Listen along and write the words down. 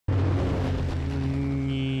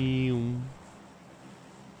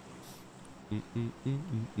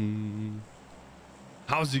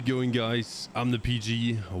How's it going, guys? I'm the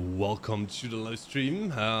PG. Welcome to the live stream.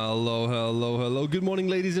 Hello. Good morning,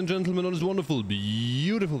 ladies and gentlemen, on this wonderful,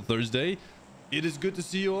 beautiful Thursday. It is good to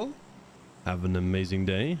see you all. Have an amazing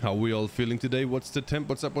day. How are we all feeling today? What's the temp?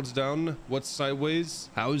 What's up? What's down? What's sideways?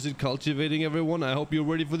 How is it cultivating, everyone? I hope you're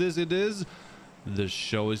ready for this. It is the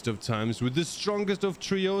showest of times with the strongest of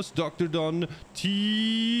trios, Dr. Don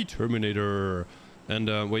T Terminator.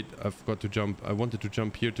 And wait, I forgot to jump. I wanted to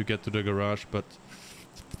jump here to get to the garage, but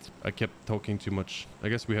I kept talking too much. I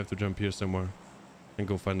guess we have to jump here somewhere and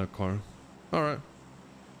go find a car. All right.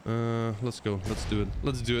 Let's go. Let's do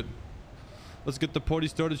it. Let's get the party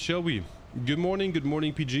started, shall we? Good morning,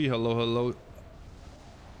 PG. Hello.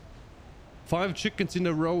 5 chickens in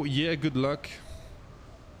a row. Yeah, good luck.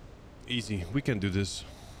 Easy. We can do this.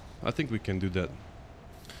 I think we can do that.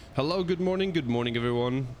 Hello, good morning,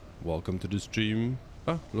 everyone. Welcome to the stream.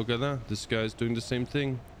 Ah, look at that. This guy's doing the same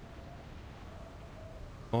thing.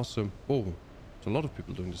 Awesome. Oh, there's a lot of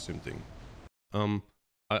people doing the same thing.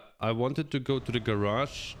 I wanted to go to the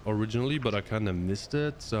garage originally, but I kind of missed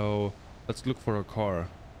it. So let's look for a car.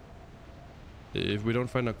 If we don't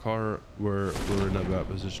find a car, we're in a bad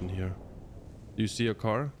position here. Do you see a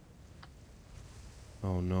car?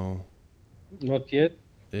 Oh no. Not yet.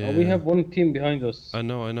 Yeah. We have one team behind us. I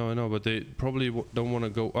know, but they probably don't want to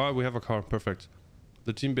go. Ah, we have a car. Perfect.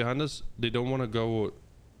 The team behind us, they don't want to go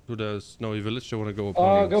to the snowy village. They want to go.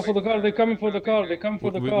 Go for the car. They're coming for the car. They're coming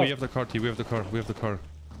for the car. We have the car, T. We have the car.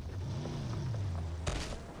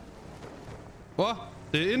 What?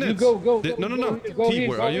 They're in it. Go. No. T,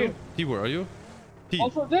 where are you? T, where are you? T.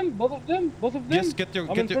 Both of them. Yes, get your.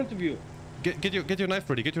 I'm in front of you. Get your knife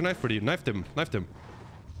ready. Knife them.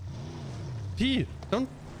 T, don't.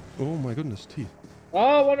 Oh my goodness, T.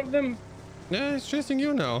 One of them. Yeah, he's chasing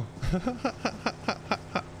you now.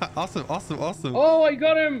 Awesome. Oh, I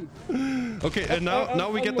got him. Okay, and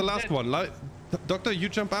now we get the last one. Doctor, you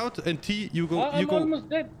jump out, and T, you go. I'm almost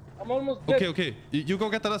dead. Okay. You go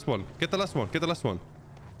get the last one. Get the last one.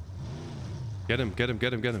 Get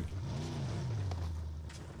him.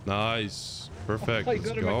 Nice. Perfect.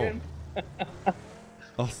 Let's go.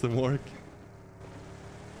 Awesome work.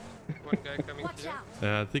 One guy coming here.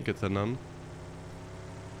 I think it's a nun.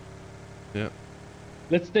 Yeah.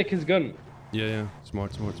 Let's take his gun. Yeah.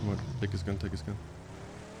 Smart. Take his gun.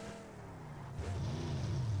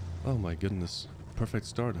 Oh my goodness. Perfect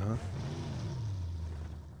start, huh?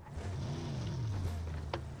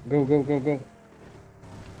 Go.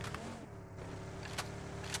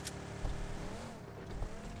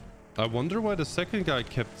 I wonder why the second guy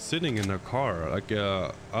kept sitting in a car. Like,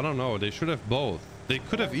 I don't know. They should have both. They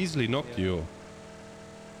could have easily knocked you.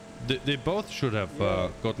 They both should have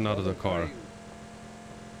gotten out of the car.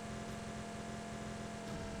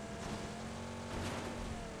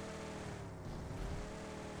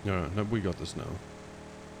 Yeah, no, we got this now.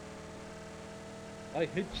 I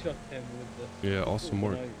headshot him with the... Yeah, awesome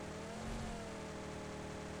work.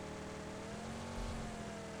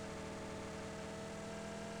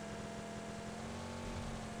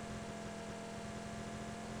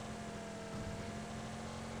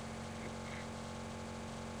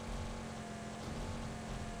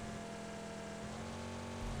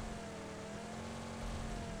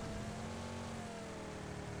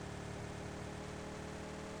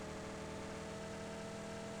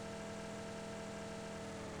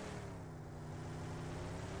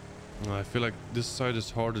 I feel like this side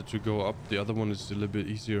is harder to go up. The other one is a little bit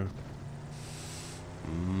easier.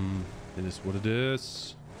 It is what it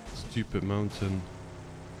is. Stupid mountain.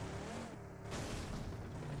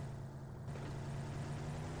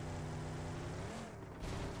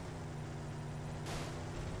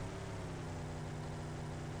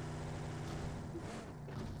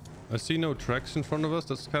 I see no tracks in front of us.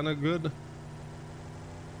 That's kind of good.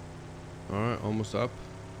 Alright, almost up.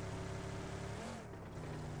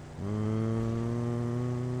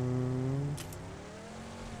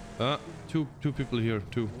 Two people here.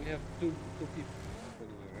 Two. We have two people.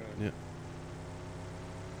 Yeah.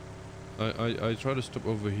 I try to stop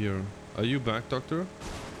over here. Are you back, Doctor?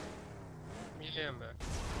 Yeah, I'm back.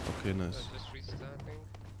 Okay, nice. Just restarting.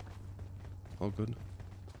 All good.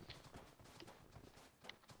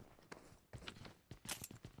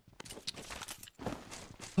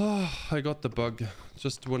 I got the bug.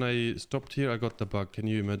 Just when I stopped here, I got the bug. Can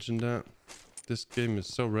you imagine that? This game is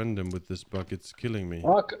so random with this bug. It's killing me.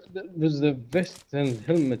 There's the vest and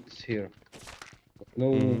helmets here.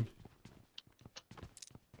 No.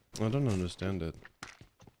 I don't understand it.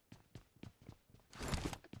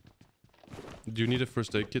 Do you need a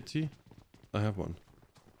first aid kit, T? I have one.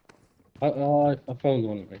 I found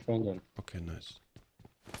one. I found one. Okay, nice.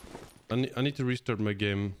 I need to restart my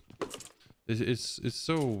game. It's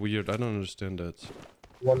so weird. I don't understand that.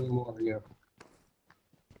 One more here.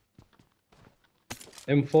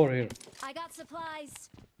 M4 here. I got supplies.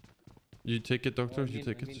 You take it, doctor? I You mean,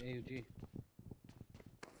 take I mean it? AUG.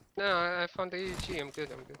 No, I found the AUG. I'm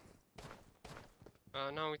good. I'm good.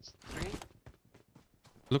 Now it's 3.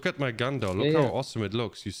 Look at my gun though. Look Yeah, how yeah. awesome it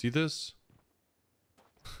looks. You see this?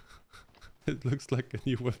 It looks like a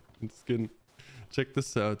new weapon skin. Check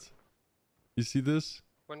this out. You see this?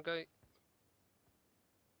 One guy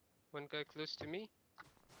close to me.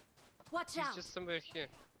 Watch He's out. just somewhere here.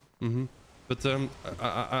 Mm-hmm. But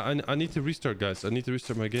I need to restart, guys. I need to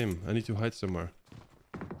restart my game. I need to hide somewhere.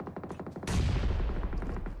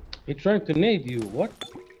 He trying to nade you. What?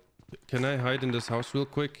 Can I hide in this house real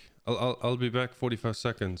quick? I'll be back 45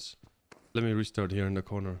 seconds. Let me restart here in the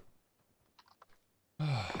corner.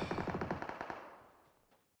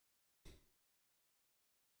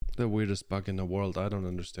 The weirdest bug in the world. I don't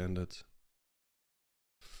understand it.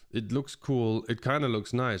 It looks cool. It kind of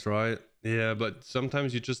looks nice, right? Yeah, but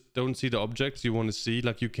sometimes you just don't see the objects you want to see.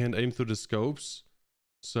 Like you can't aim through the scopes.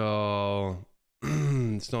 So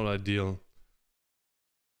it's not ideal.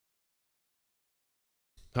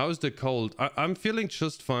 How's the cold? I'm feeling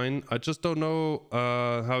just fine. I just don't know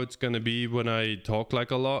how it's gonna be when I talk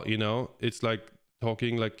like a lot, you know? It's like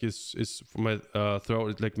talking like is for my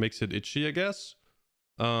throat, it like makes it itchy, I guess.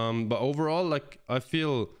 But overall, like I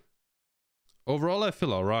feel all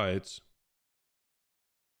right.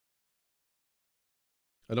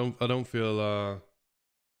 I don't feel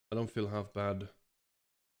half bad.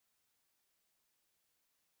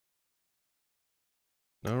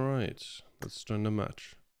 All right, let's join the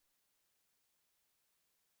match.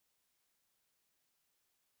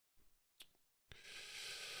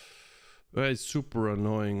 It's super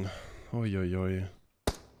annoying. Oi, oi, oi.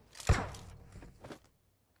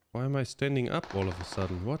 Why am I standing up all of a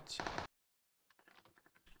sudden? What?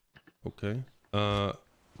 Okay.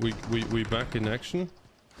 We back in action.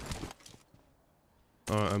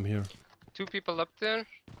 I'm here. 2 people up there.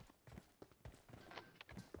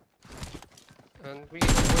 And we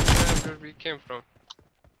went where we came from.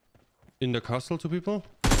 In the castle, 2 people?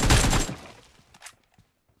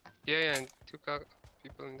 Yeah, and 2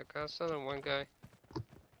 people in the castle and 1 guy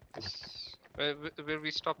is where we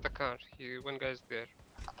stopped the car. One guy's there.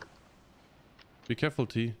 Be careful,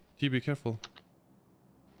 T. T, be careful.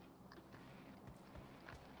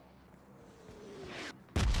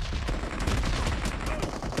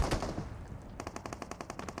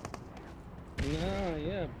 Nah,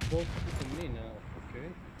 yeah, both shooting me now. Okay.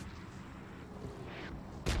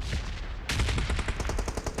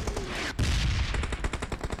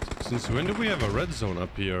 Since when do we have a red zone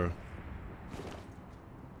up here?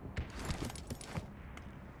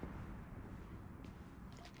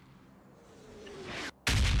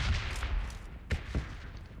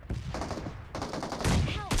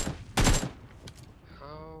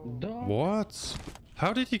 How? Dog. What?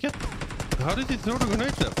 How did he throw the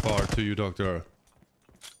grenade that far to you, Doctor?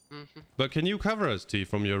 But can you cover us, T,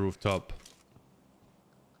 from your rooftop?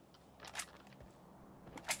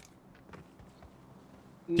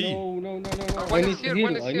 T. No. One I is need to here,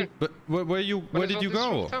 one heal. is I here. need. But where did you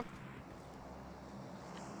go? Rooftop.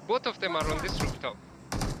 Both of them are on this rooftop.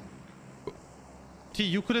 T,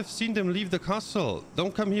 you could have seen them leave the castle.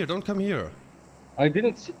 Don't come here. Don't come here. I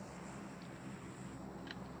didn't see.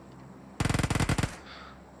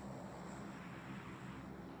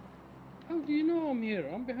 How do you know I'm here?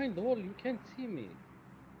 I'm behind the wall. You can't see me.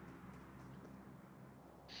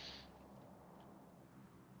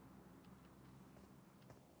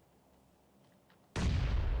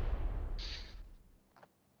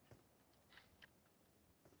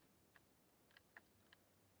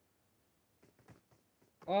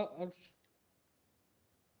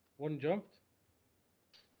 One jumped.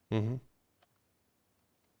 Mm-hmm.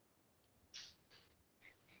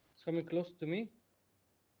 It's coming close to me.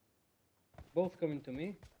 Both coming to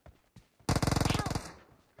me. How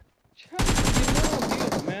do you know I'm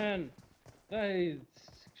here, man? That is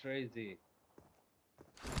crazy.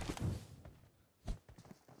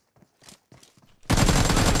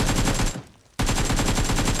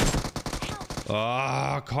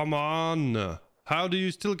 Ah, come on. How do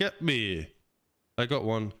you still get me? I got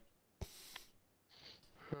one.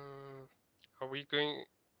 Are we going?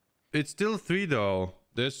 It's still 3 though.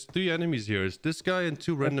 There's 3 enemies here. It's this guy and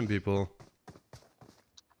 2 random people.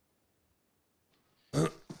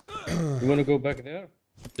 You wanna go back there?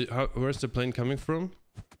 Where's the plane coming from?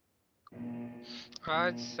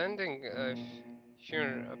 It's sending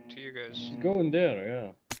here up to you guys. Go in there,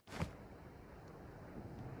 yeah.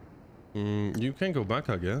 You can go back,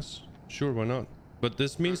 I guess. Sure, why not? But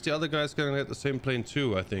this means the other guy's gonna get the same plane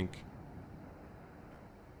too, I think.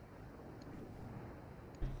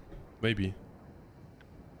 Maybe.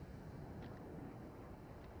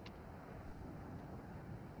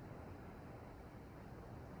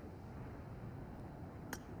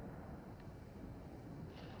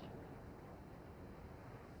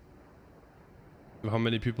 How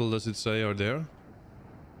many people does it say are there?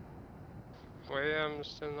 Wait, I'm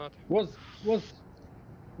still not. Was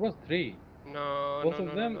 3. No, Both no, of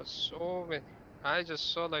no, no, them? no. So many. I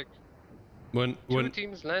just saw like When two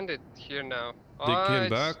teams landed here now. they Oh, came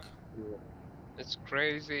back? it's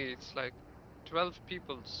crazy. It's like 12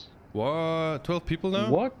 peoples. What? 12 people now?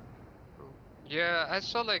 What? Yeah, I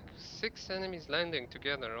saw like 6 enemies landing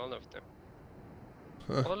together, all of them.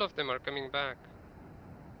 Huh. All of them are coming back.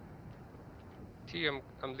 T, I'm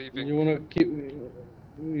leaving. You wanna keep?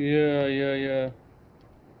 Yeah.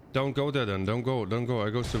 Don't go there then. Don't go. I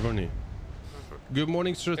go Severny. Good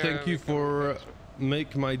morning, sir. Yeah, Thank you we can for cancel.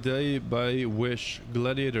 make my day by Wish.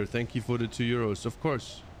 Gladiator, thank you for the €2. Of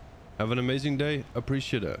course. Have an amazing day.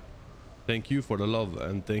 Appreciate it. Thank you for the love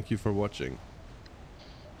and thank you for watching.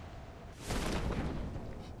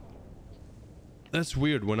 That's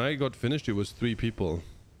weird. When I got finished, it was 3 people.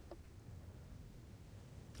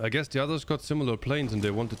 I guess the others got similar planes and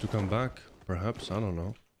they wanted to come back. Perhaps. I don't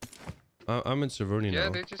know. I'm in Severny Yeah, now.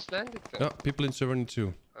 they just landed there. Yeah, people in Severny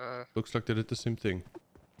too. Looks like they did the same thing.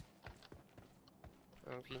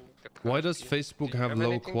 We need the Why car does key. Facebook Do you have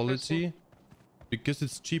low anything, quality? Because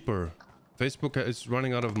it's cheaper. Facebook is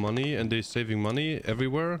running out of money and they're saving money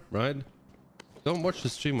everywhere, right? Don't watch the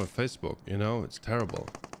stream on Facebook, you know? It's terrible.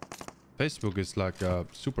 Facebook is like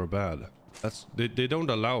super bad. They don't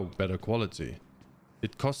allow better quality.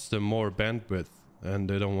 It costs them more bandwidth and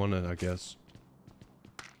they don't want it, I guess.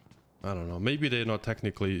 I don't know. Maybe they're not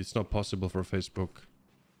technically, it's not possible for Facebook.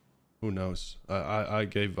 Who knows? I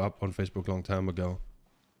gave up on Facebook a long time ago.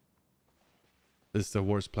 It's the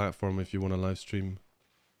worst platform if you want to live stream.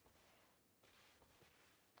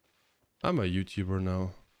 I'm a YouTuber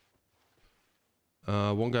now.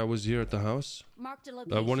 One guy was here at the house. Marked a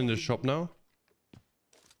location. One in the shop now.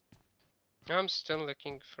 I'm still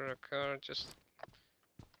looking for a car. Just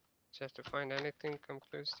have to find anything. Come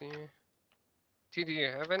close to you. T, do you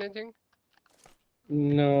have anything?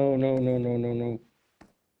 No.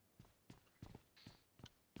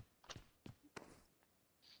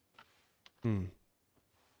 Hmm.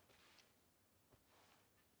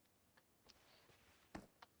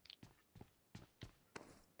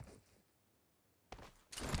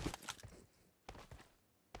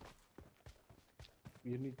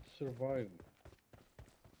 You need to survive.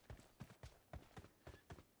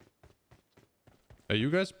 Are you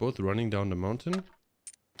guys both running down the mountain?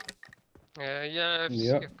 Yeah, I see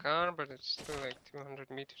Yeah. a car, but it's still like 200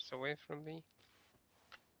 meters away from me.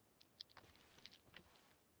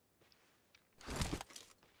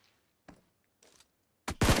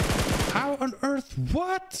 How on earth?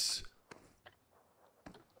 What?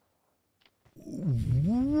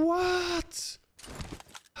 What?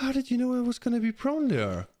 How did you know I was gonna be prone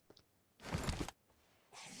there?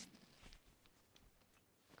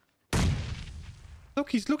 Look,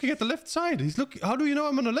 he's looking at the left side. He's looking. How do you know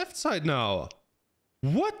I'm on the left side now?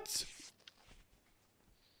 What?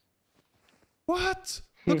 What?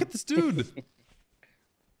 Look at this dude.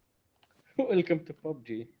 Welcome to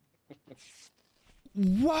PUBG.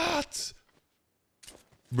 What?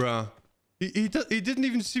 Bruh. He didn't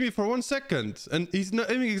even see me for 1 second. And he's not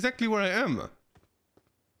aiming exactly where I am.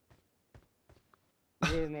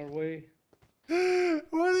 We're on our way.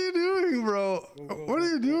 What are you doing, bro? Go, What are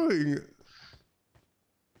you doing?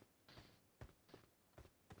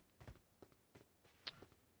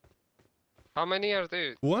 How many are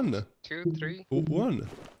there? 1. 2, 3? 1.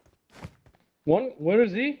 One? Where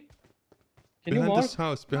is he? Can you Behind mark this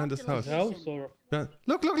house. Behind this house. his house or?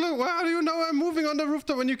 Look. How do you know I'm moving on the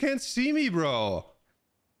rooftop when you can't see me, bro?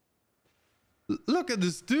 Look at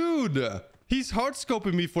this dude. He's hard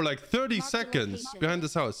scoping me for like 30 Mark the seconds location. behind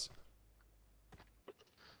this house.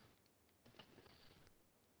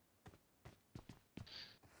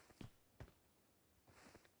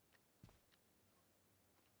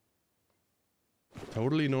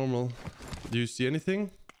 Totally normal. Do you see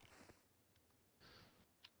anything?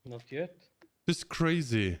 Not yet. Just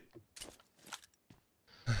crazy.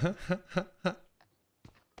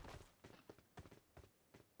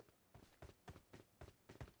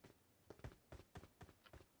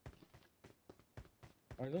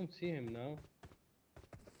 I don't see him now.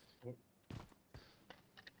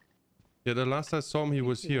 Yeah, the last I saw him, he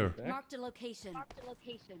was here. Marked a location. Marked a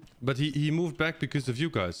location. But he moved back because of you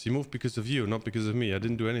guys. He moved because of you, not because of me. I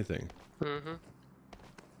didn't do anything. Mm-hmm.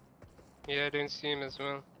 Yeah, I didn't see him as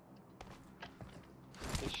well.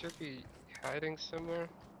 He should be hiding somewhere.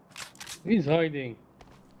 He's hiding.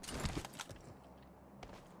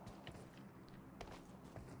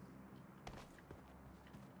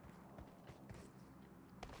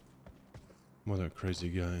 What a crazy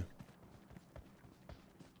guy.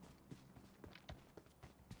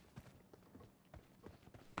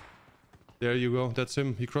 There you go. That's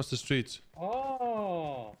him. He crossed the street.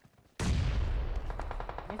 Oh.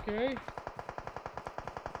 Okay.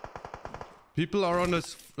 People are on the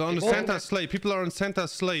Santa's sleigh. People are on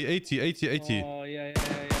Santa's sleigh. 80, 80, 80. Oh yeah.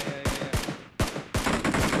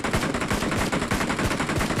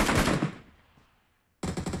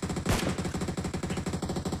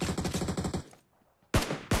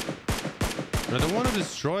 I don't want to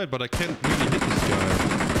destroy it, but I can't really hit this guy.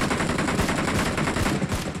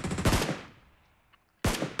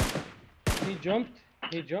 He jumped.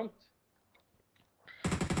 He jumped.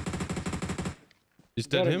 Is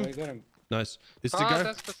that him? I got him. Nice. It's the Ah, guy.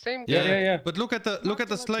 that's the same guy. Yeah. But look at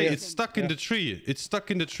the sleigh. Yeah. It's stuck in the tree. It's stuck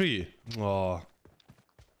in the tree. Oh.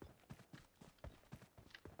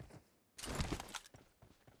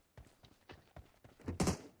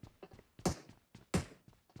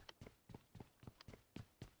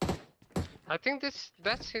 I think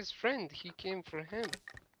that's his friend. He came for him.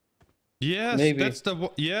 Yes, Maybe. that's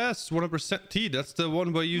the yes, 100% T. That's the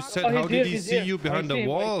one where you said, Oh, he's "How here, did he he's see here. you I behind see the him, I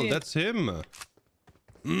wall?" see him. That's him.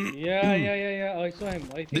 Yeah. I saw him.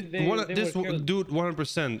 I think they This were killed. dude,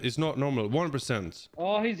 100% is not normal. 100%.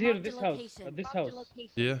 Oh, he's here. Marked a This house. location. At this Marked a house.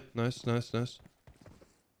 location. Yeah, nice. No, He was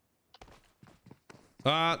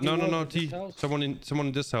at T. this house. Someone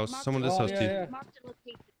in this house. Marked Someone in this Oh, house, T. yeah. Marked a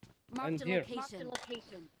location. And Marked a here. location. Marked a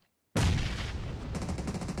location.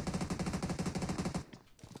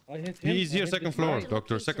 I hit him. He's I here, hit second this floor, guy.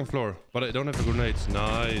 doctor, second floor. But I don't have a grenades.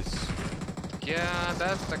 Nice. Yeah,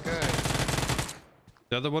 that's the guy.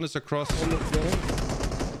 The other one is across. Almost got him.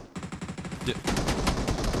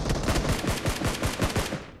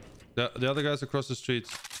 Yeah. The other guy's across the street.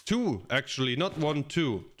 Two, actually, not one,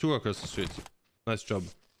 two. Two across the street. Nice job.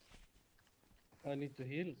 I need to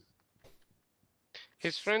heal.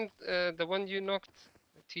 His friend, the one you knocked,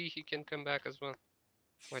 T, he can come back as well.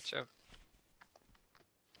 Watch out.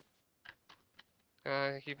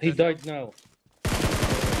 He bled died out. now.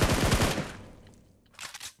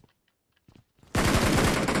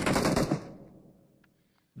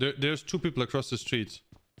 There's two people across the street.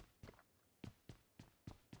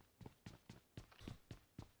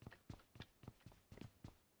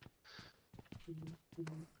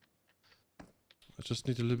 I just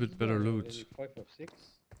need a little bit better loot. 5 of 6.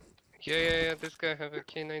 Yeah. This guy have a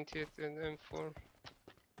K98 and M4.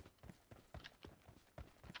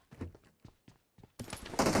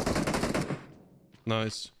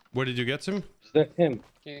 Nice. Where did you get him? Is that him?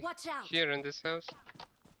 Watch out. Here in this house.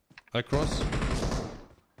 I cross.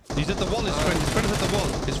 He's at the wall, his friend. His friend is at the wall.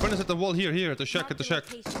 His friend is at the wall here, at the shack, at the shack.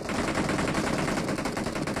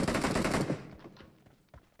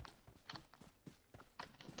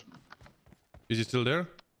 Is he still there?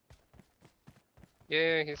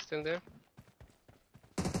 Yeah, he's still there.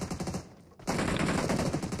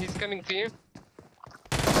 He's coming to you.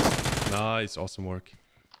 Nice, awesome work.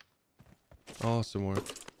 Awesome work.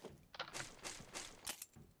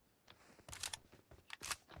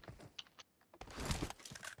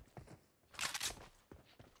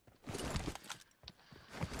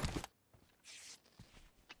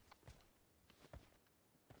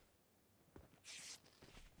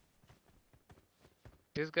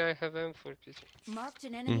 This guy have M4 PG. Marked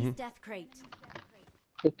an enemy's death crate.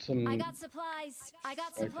 Put some. I got supplies. I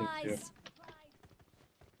got think, yeah. supplies.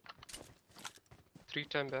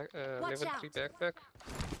 3-time back, Watch level 3 out. backpack.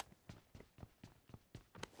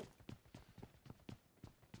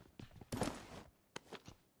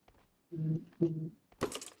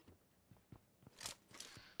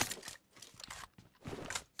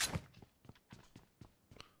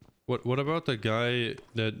 What about the guy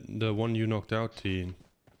the one you knocked out, T?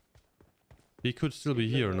 He could still be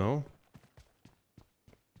here, no?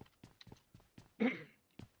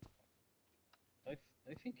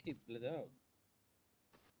 I think he bled out.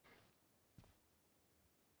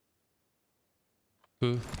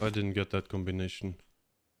 I didn't get that combination.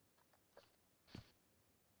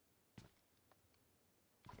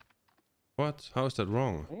 What? How is that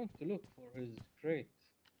wrong? I want to look for his crate.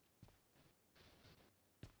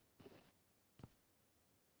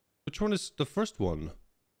 Which one is the first one?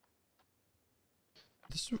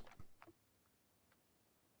 This.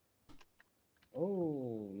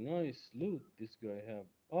 nice loot this guy have.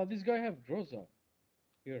 Oh, this guy have Groza.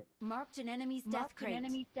 Here. Marked an enemy's death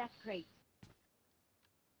crate.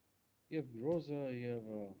 You have Groza, you have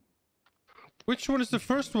Which one is the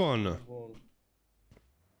first one? ball.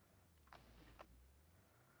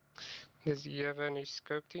 Does he have any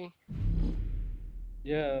scope?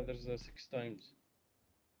 Yeah, there's a 6 times.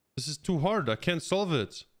 This is too hard. I can't solve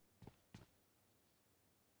it.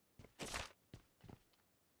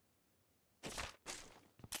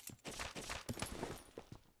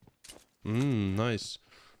 Nice.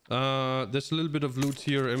 There's a little bit of loot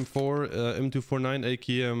here. M4, M249,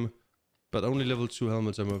 AKM, but only level 2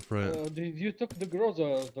 helmets, I'm afraid. Did you took the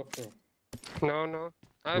Groza, Doctor? No.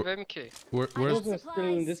 I have MK. Where's Groza still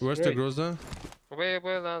in this the crate. Groza? Wait,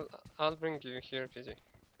 well, I'll bring you here, PG.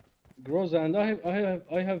 Groza, and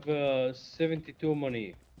I have 72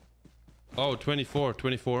 money. Oh, 24.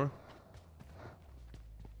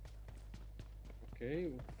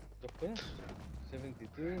 Okay, Doctor.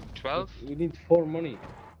 72. 12? We need 4 money.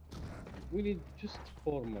 We need just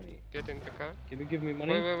 4 money. Get in the car. Can you give me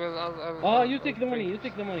money? Wait, I'll Ah, you take I'll the money. bring- You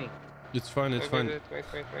take the money. It's fine, it's fine. Wait.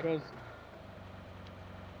 Because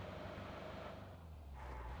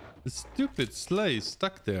The stupid sleigh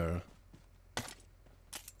stuck there.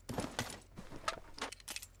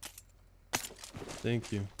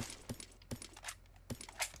 Thank you.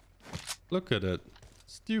 Look at it.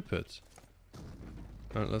 Stupid.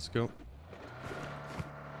 Alright, let's go.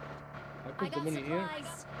 I I put the got money here.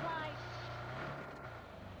 supplies.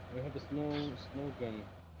 We have a snow gun.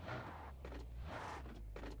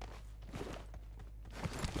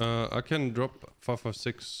 I can drop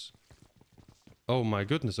 556. Oh my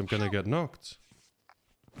goodness, I'm gonna get knocked.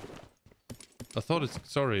 I thought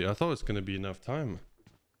it's gonna be enough time.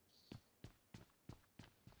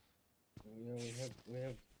 Yeah, we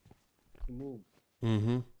have to move.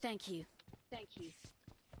 Mm-hmm. Thank you.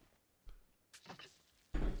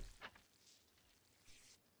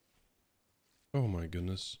 Oh my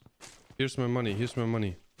goodness. Here's my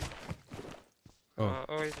money. Oh.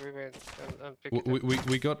 Wait. I'll pick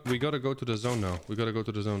it up. We gotta go to the zone now. We gotta go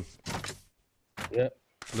to the zone. Yeah.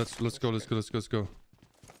 Let's go.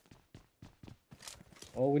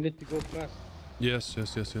 Oh, we need to go fast. Yes.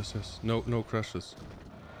 No crashes.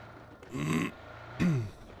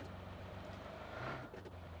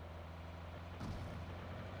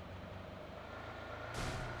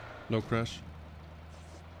 No crash.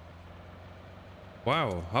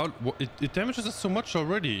 Wow, it damages us so much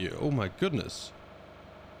already. Oh my goodness.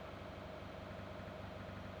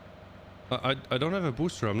 I don't have a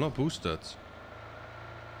booster. I'm not boosted.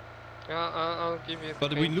 I'll give you.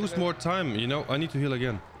 But we lose more time. You know, I need to heal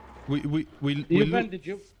again. We You bandage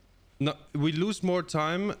you. No, we lose more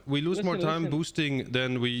time. We lose more time Listen. boosting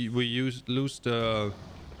than we lose the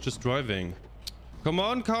just driving. Come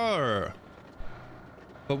on, car.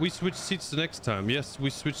 But we switch seats the next time. Yes, we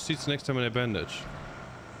switch seats next time when I bandage.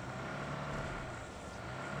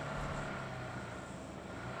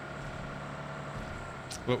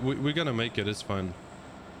 But we're gonna make it. It's fine.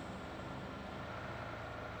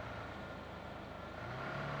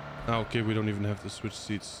 Ah, okay. We don't even have to switch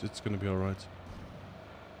seats. It's gonna be all right.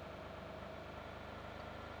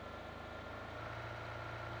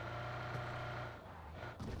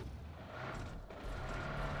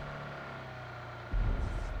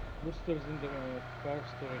 Boosters in the car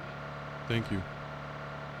storage. Thank you.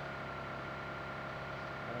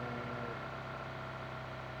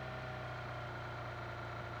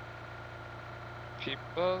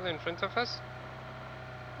 People in front of us.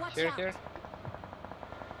 Watch Here, out. here.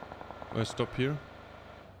 I stop here.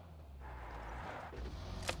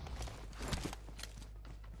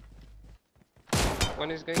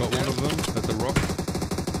 One is going Got one down. of them at the rock.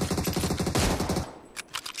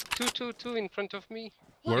 Two in front of me.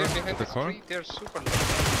 Where? They're behind The the car? tree. They're super low.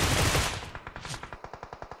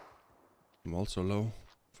 I'm also low.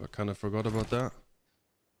 I kind of forgot about that.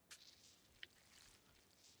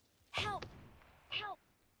 Help! Help!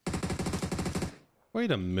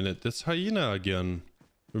 Wait a minute, that's hyena again.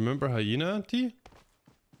 Remember hyena, Auntie?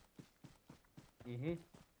 Mm-hmm.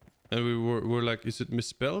 And we were like, is it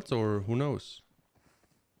misspelled or who knows?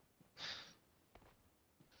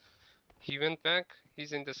 He went back.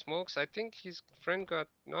 He's in the smokes. I think his friend got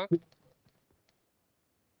knocked.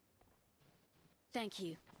 Thank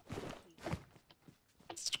you.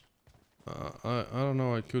 I don't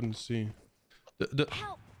know, I couldn't see.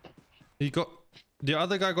 Help! The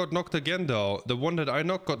other guy got knocked again though. The one that I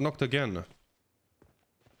knocked got knocked again.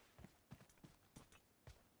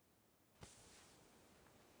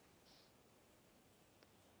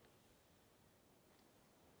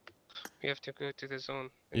 We have to go to the zone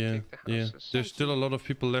and Yeah, take the yeah. houses. There's still a lot of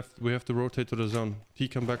people left. We have to rotate to the zone. T,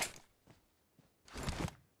 come back.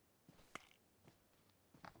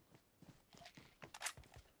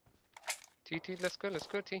 T, let's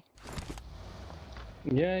go, T.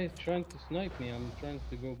 Yeah, he's trying to snipe me. I'm trying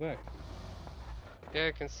to go back. Yeah,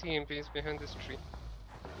 I can see him. He's behind this tree.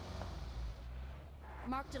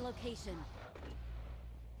 Marked a location.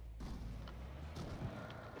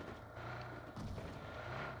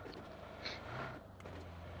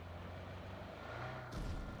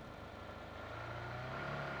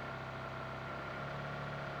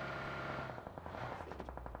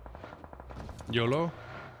 YOLO?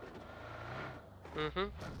 Mm-hmm.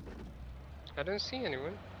 I don't see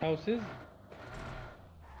anyone. Houses?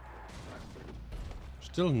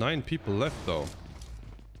 Still 9 people left though.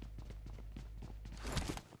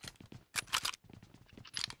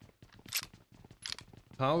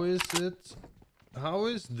 How is it? How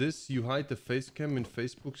is this you hide the face cam in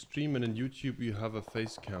Facebook stream and in YouTube you have a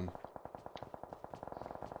face cam?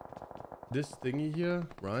 This thingy here,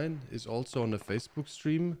 Ryan, is also on a Facebook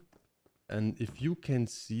stream. And if you can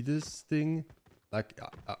see this thing, like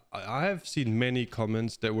I have seen many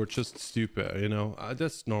comments that were just stupid, you know,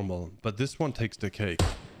 that's normal. But this one takes the cake.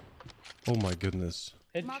 Oh my goodness.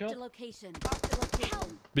 Marked a Headshot? location. Marked a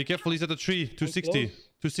location. Be careful, he's at the tree. 260. close.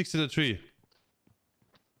 260 the tree.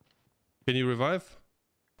 Can you revive?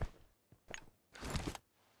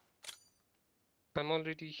 I'm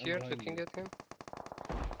already here behind looking you. at him.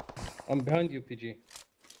 I'm behind you, PG.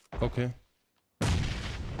 Okay.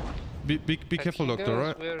 Be Like, careful, he doctor, knows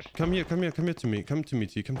right? where- Come here to me. Come to me,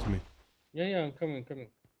 T, come to me. Yeah, I'm coming.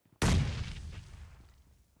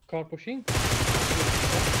 Car pushing?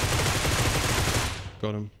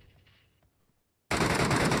 Got him.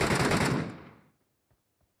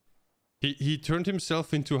 He turned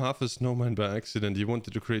himself into half a snowman by accident. He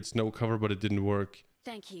wanted to create snow cover, but it didn't work.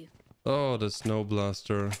 Thank you. Oh, the snow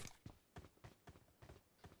blaster.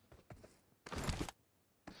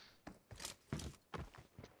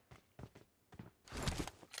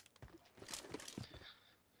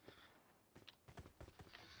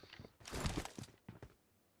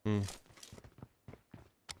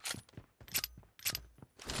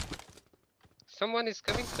 Someone is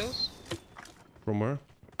coming close. From where?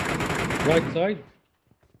 Right side?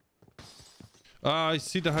 I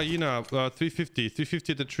see the hyena. 350.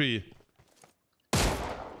 350 at the tree.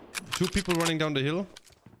 2 people running down the hill.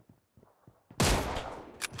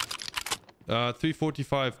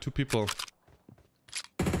 345. 2 people.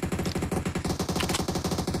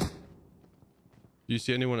 Do you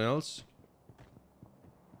see anyone else?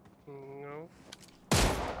 No.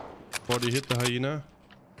 Body hit the hyena.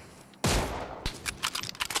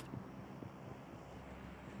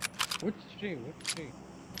 Which tree?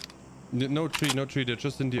 No tree. They're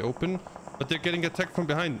just in the open. But they're getting attacked from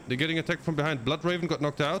behind. Blood Raven got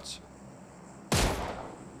knocked out.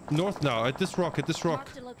 North now, at this rock.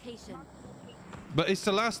 Marked a location. But it's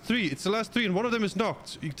the last 3. And one of them is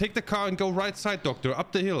knocked. You take the car and go right side, doctor.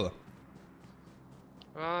 Up the hill.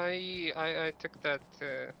 I took that.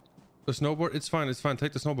 The snowboard? It's fine.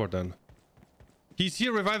 Take the snowboard then. He's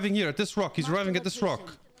here, reviving here at this rock. He's Mark the reviving at this rock.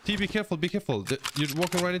 location. T, be careful. You're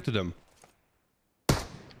walking right into them.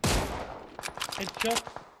 Headshot?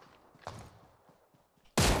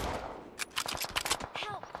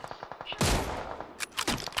 Help!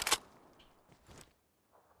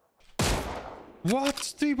 What?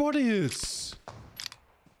 3 body hits.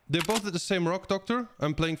 They're both at the same rock, doctor.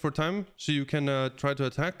 I'm playing for time, so you can try to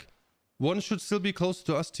attack. One should still be close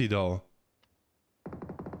to us, T, though.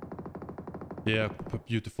 Yeah,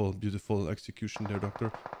 beautiful execution there,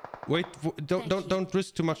 doctor. Wait, don't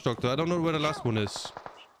risk too much, doctor. I don't know where the last one is.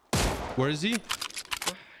 Where is he?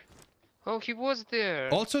 Oh, he was there.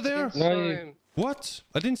 Also there? Didn't saw No, him. What?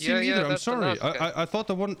 I didn't see Yeah, him yeah, either. I'm that's the sorry. last guy. I thought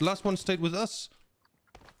the last one stayed with us.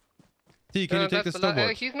 T, can you take the That's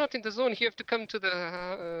snowboard? he's not in the zone. You have to come to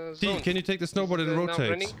the T, zone. can you take the snowboard and now rotate?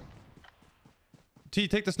 running. T,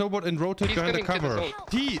 take the snowboard and rotate He's behind the coming to the cover. zone.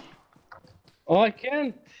 T, Oh, I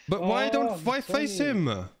can't! but why Oh, why face sorry.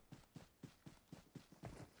 him?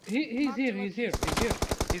 He's here. He's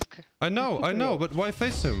I know, Super low. but why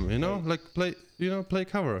face him? You know, like play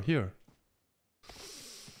cover here.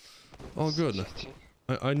 All good.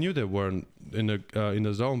 I knew they weren't in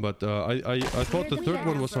a zone, but I thought the We're the third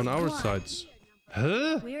one was on our best. sides.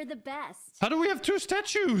 Huh? We're the best. How do we have 2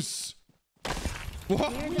 statues?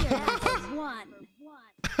 What? We're the best as one.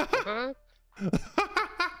 Huh?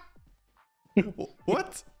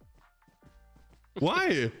 What?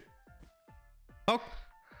 Why? How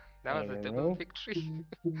That was I a don't double know. victory.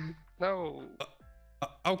 No.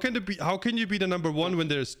 how can you be the number 1 when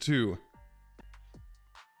there's 2?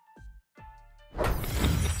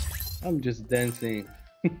 I'm just dancing.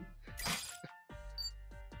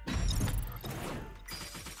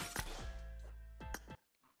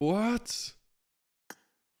 What?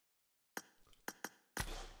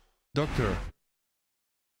 Doctor,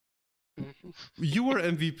 you were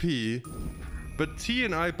MVP, but T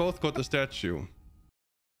and I both got the statue.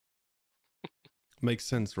 Makes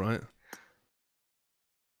sense, right?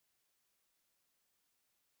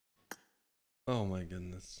 Oh my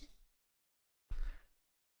goodness.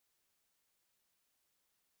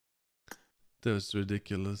 That was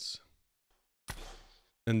ridiculous.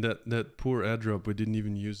 And that poor airdrop, we didn't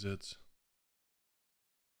even use it.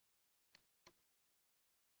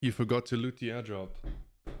 You forgot to loot the airdrop.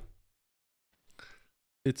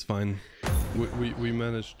 It's fine. We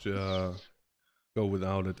managed to go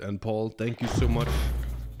without it. And Paul, thank you so much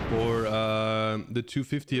for the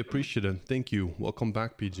 250. Appreciate it. Thank you. Welcome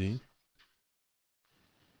back, PG.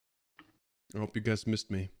 I hope you guys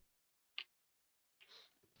missed me.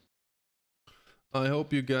 I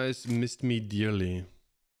hope you guys missed me dearly.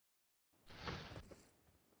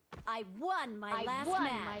 I won my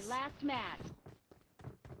last match.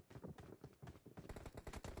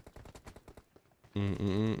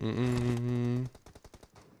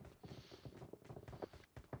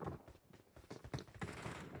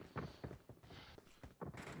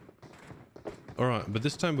 All right, but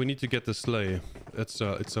this time we need to get the sleigh. It's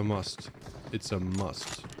a must. It's a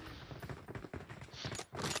must.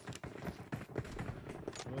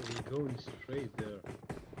 Oh, we're going straight there.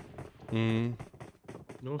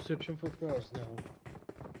 No searching for cars now.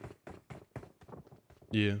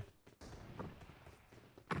 Yeah.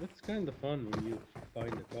 It's kind of fun when you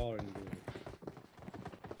find a car and go.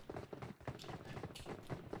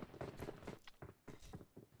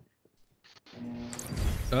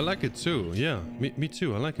 I like it too. Yeah, me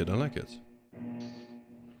too. I like it. I like it.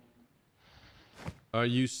 Are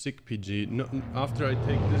you sick, PG? No, after I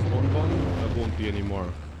take this bonbon, I won't be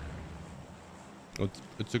anymore.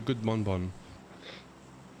 It's a good bonbon.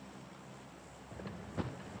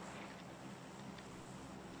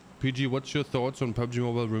 PG, what's your thoughts on PUBG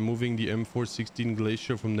Mobile removing the M416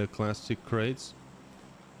 Glacier from their classic crates?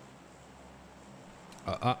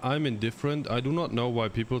 I'm indifferent. I do not know why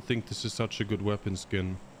people think this is such a good weapon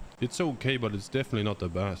skin. It's okay, but it's definitely not the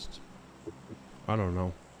best. I don't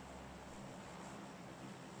know.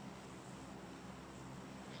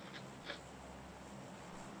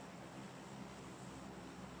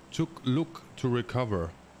 Took look to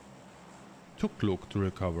recover. Took look to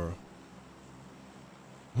recover.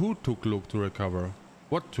 Who took look to recover?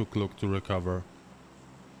 What took look to recover?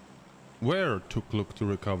 Where took look to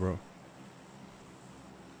recover?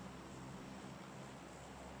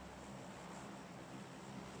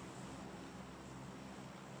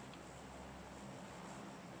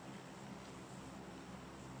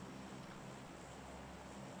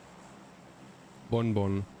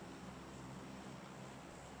 Bonbon.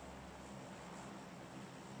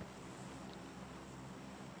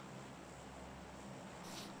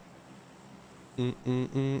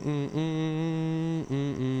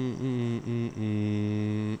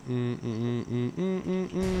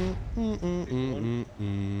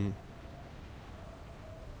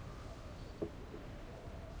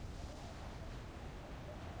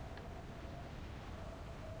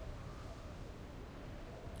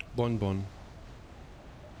 Bonbon.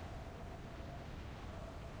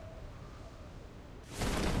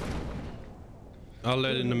 I'll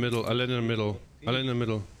let it in the middle. I'll let it in the middle. I'll let it in the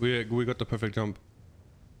middle. We got the perfect jump.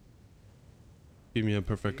 Give me a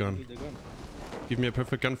perfect gun. Give me a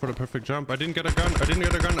perfect gun for the perfect jump. I didn't get a gun. I didn't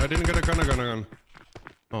get a gun. I didn't get a gun. A gun.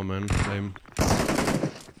 Oh man, lame.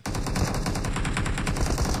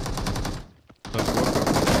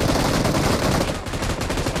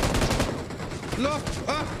 Look!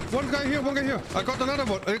 Ah! One guy here, one guy here. I got another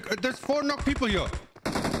one. There's 4 knocked people here.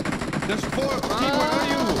 There's 4. Where are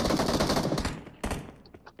you?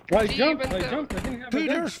 I jumped. I didn't have a gun.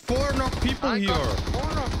 There's 4 knocked people here. I got 4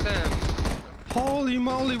 of them. Holy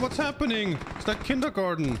moly, what's happening? It's like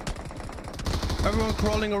kindergarten. Everyone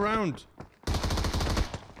crawling around.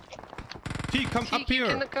 T, come up here.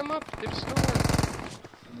 Can come up? There's no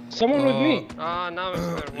one. Someone with me. Ah, now it's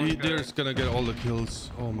there. One guy. There's gonna get all the kills.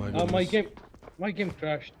 Oh my goodness. My game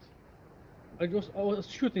crashed. I was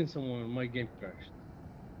shooting someone. My game crashed.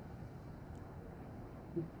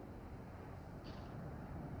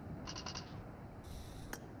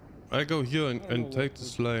 I go here and take the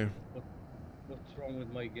sleigh. What's wrong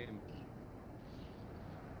with my game?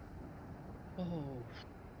 Oh.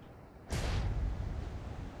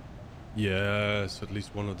 Yes, at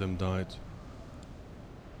least one of them died.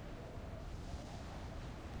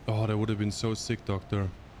 Oh, that would have been so sick, Doctor.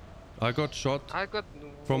 I got shot I got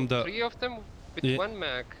from the... 3 of them with Yeah. 1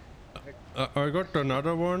 mag. I got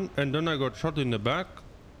another one, and then I got shot in the back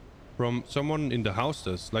from someone in the house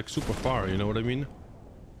that's like super far, you know what I mean?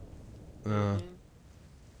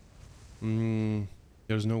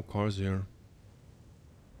 There's no cars here.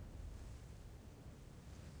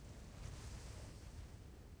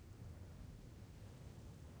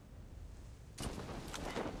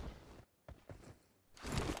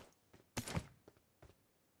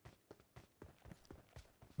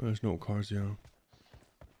 There's no cars here.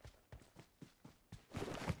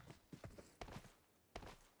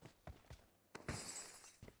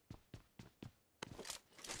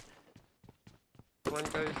 One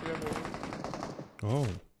guy is here. Oh.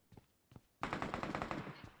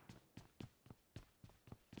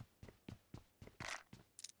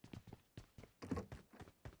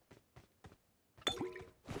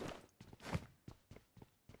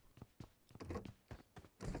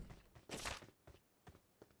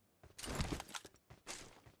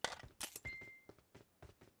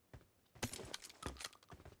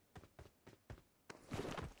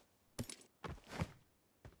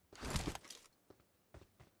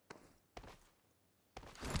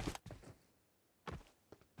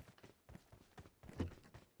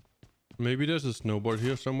 Maybe there's a snowboard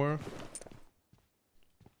here somewhere.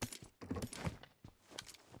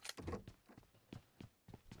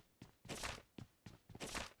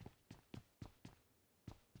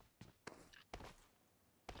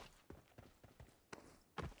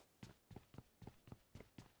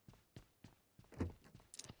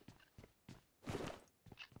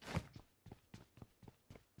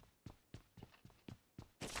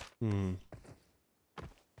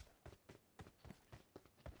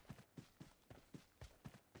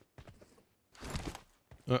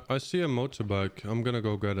 I see a motorbike. I'm gonna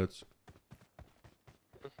go get it.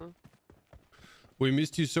 We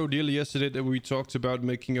missed you so dearly yesterday that we talked about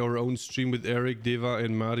making our own stream with Eric, Deva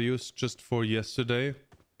and Marius just for yesterday.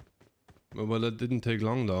 Well, it didn't take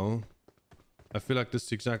long though. I feel like this is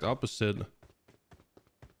the exact opposite.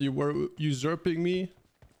 You were usurping me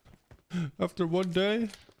after one day?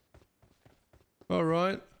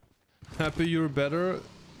 Alright. Happy you're better.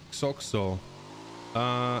 Xoxo.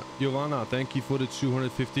 Giovanna, thank you for the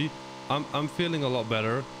 250. I'm feeling a lot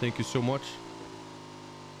better. Thank you so much.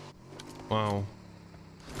 Wow.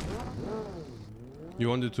 You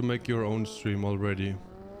wanted to make your own stream already.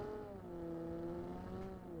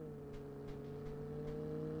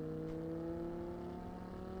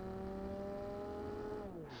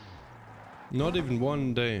 Not even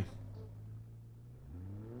one day.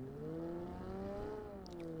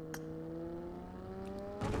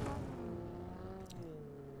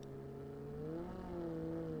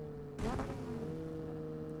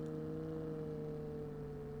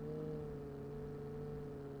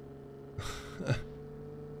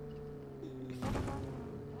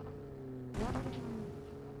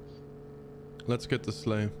 Let's get the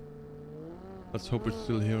sleigh. Let's hope it's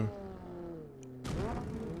still here.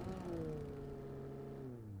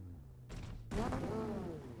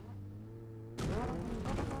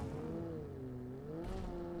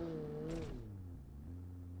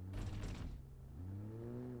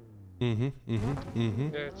 Yeah,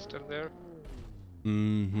 it's still there.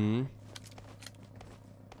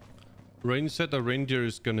 Rain said a reindeer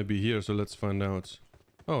is gonna be here, so let's find out.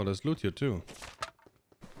 Oh, there's loot here too.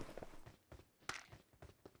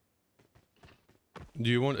 Do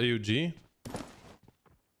you want AUG?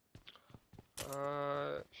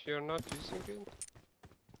 If you're not using it.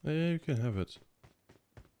 Yeah, you can have it.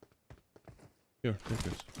 Here, take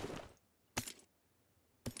it.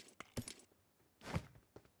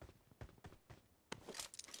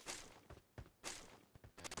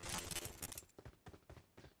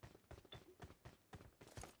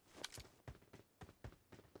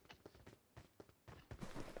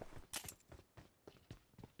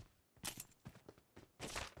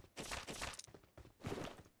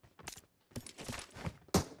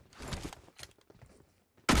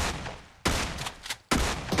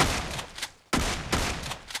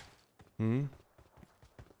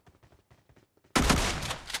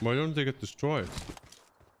 Why don't they get destroyed?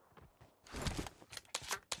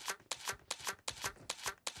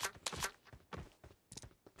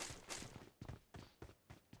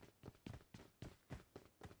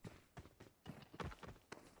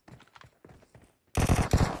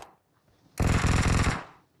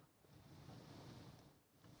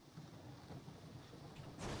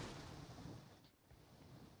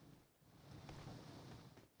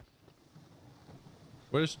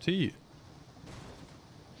 Where's T?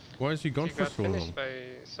 Why is he gone He for got so finished long? by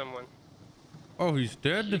someone. Oh, he's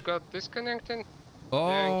dead? He got disconnected.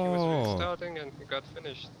 Yeah, he was Oh. restarting and he got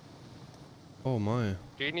finished. Oh my.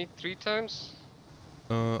 Do you need 3 times?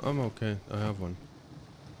 I'm okay. I have one.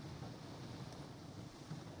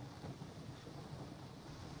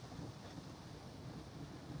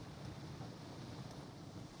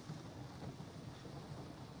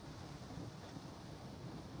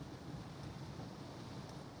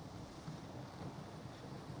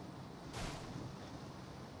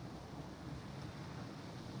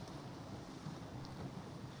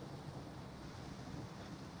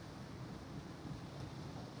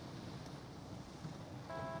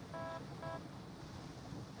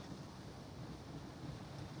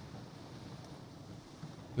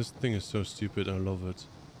 This thing is so stupid. I love it.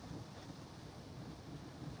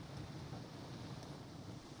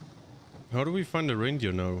 How do we find the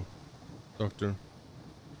reindeer now, Doctor?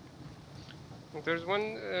 There's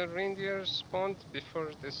one reindeer spawned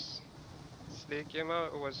before this sleigh came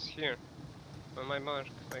out. It was here on my mark.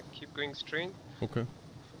 I keep going straight, Okay.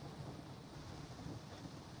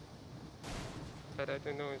 but I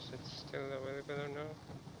don't know if it's still available or not.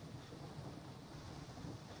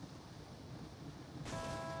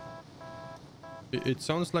 It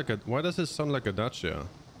sounds like a... Why does it sound like a Dacia?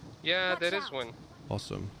 Yeah, Watch there is out. one.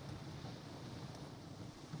 Awesome.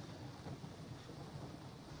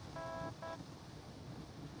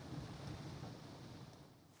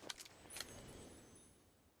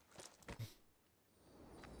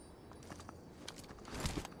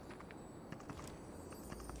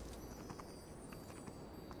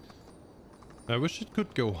 I wish it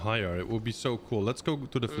could go higher. It would be so cool. Let's go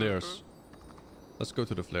to the flares. Let's go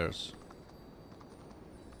to the flares.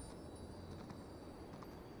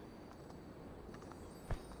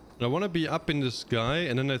 I want to be up in the sky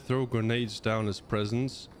and then I throw grenades down as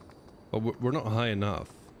presents. But we're not high enough.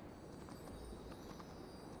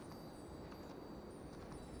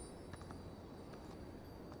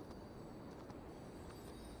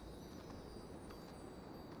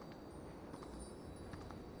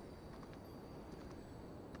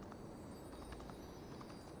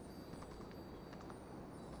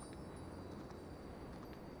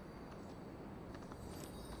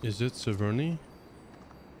 Is it Severny?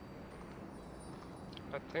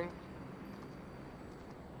 I think.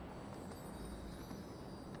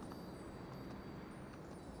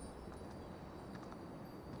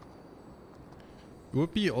 It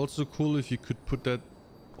would be also cool if you could put the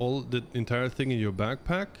entire thing in your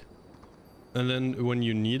backpack. And then when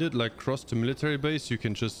you need it, like cross the military base, you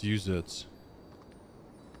can just use it.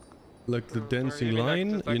 Like the dancing You mean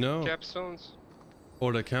line, like you know? capsules?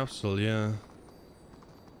 Or the capsule, yeah.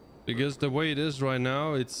 Because the way it is right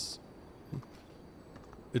now, it's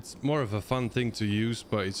more of a fun thing to use,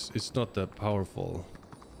 but it's not that powerful.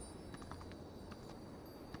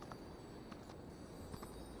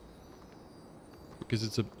 Because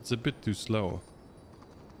it's a bit too slow.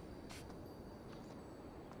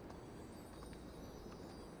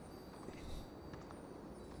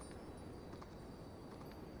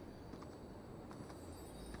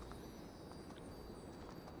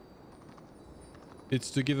 It's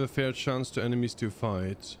to give a fair chance to enemies to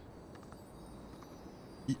fight.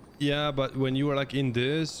 Yeah, but when you are like in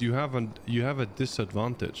this, you have a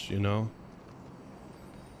disadvantage, you know.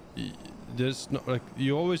 There's not like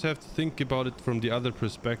you always have to think about it from the other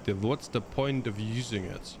perspective. What's the point of using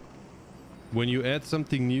it? When you add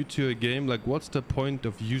something new to a game, like what's the point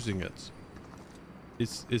of using it?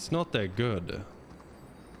 It's not that good.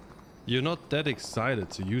 You're not that excited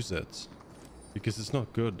to use it because it's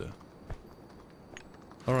not good.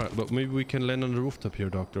 All right, but maybe we can land on the rooftop here,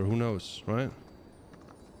 Doctor. Who knows, right?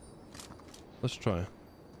 Let's try.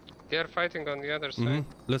 They are fighting on the other side.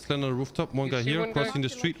 Let's land on the rooftop. One You guy see here, one guy? crossing the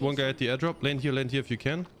street. One guy at the airdrop. Land here if you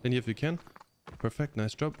can. Land here if you can. Perfect,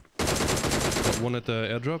 nice job. Got one at the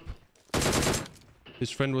airdrop.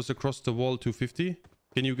 His friend was across the wall, 250.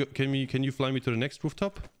 Can you fly me to the next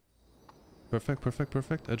rooftop? Perfect.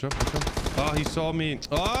 Airdrop. Ah, he saw me.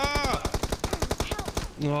 Ah!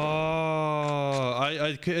 Oh,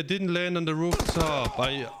 I didn't land on the rooftop.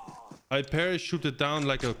 I parachuted down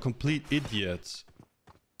like a complete idiot.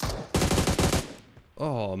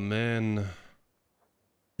 Oh man.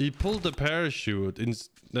 He pulled the parachute,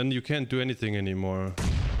 then you can't do anything anymore.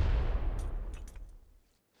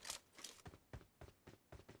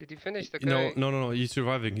 Did he finish the guy? No. He's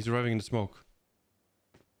surviving. He's surviving in the smoke.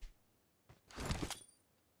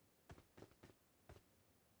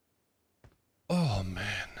 Oh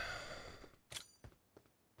man.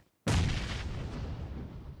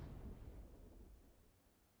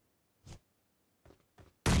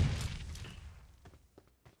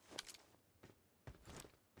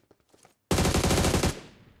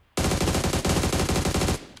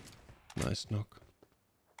 Nice knock.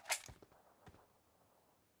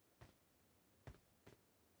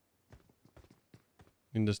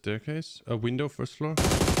 In the staircase? A window, first floor?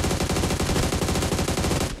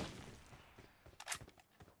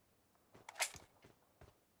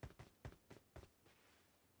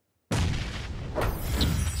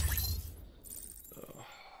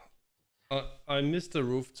 I missed the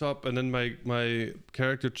rooftop and then my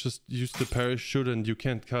character just used the parachute and you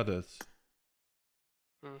can't cut it.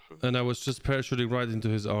 And I was just parachuting right into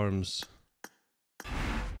his arms.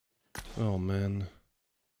 Oh man.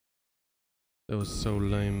 That was so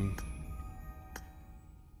lame.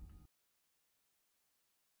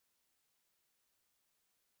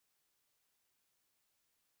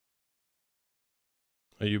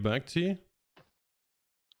 Are you back, T?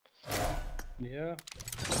 Yeah.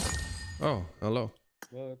 Oh, hello.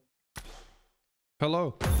 What?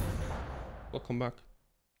 Hello. Welcome back.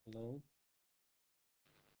 Hello.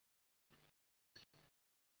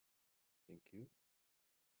 Thank you.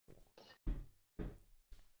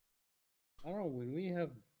 I don't know, when we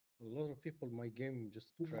have a lot of people, my game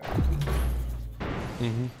just crashes.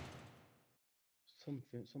 Mm-hmm.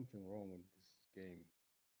 Something wrong with this game.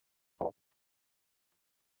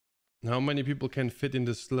 How many people can fit in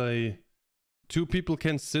the sleigh? 2 people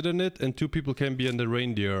can sit in it and 2 people can be in the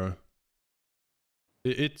reindeer.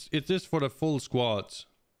 It is for the full squad.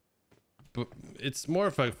 But it's more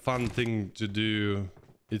of a fun thing to do.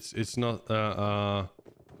 It's not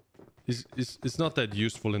it's not that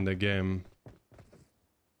useful in the game.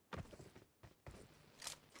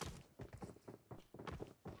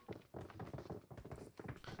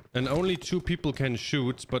 And only 2 people can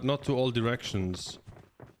shoot, but not to all directions.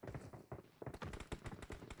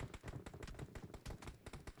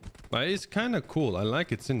 But it's kind of cool. I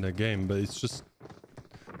like it's in the game, but it's just...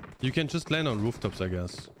 You can just land on rooftops, I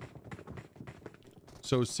guess.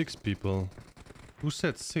 So 6 people. Who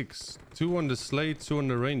said 6? 2 on the sleigh, 2 on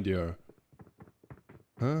the reindeer.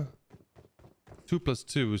 Huh? 2 plus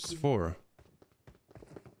 2 is 4.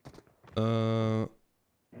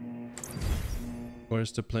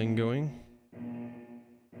 Where's the plane going?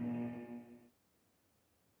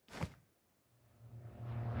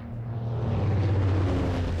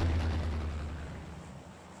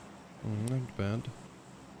 Not bad.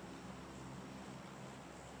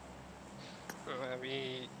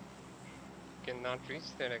 We cannot reach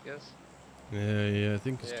there, I guess. Yeah, I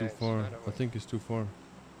think it's Yeah, too it's far. far I away. think it's too far.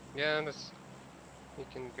 Yeah, we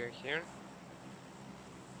can go here.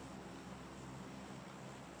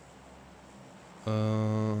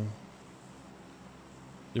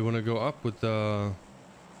 You wanna go up with the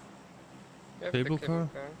Yeah, cable the car?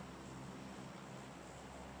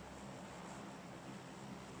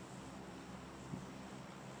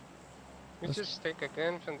 We Let's- just take a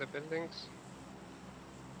gun from the buildings.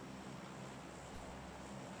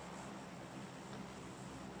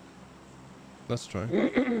 Let's try.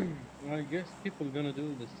 I guess people gonna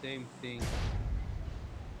do the same thing.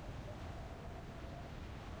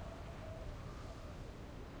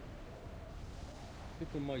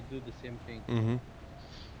 People might do the same thing. Mm-hmm.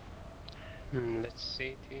 Let's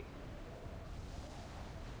see.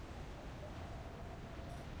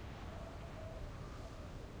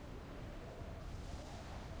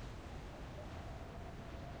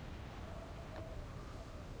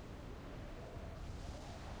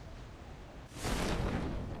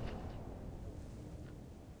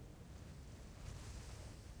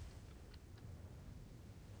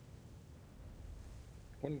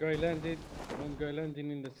 One guy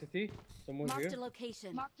landing in the city, somewhere Marked here. a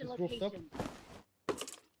location. Marked a This rooftop. location.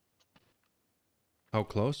 How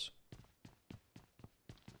close?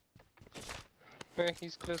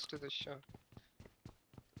 He's close to the shop.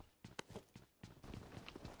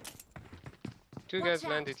 2 Watch guys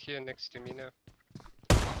out. landed here next to me now.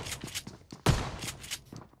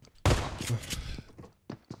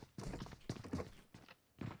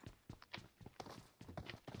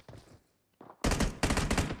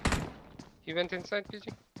 He went inside, PG.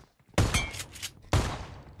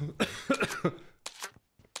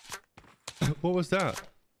 What was that?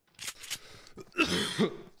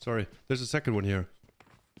 Sorry, there's a second one here.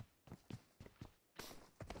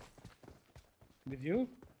 With you?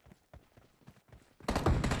 Marked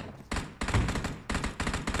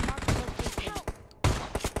a location.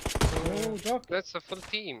 Oh, Doc. That's a full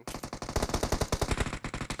team.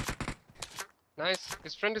 Nice.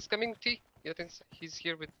 His friend is coming, T. Yeah, he's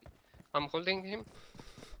here with me. I'm holding him.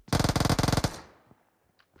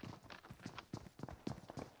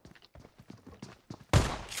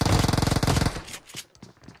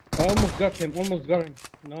 I almost got him.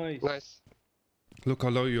 Nice. Nice. Look how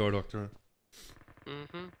low you are, Doctor.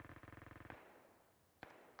 Mm-hmm.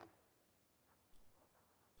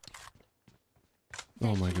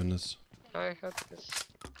 Oh my goodness. I had this.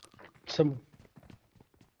 Some.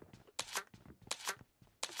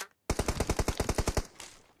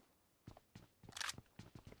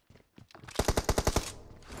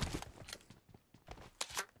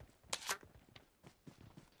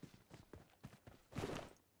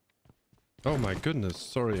 Oh my goodness,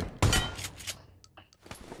 sorry.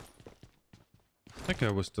 That guy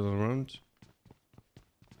was still around.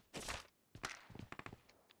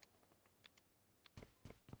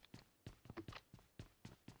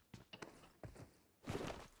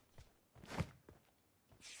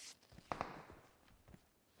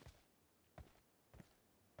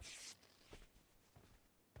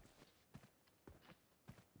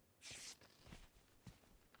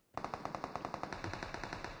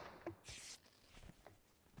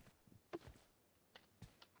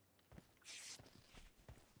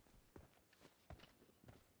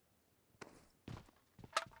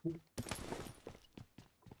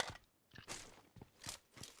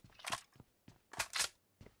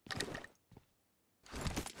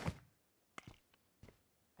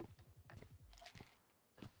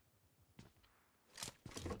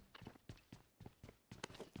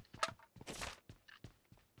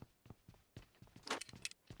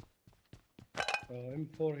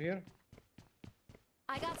 M4 here.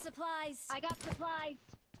 I got supplies. I got supplies.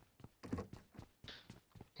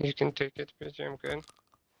 You can take it, PG, I'm good.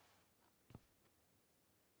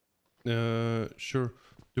 Sure.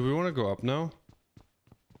 Do we want to go up now?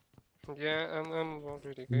 Yeah, I'm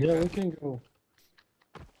already going. Yeah, we can go.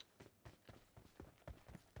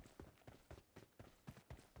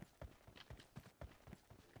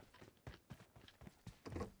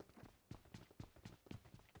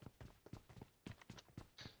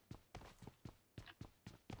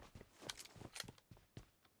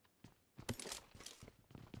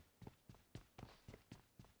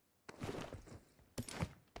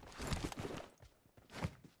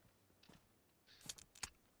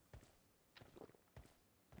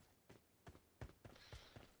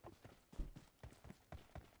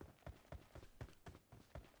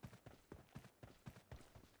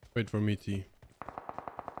 Wait for me, T.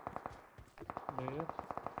 Yeah.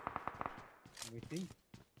 Waiting.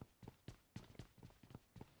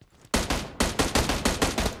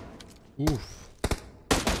 Oof.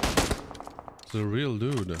 It's a real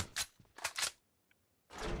dude.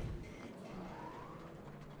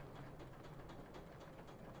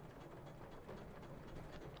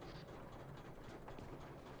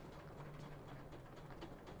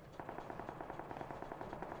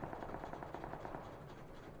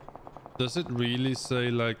 Does it really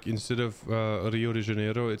say, like, instead of Rio de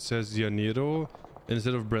Janeiro, it says Janeiro?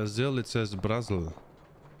 Instead of Brazil, it says Brazil.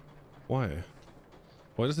 Why?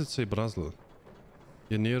 Why does it say Brazil?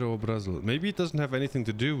 Janeiro, Brazil. Maybe it doesn't have anything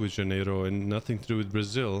to do with Janeiro and nothing to do with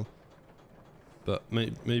Brazil. But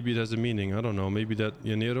maybe it has a meaning. I don't know. Maybe that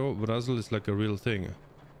Janeiro, Brazil is like a real thing.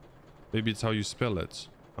 Maybe it's how you spell it.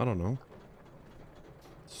 I don't know.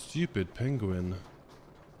 Stupid penguin.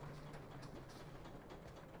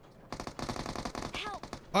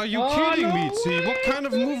 Are you kidding me, T? What kind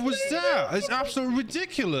of move was that? It's absolutely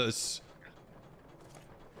ridiculous.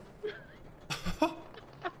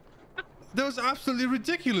 That was absolutely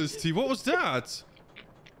ridiculous, T. What was that?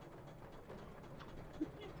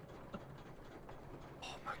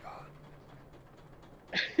 Oh my god.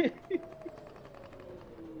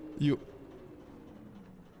 You...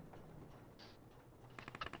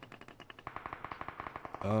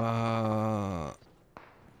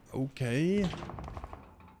 Okay.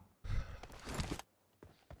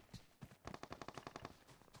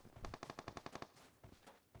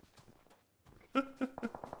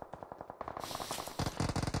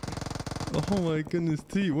 Oh my goodness,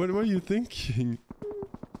 T, what were you thinking?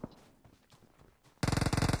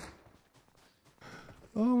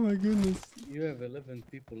 Oh my goodness. You have 11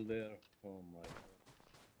 people there. Oh my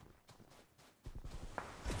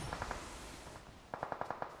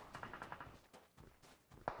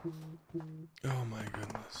god. Oh my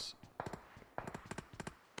goodness.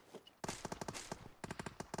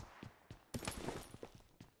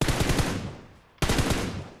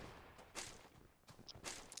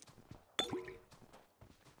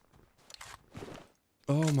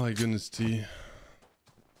 Oh my goodness, T.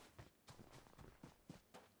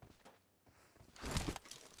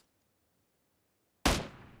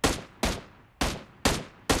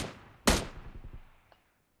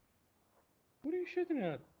 What are you shooting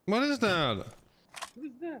at? What is that? What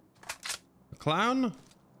is that? A clown? Is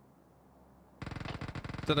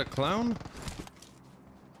that a clown?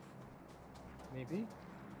 Maybe.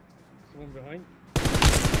 Someone behind.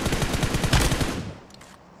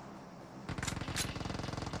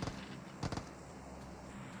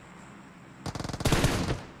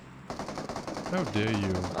 How dare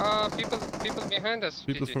you? People behind us.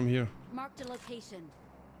 People GG. from here. Marked a location.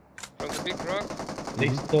 From the big rock. They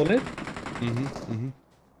stole it? Mm-hmm. Mm-hmm.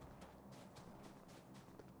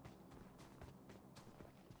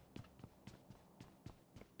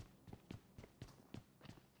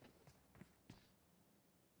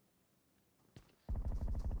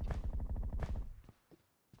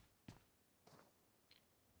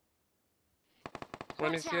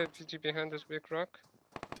 One Watch is here, out. GG, behind this big rock.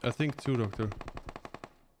 I think two, Doctor.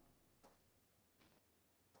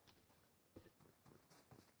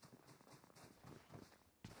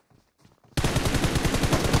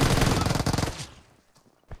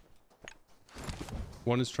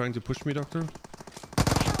 One is trying to push me, Doctor.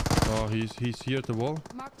 Oh, he's here at the wall.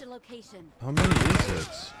 Marked a location. How many is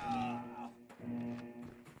it?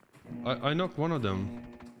 I knocked one of them.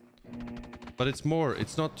 But it's more.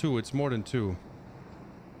 It's not two. It's more than two.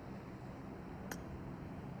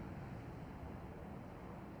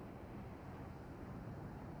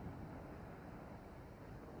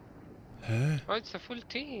 Huh? Oh, it's a full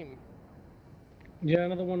team. Yeah,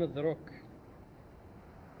 another one at the rock.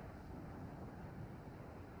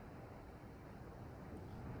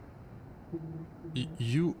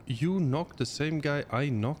 You knocked the same guy I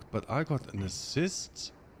knocked, but I got an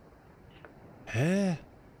assist? Huh?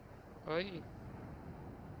 Oi.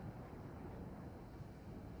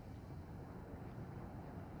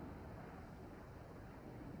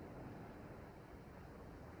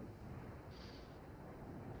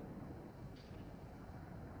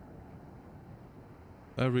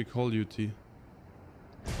 I recall you, T.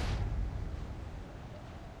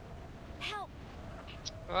 Help!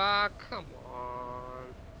 Ah, come on.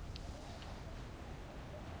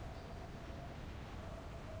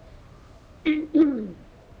 It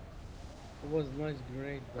was a nice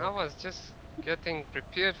grenade I though. was just getting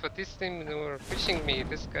prepared for this team. They were pushing me.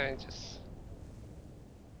 This guy just.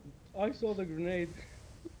 I saw the grenade.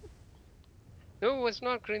 No, it was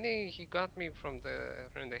not grenade. He got me from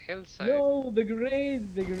the hillside. No, the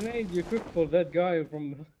grenade you cooked for that guy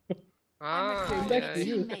from I'm Ah, came recalling back a to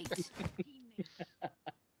you. teammate.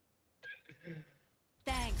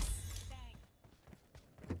 Thanks.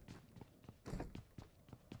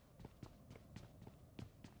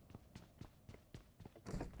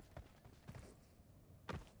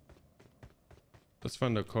 Let's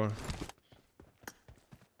find a car.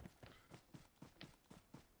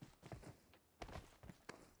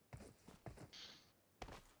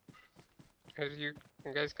 Are you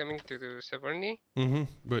guys coming to the Severny? Mm-hmm.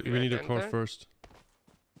 But You we are need a done car there? first.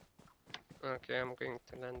 Okay, I'm going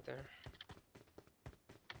to land there.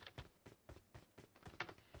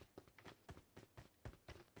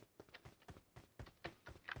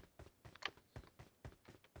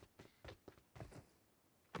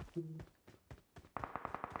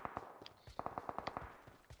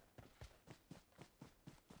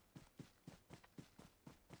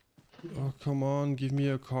 Oh, come on, give me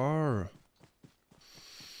a car.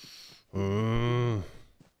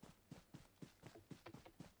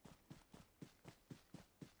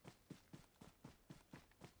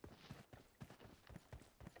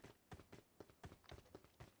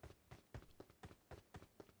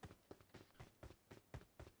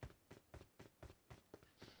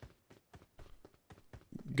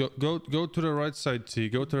 Go to the right side, T.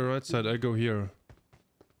 Go to the right side. I go here.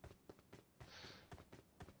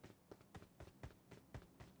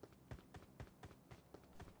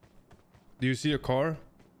 Do you see a car?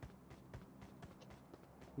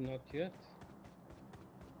 Not yet.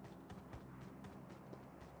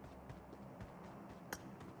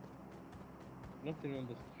 Nothing on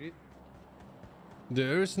the street.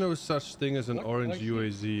 There is no such thing as an What? orange I see.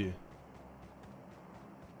 UAZ.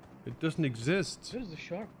 It doesn't exist. There's a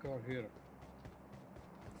shark car here.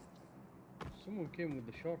 Someone came with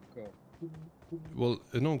the shark car. Well,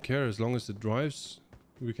 I don't care as long as it drives.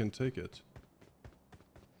 We can take it.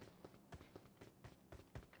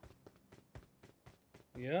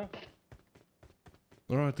 Yeah?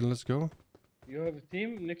 Alright, then let's go. You have a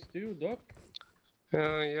team next to you, Doc?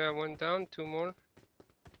 Yeah, one down, two more.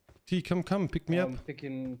 T, come, pick me up. I'm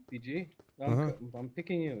picking PG. Uh-huh. I'm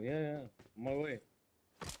picking you. Yeah. On my way.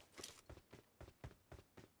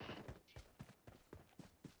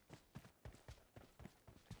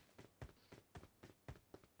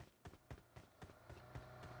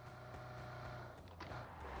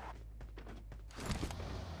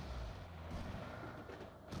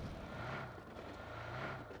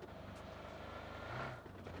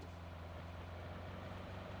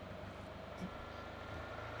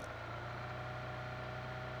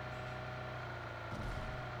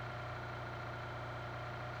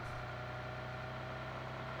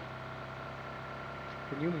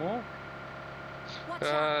 New mark? Watch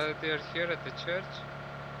out! They are here at the church.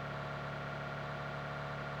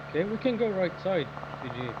 Okay, we can go right side,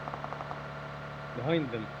 PG.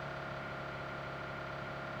 Behind them.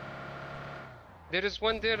 There is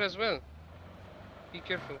one there as well. Be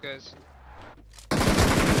careful, guys.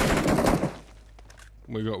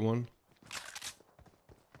 We got one.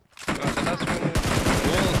 The last one.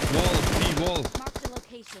 Wall. Mark the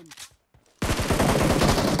location.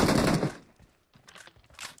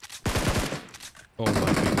 Oh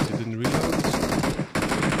my goodness, he didn't reload.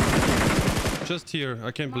 Just here.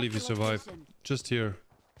 I can't believe he Mark the survived. location. Just here.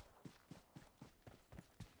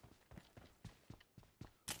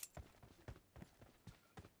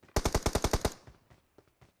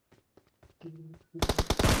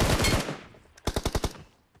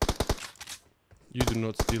 You do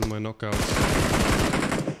not steal my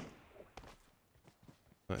knockouts.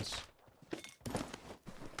 Nice.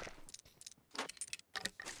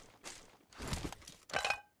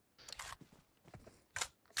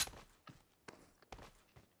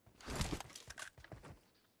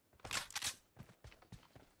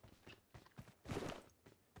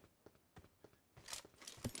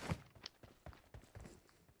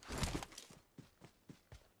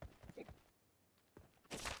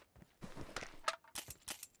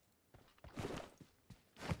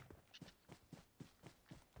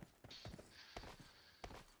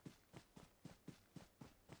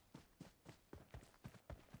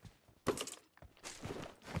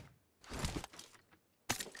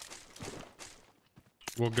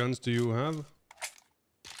 What guns do you have?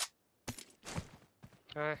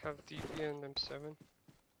 I have DB and M7.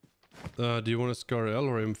 Do you want a Scar L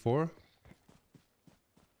or M4?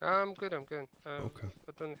 I'm good. Okay. I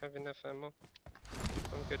don't have enough ammo.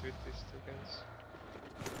 I'm good with these two guns.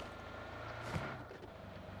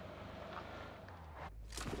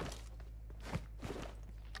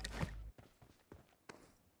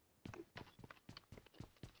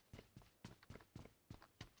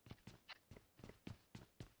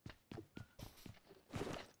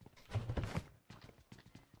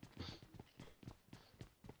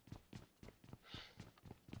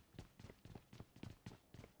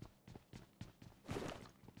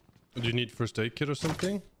 Do you need first aid kit or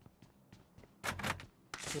something?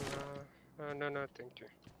 No, thank you.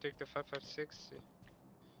 Take the 5.56.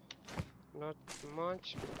 Not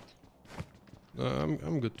much.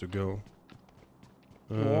 I'm good to go.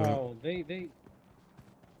 Wow, they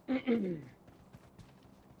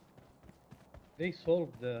they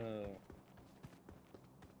solved the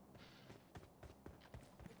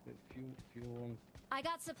few one I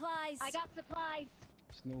got supplies. I got supplies.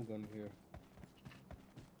 snow gun here.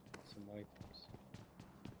 Some items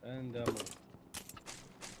and ammo.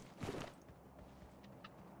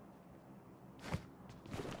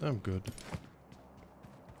 I'm good.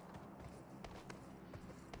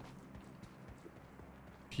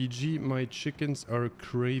 PG, my chickens are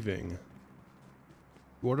craving.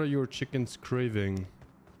 What are your chickens craving?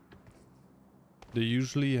 They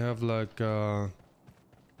usually have like well,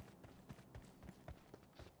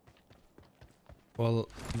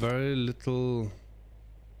 very little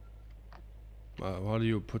how do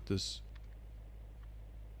you put this?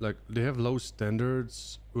 Like, they have low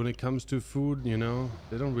standards when it comes to food, you know?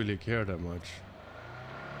 They don't really care that much.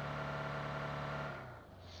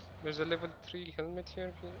 There's a level 3 helmet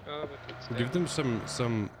here. Oh, but it's Give them some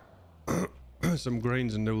some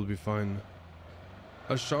grains and they will be fine.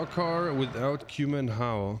 A shark car without cumin,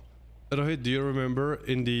 how? Hey, do you remember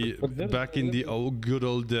in the back in the good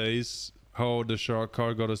old days how the shark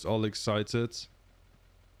car got us all excited?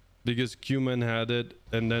 Because cumin had it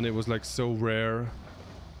and then it was like so rare.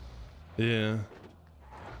 Yeah.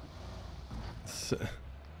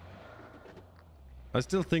 I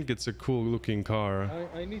still think it's a cool looking car.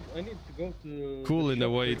 I need to go to Cool the in a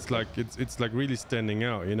shop way, real it's quick. like it's like really standing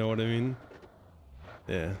out, you know what I mean?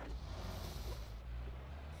 Yeah.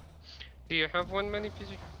 Do you have one money,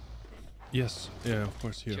 PG? Yes, yeah, of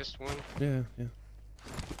course, here. Just one. Yeah.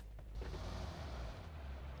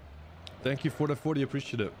 Thank you for the 40,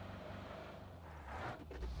 appreciate it.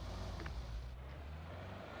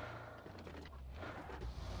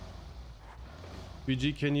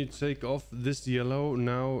 BG, can you take off this yellow?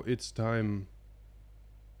 Now it's time.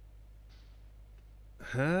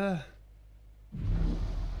 Huh?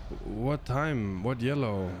 What time? What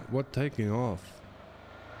yellow? What taking off?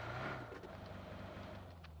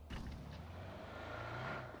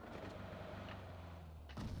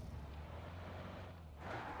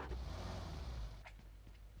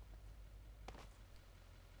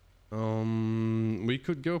 We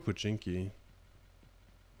could go Pachinki.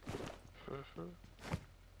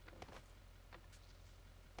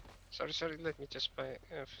 sorry, let me just buy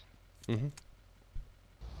F. Mm-hmm.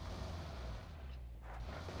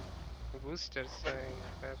 Boosters, I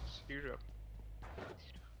have 0.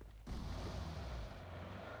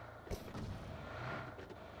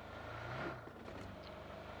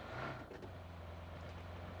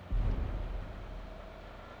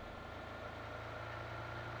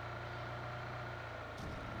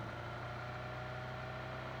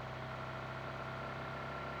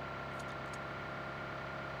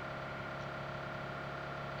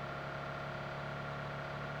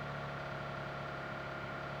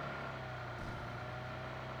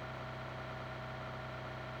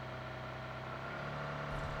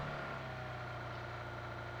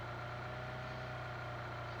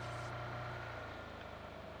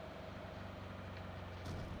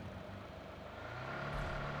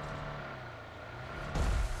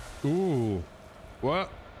 Ooh. What?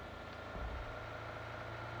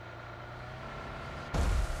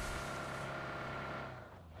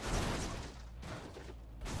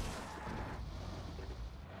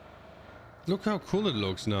 Look how cool it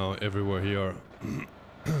looks now everywhere here.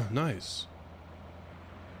 Nice.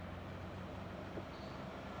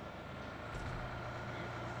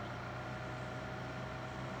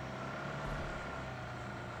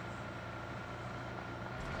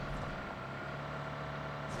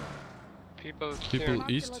 People People here.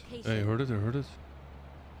 east. I heard it, I heard it.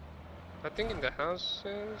 I think in the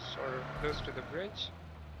houses or close to the bridge.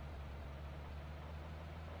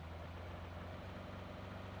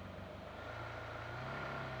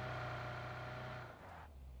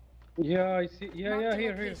 Yeah, I see. Yeah, Marked yeah, a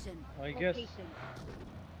here. location. I guess. Location.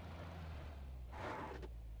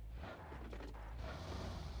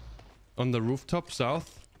 On the rooftop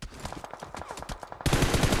south.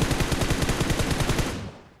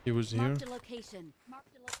 He was here. Marked a location.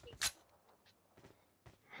 Marked a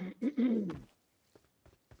location.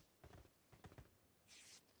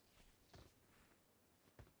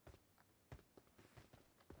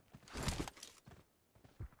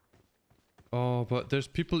 Oh, but there's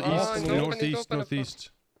people Oh, east, it's open, northeast, open, northeast.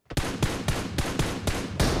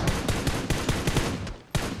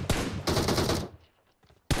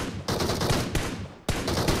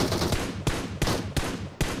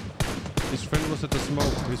 His friend was at the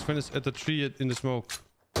smoke. His friend is at the tree in the smoke.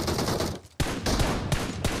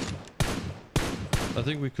 I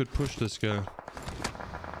think we could push this guy.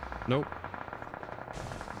 Nope.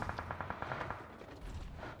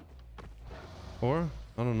 Or?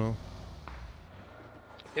 I don't know.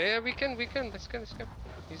 Yeah, we can. Let's go.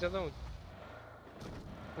 He's alone.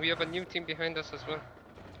 We have a new team behind us as well.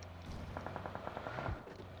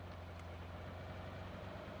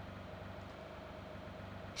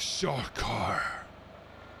 Shark car.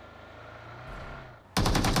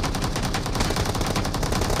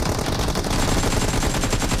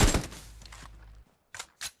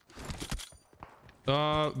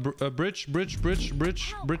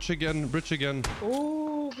 Bridge again.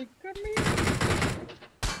 Oh, they got me.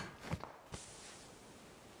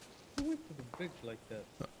 Who went to the bridge like that?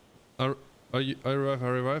 I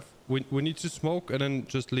revive. We need to smoke and then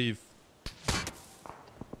just leave.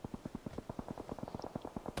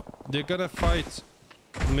 They're gonna fight.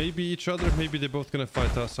 Maybe each other, maybe they're both gonna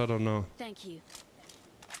fight us, I don't know. Thank you.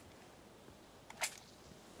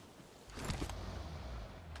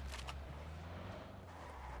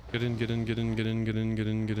 Get in. Get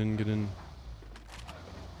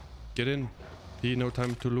in. T, no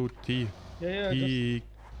time to loot. T. Yeah, T,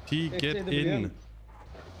 get AWM. in.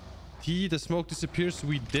 T, the smoke disappears,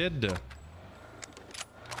 we dead.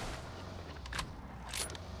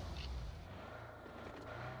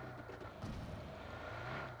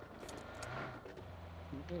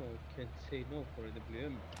 Oh, I can't say no for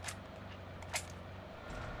AWM.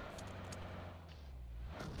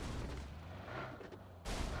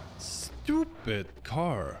 Stupid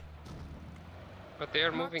car. But they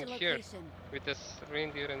are Marked moving a here location. with this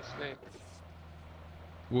reindeer and slave.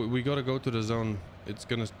 We gotta go to the zone. It's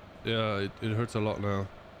gonna... Yeah, it hurts a lot now.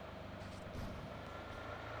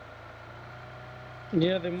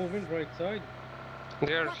 Yeah, they're moving right side.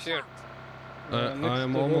 They are Watch here. out. Next I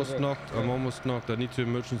am to almost Rosa. knocked. I'm Yeah. almost knocked. I need to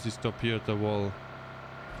emergency stop here at the wall.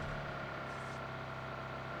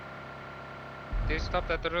 They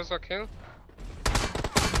stopped at the Rosa kill.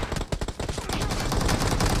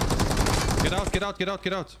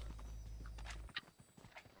 Get out.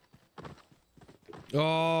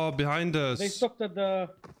 Oh, behind us. They stopped at the.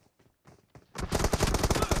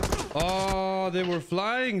 Oh, they were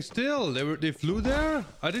flying still. They flew there?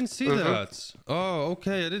 I didn't see that. Oh,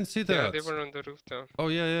 okay. I didn't see that. Yeah, they were on the rooftop. Oh,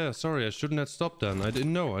 yeah. Sorry. I shouldn't have stopped then. I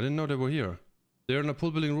didn't know. I didn't know they were here. They're on a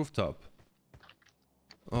pool building rooftop.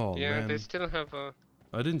 Oh Yeah, man, they still have a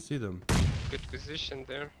I didn't see them. good position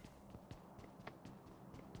there.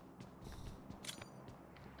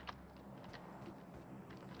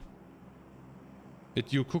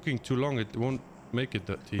 You're cooking too long. It won't make it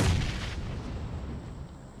that tea.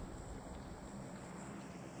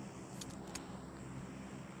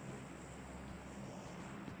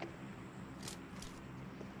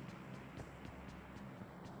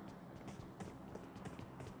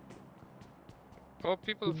 Oh,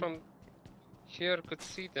 people from here could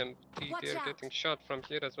see them. Watch They're out. getting shot from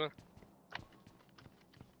here as well.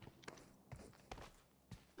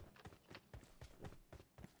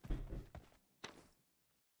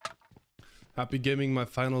 Happy gaming, my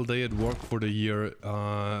final day at work for the year.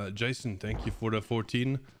 Jason, thank you for the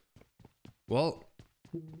 14. Well,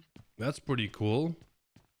 that's pretty cool.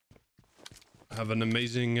 Have an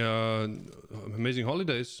amazing, amazing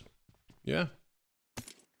holidays. Yeah.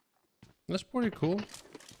 That's pretty cool.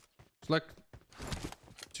 It's like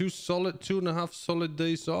 2.5 solid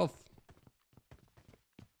days off.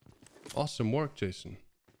 Awesome work, Jason.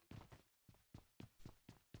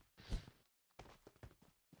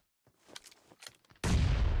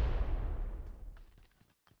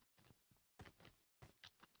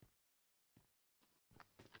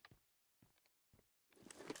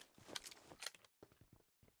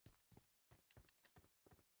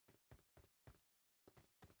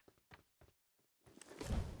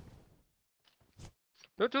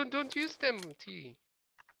 No, don't use them, T.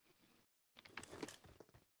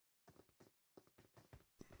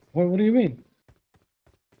 What do you mean?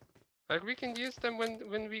 Like we can use them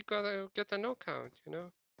when we gotta get a knockout, you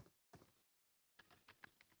know.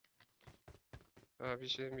 We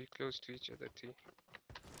shouldn't be close to each other, T.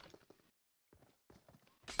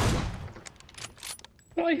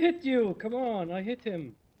 I hit you! Come on, I hit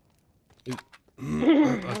him.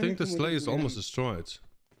 I think the sleigh is almost destroyed.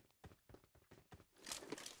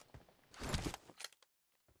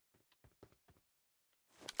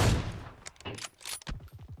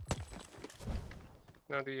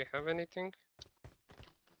 Now, do you have anything?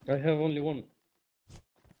 I have only one.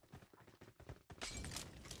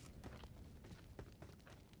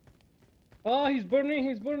 Ah, he's burning,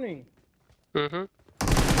 he's burning. Mm-hmm.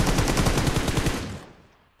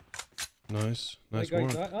 Nice, My nice guy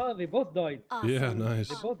work. died. Ah, they both died. Yeah, Awesome. nice.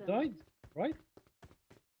 They both died, right?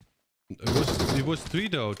 It was 3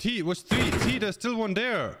 though. T, it was 3. T, there's still one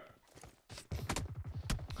there.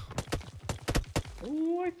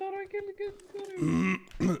 Oh, I thought I got him.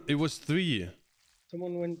 It was 3.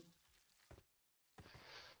 Someone went.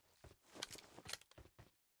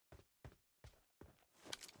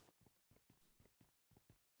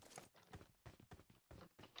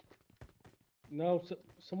 No,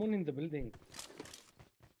 someone in the building.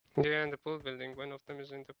 Yeah, in the pool building. One of them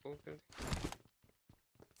is in the pool building.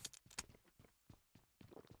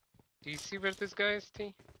 Do you see where this guy is,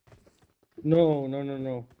 T? No, no, no,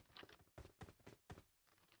 no.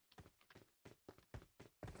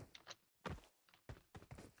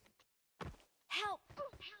 Help!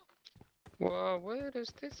 Wow, where is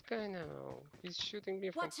this guy now? He's shooting me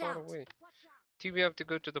from Watch far out. away. T, we have to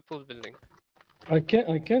go to the pool building. I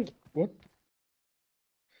can't. What?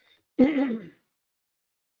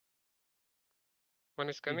 One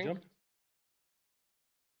is He coming. jumped.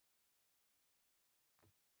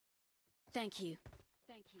 Thank you.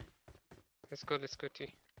 Thank you. Let's go, T.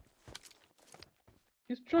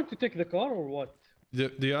 He's trying to take the car or what?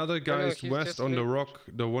 The other guy no, is he's west just on the lit- rock.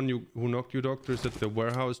 The one who knocked you, doctor, is at the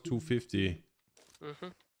warehouse 250 Mm-hmm.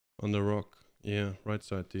 on the rock. Yeah, right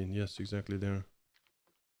side, T. Yes, exactly there.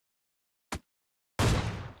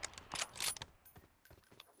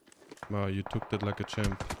 Wow, you took that like a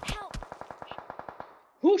champ. Help!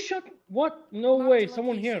 Who shot? What? No Marked way! a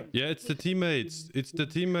Someone here. location. Yeah, it's the teammates. It's the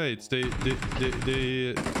teammates. They're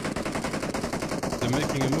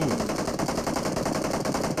making a move.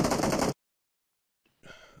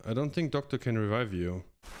 I don't think Doctor can revive you.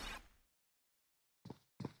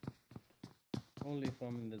 Only if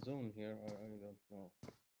I'm in the zone here. I don't know.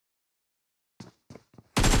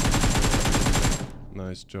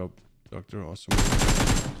 Nice job, Doctor. Awesome.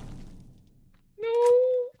 No!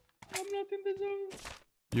 I'm not in the zone.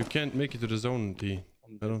 You can't make it to the zone, T.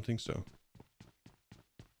 I'm I dead. don't think so.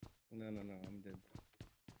 No, no, no. I'm dead.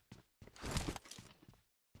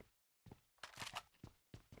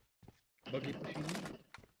 Buggy pushing me.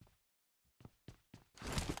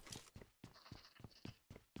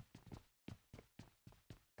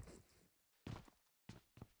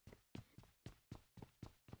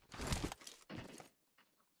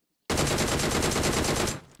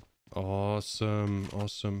 Awesome,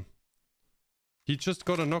 awesome. He just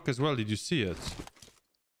got a knock as well. Did you see it?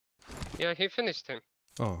 Yeah, he finished him.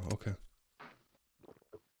 Oh, okay.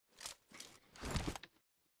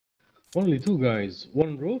 Only two guys.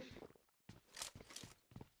 One roof,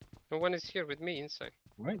 No one is here with me inside.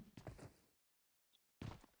 right?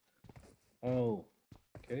 Oh,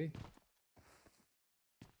 okay.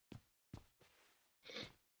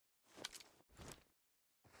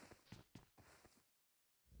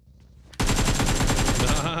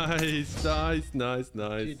 Nice, nice, nice,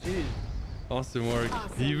 nice. GG's. Awesome work.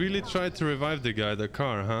 He really tried to revive the guy, the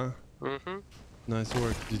car, huh? Mm-hmm. Nice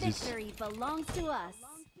work, GG's. Victory belongs to us.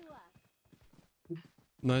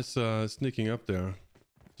 Nice sneaking up there.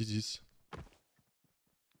 GG's.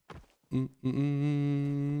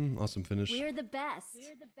 Awesome finish. We're the best.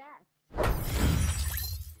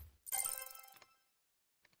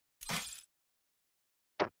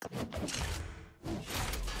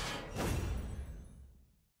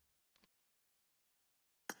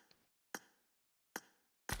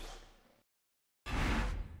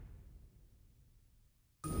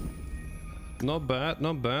 Not bad,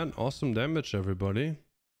 not bad. Awesome damage, everybody.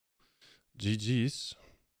 GG's.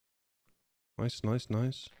 Nice, nice,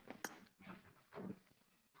 nice.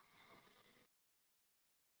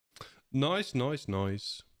 Nice, nice,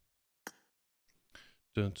 nice.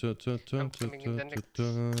 I'm coming in the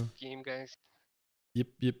next game, guys. Yep,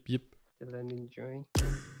 yep, yep. Till then, enjoy.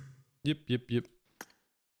 Yep, yep, yep.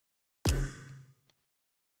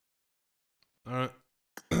 Alright.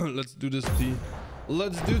 Let's do this, P.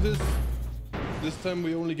 Let's do this. This time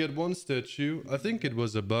we only get one statue. I think it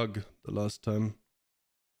was a bug the last time.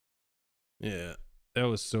 Yeah. That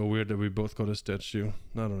was so weird that we both got a statue.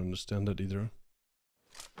 I don't understand that either.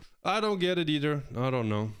 I don't get it either. I don't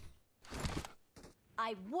know.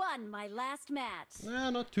 I won my last match. Nah,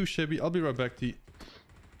 not too shabby. I'll be right back, T.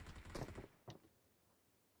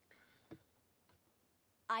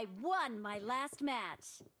 I won my last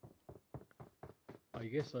match. I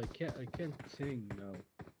guess I can't sing now.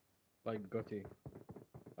 Like Gotti.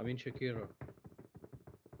 I mean Shakira.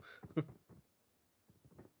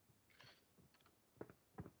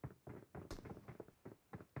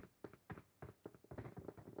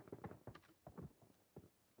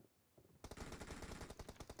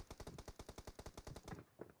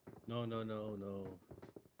 No, no, no, no.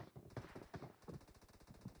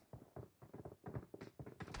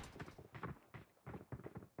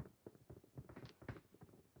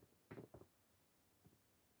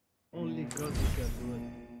 Only Gotti can do it.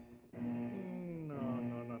 No,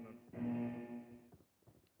 no, no, no.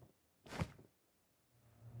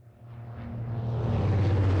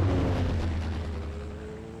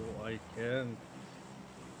 Oh, I can't.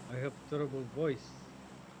 I have terrible voice.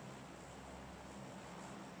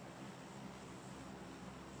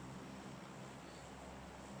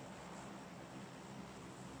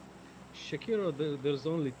 Shakira, there's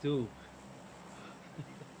only two.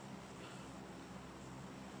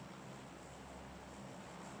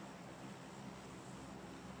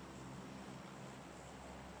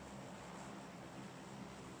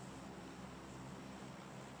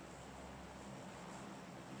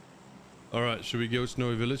 Alright, should we go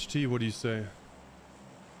Snowy Village, T? What do you say?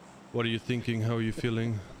 What are you thinking? How are you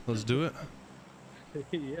feeling? Let's do it.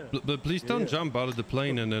 Yeah. But please don't Yeah. jump out of the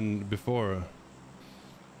plane and then before.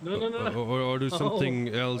 No, no, no, no. Or do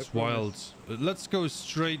something Oh, else I wild. promise. Let's go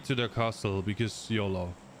straight to the castle because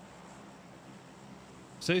YOLO.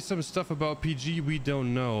 Say some stuff about PG we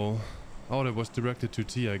don't know. Oh, that was directed to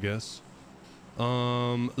T, I guess.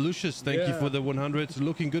 Lucius, thank you for the 100.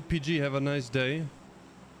 Looking good, PG. Have a nice day.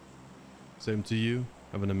 Same to you.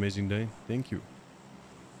 Have an amazing day. Thank you.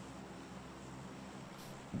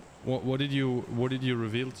 What did you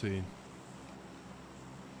reveal to you?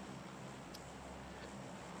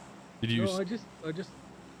 Did you? No, I just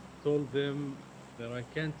told them that I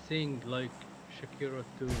can't sing like Shakira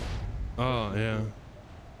too. Oh yeah.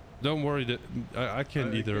 Don't worry, that I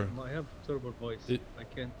can't either. I have terrible voice. It- I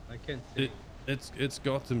can't sing. It's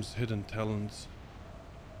Gotham's hidden talents.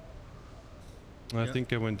 I Yeah.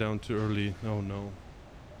 think I went down too early. Oh no.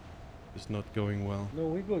 It's not going well. No,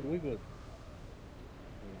 we good, we good.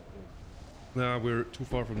 Nah, we're too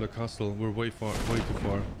far from the castle. We're way too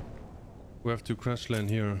far. We have to crash land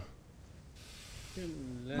here.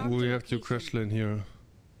 Marked We a have to location. crash land here.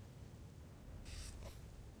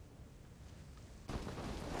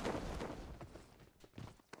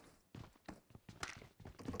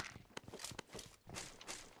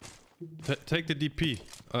 Take the DP.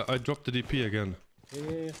 I dropped the DP again.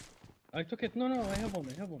 Yeah. I took it. No, no, I have one.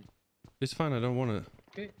 I have one. It's fine. I don't want it.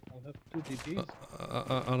 Okay, I'll have two DGs.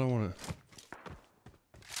 I don't want it.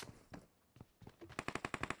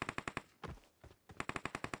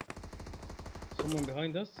 Someone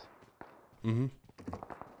behind us. Mm-hmm.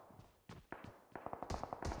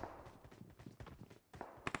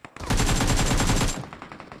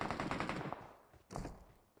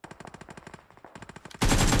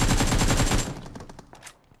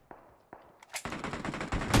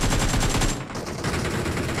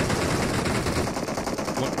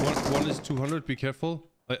 One is 200. Be careful.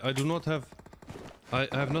 I do not have. I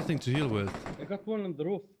have nothing to heal with. I got one on the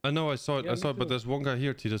roof. I know. I saw it. Yeah, I saw me it. But too. there's one guy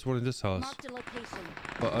here, T. There's one in this house. Marked a location.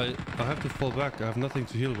 But I have to fall back. I have nothing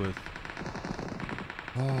to heal with.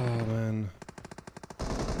 Oh man.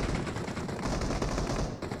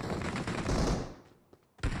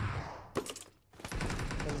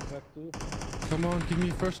 Coming back too. Come on, give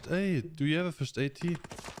me first aid. Do you have a first aid, T?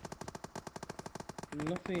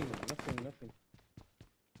 Nothing.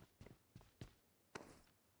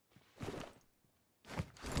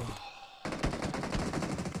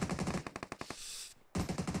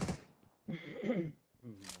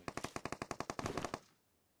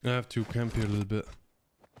 I have to camp here a little bit.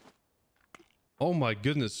 Oh my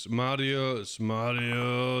goodness, Marius.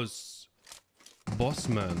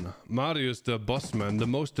 Bossman. Marius the Bossman, the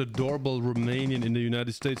most adorable Romanian in the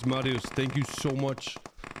United States. Marius, thank you so much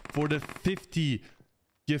for the 50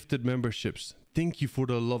 gifted memberships. Thank you for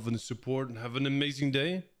the love and support, and have an amazing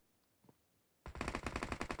day.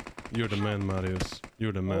 You're the man, Marius.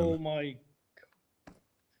 You're the man. Oh my.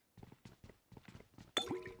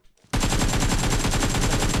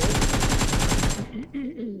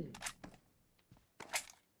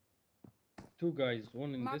 Two guys,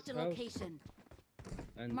 one in Marked this a house location.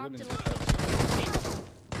 and one Marked in a this house. location.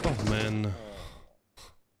 Oh man.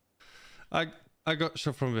 Oh. I got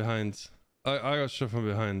shot from behind. I got shot from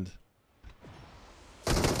behind.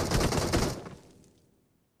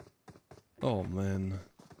 Oh man.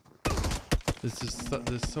 This is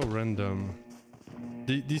so random.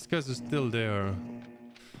 These guys are still there.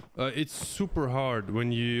 It's super hard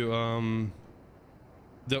when you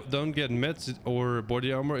don't get meds or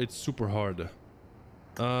body armor. It's super hard.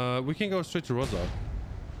 We can go straight to Rosa.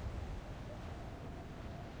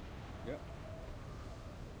 Yeah.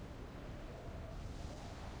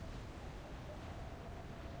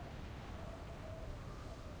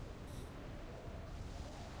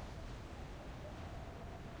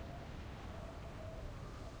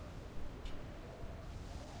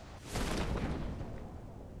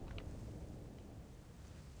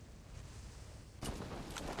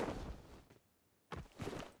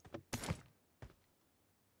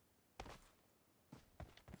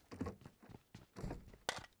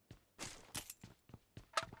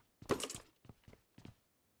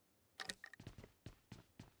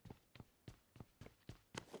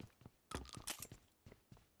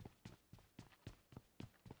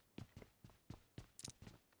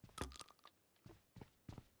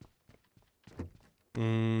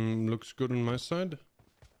 Looks good on my side.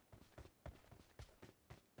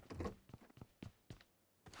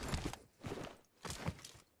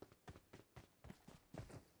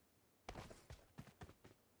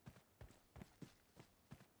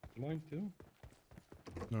 Mine too.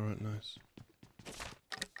 All right, nice.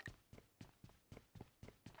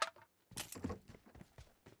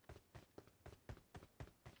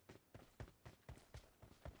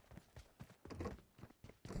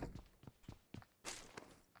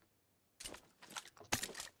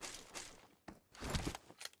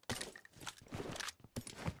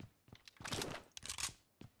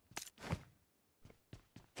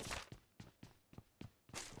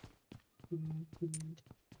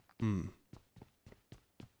 Hmm.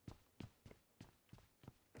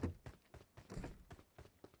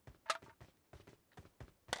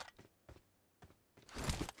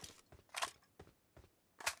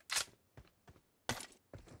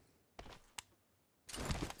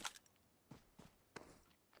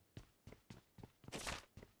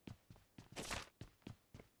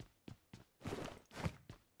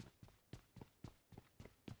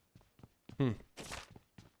 Hmm.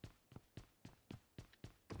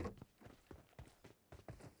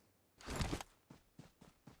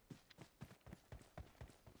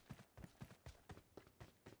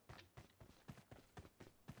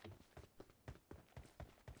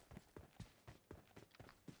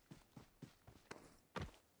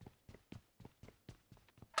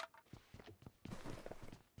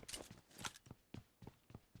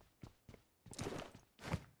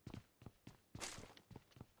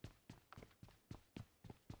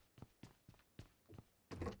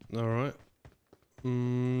 All right.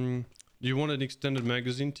 Do you want an extended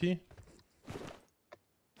magazine, T?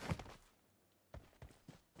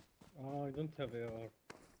 Oh, I don't have AR.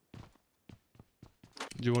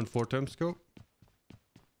 Do you want 4x scope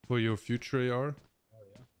for your future AR? Oh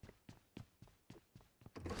yeah.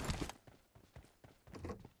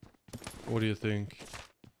 What do you think?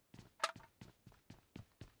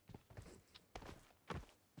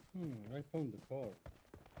 I found the car.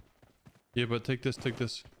 Yeah, but take this,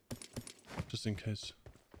 just in case.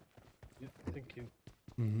 Yeah, thank you.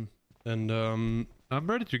 And I'm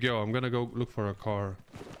ready to go. I'm gonna go look for a car.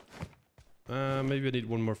 Maybe I need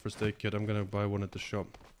one more first aid kit. I'm gonna buy one at the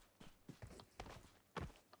shop.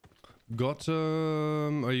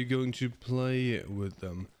 Gotham, are you going to play with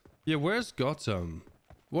them? Yeah, where's Gotham?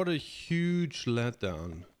 What a huge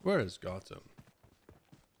letdown. Where is Gotham?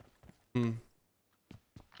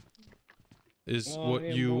 Is Oh, what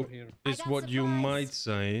yeah, you more here. is I got what you supplies. might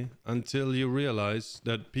say until you realize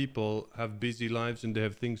that people have busy lives and they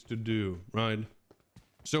have things to do, right?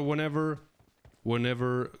 So whenever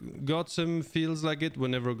Gotham feels like it,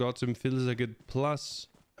 plus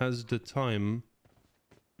has the time,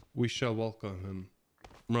 we shall welcome him,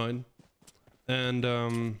 right?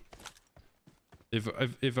 And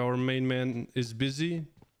if our main man is busy,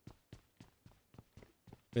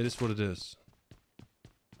 it is what it is.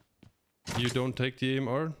 You don't take the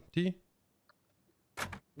AMRT?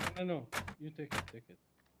 No, you take it.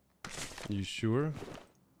 You sure?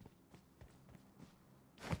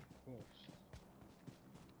 Of course.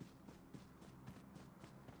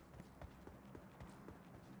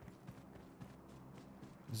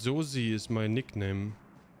 Zosie is my nickname.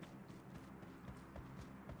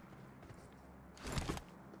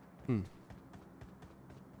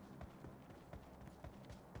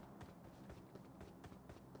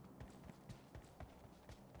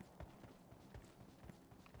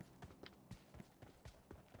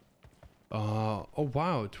 Oh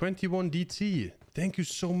wow, 21 DT. Thank you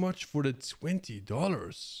so much for the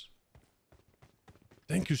 $20.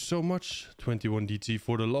 Thank you so much, 21 DT,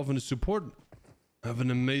 for the love and the support. Have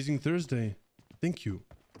an amazing Thursday. Thank you.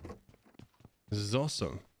 This is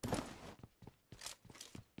awesome.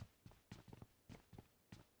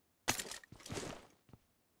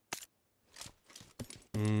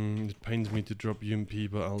 It pains me to drop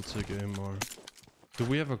UMP, but I'll take AMR. Do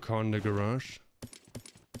we have a car in the garage?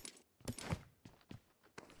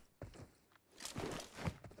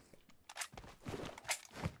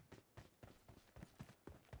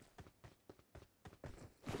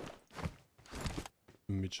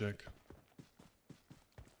 Let me check.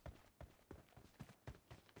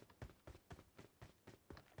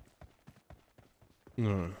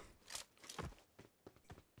 No.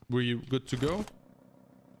 Were you good to go?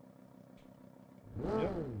 Yeah.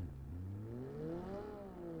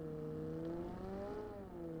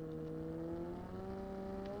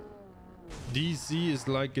 DC is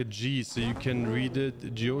like a G, so you can read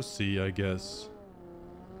it Josie, I guess.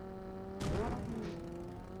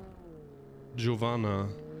 Giovanna.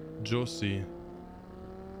 Josie.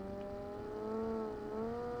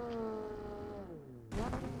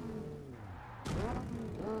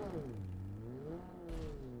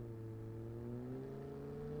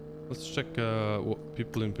 Let's check what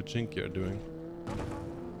people in Pachinki are doing.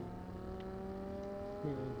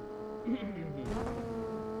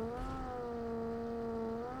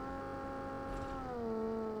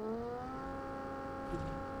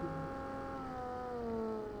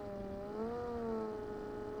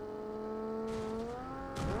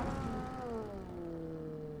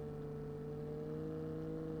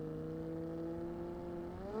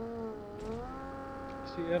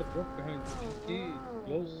 See airdrop behind GT,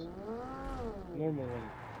 close. Normal one.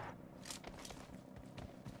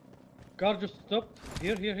 Car just stopped.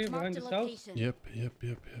 Here, behind Marked a this house. location. Yep.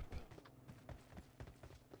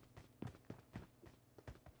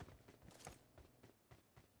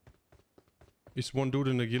 Is one dude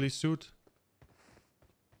in a ghillie suit?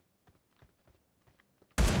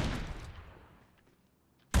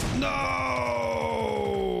 No!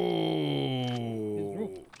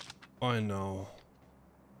 I know.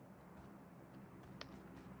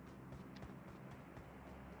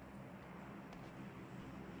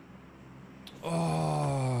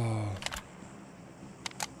 Oh.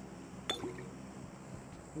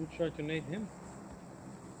 You try to nade him.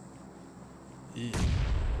 Yeah.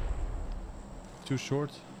 Too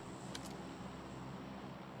short.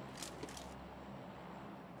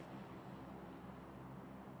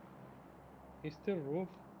 He's still roof.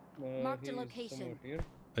 Marked a he's location. somewhere here.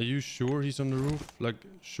 Are you sure he's on the roof? Like,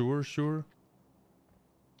 sure?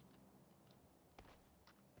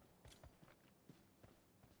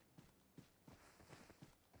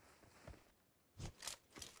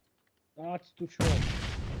 Ah, it's too short.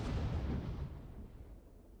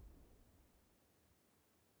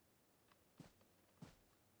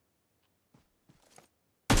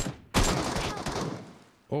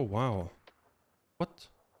 Oh, wow. What?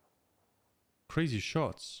 Crazy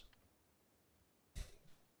shots.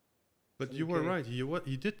 But you were Okay. right.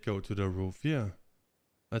 He did go to the roof. Yeah.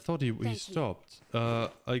 I thought he Thank you. stopped.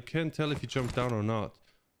 I can't tell if he jumped down or not.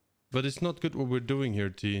 But it's not good what we're doing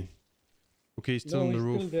here, T. Okay, he's still No, on the he's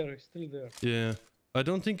roof. still there. He's still there. Yeah. I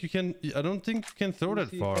don't think you can throw Let me that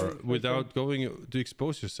see if far I without going to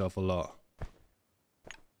expose yourself a lot.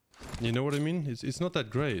 You know what I mean? It's not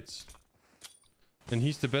that great. And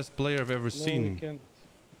he's the best player I've ever No, seen. you can't.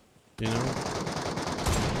 You know?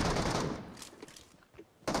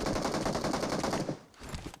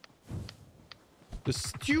 The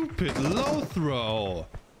stupid low throw!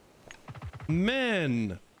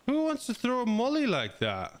 Man! Who wants to throw a molly like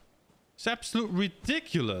that? It's absolutely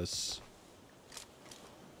ridiculous.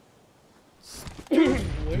 Wait, Stupid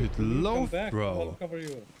when you low come back, I'll throw. cover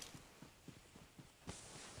you.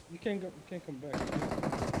 You can go. You can come back.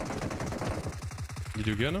 Did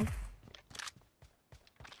you get him?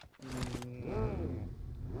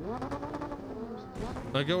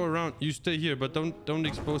 I go around. You stay here, but don't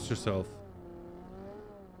expose yourself.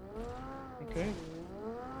 Okay.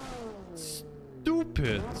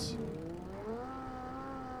 Stupid.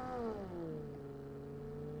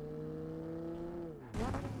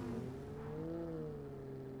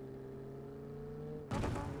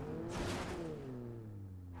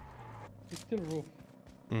 He's still roof.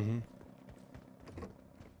 Mm-hmm.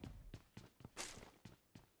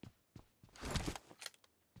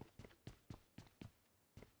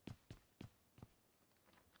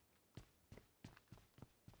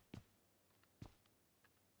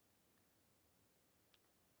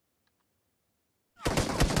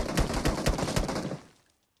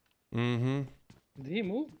 Mm-hmm. Did he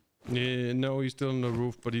move? Yeah, no, he's still on the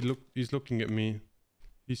roof, but he's looking at me.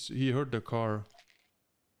 He heard the car.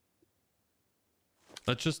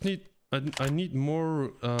 I just need I need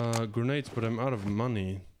more grenades, but I'm out of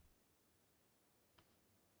money.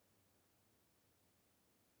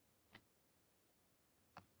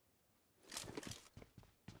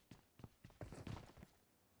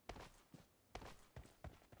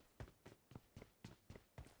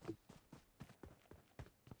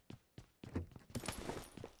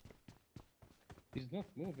 He's not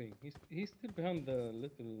moving. He's still behind the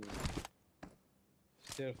little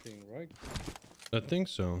stair thing, right? I think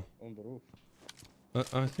so. On the roof.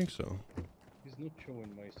 I think so. He's not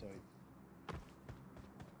showing my side.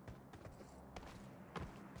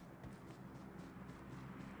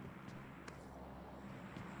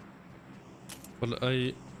 But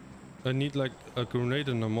I need like a grenade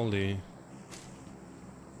and a molly.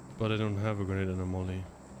 But I don't have a grenade and a molly.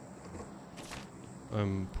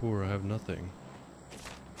 I'm poor, I have nothing.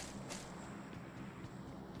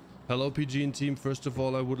 Hello PG and team, first of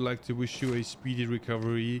all I would like to wish you a speedy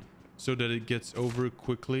recovery so that it gets over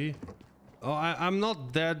quickly. Oh, I'm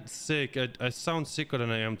not that sick. I sound sicker than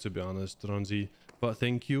I am, to be honest, Ronzi. But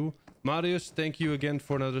thank you. Marius, thank you again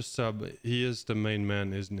for another sub. He is the main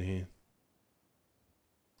man, isn't he?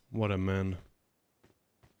 What a man.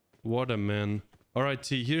 What a man. Alright,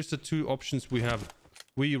 T, here's the two options we have.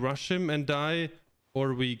 We rush him and die,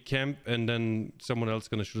 or we camp and then someone else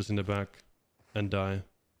gonna shoot us in the back and die.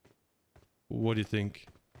 What do you think?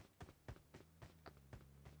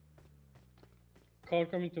 Car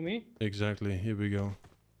coming to me? Exactly, here we go.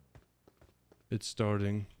 It's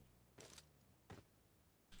starting.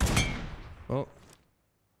 Oh.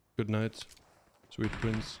 Good night, sweet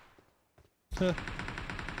prince. Huh.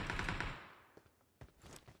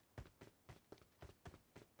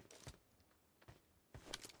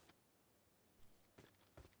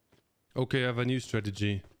 Okay, I have a new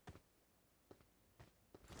strategy.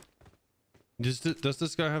 Does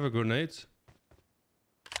this guy have a grenade?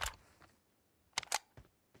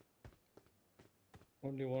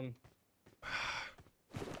 Only one.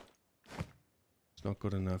 It's not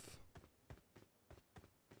good enough.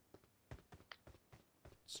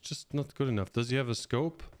 It's just not good enough. Does he have a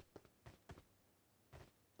scope?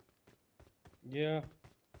 Yeah.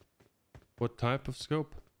 What type of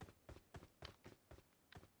scope?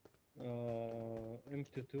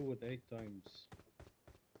 M22 with 8 times.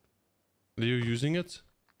 Are you using it?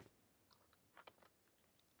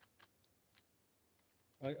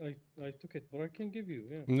 I took it, but I can give you,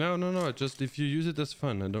 yeah. No. Just if you use it, that's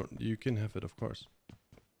fine. You can have it, of course.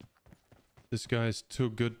 This guy is too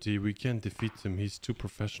good, D. We can't defeat him. He's too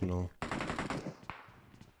professional.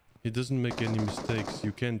 He doesn't make any mistakes.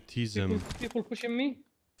 You can't tease him. People pushing me?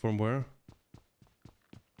 From where?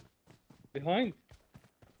 Behind?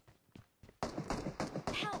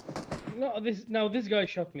 Help! No, this guy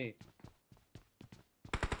shot me.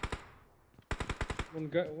 One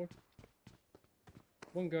guy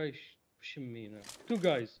pushing me now. Two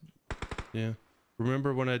guys. Yeah.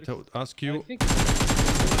 Remember when I asked you? I think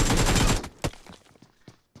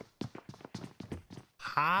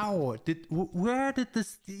How did? Where did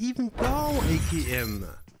this even go? AKM.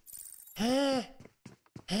 Huh?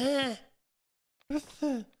 Huh?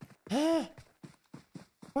 Huh?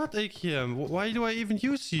 What AKM? Why do I even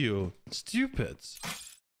use you? Stupid.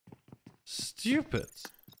 Stupid.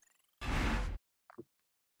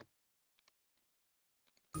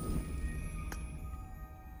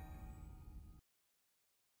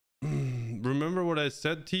 Remember what I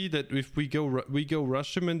said, T? That if we go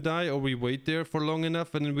rush him and die, or we wait there for long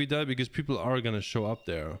enough and then we die, because people are gonna show up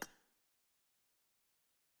there.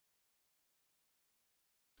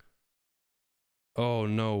 Oh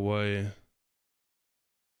no way.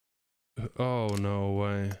 Oh no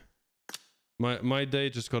way. My day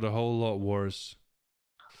just got a whole lot worse.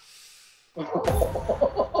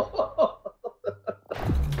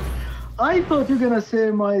 I thought you're gonna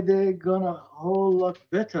say my day gonna a whole lot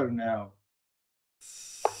better now.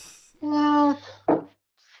 What?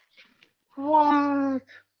 What?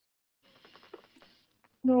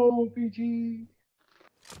 No, PG.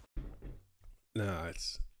 Nah,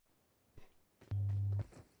 it's...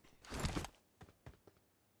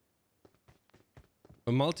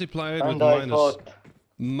 Multiply it with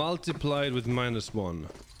multiply it with -1.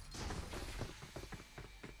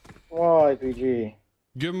 Why, PG?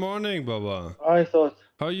 Good morning, Baba. I thought.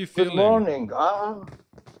 How are you feeling? Good morning.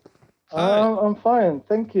 I'm fine,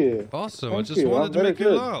 thank you. Awesome. Thank I just you. wanted to make you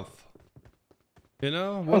laugh. You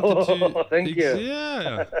know, wanted to. Thank you.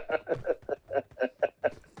 Yeah.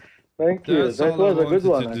 Thank you. That's That all was I a good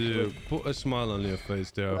wanted one. to do. Actually. Put a smile on your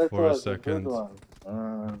face there That for a was second. a good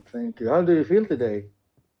one. Thank you. How do you feel today?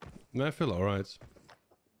 I feel alright.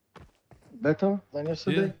 Better than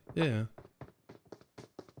yesterday? Yeah.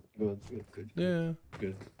 Good. Yeah.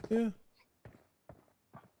 Good. Yeah.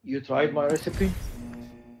 You tried my recipe?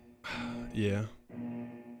 Yeah.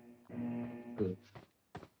 Good.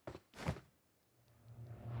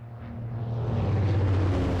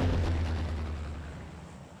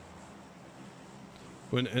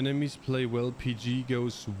 When enemies play well, PG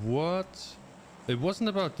goes, what? It wasn't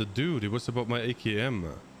about the dude, it was about my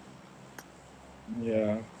AKM.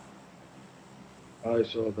 Yeah. I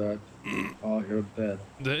saw that. Oh, you're dead.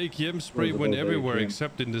 The AKM spray went everywhere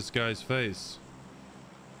except in this guy's face.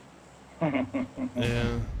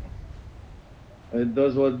 Yeah. It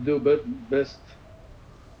does what it do best.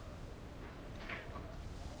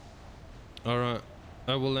 Alright.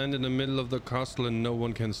 I will land in the middle of the castle and no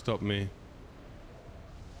one can stop me.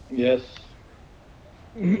 Yes.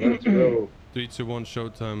 Let's go. 3, 2, 1,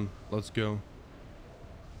 showtime. Let's go.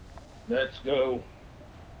 Let's go.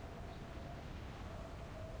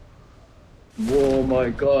 Oh my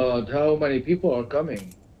god, how many people are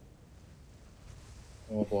coming?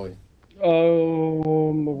 Oh boy.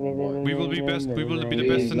 Oh. We will be best. We will be the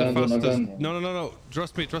best and the fastest. No.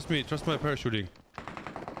 Trust me. Trust my parachuting.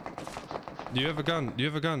 Do you have a gun? Do you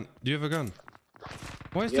have a gun? Do you have a gun?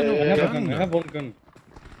 Why is there no gun? I have one gun.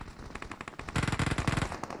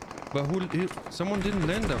 But someone didn't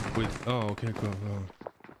land up with... Oh, okay, cool. Oh.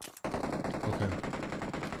 Okay.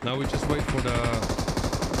 Now we just wait for the...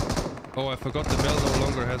 Oh, I forgot the bell no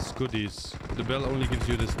longer has goodies. The bell only gives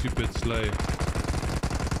you the stupid sleigh.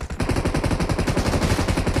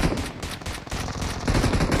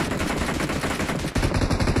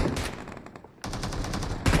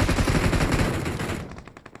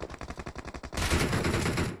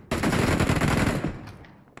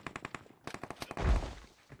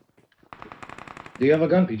 Do you have a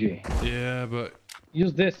gun, PG? Yeah, but...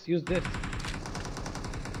 Use this.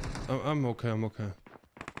 I'm okay.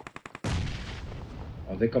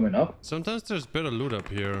 Are they coming up? Sometimes there's better loot up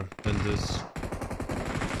here than this.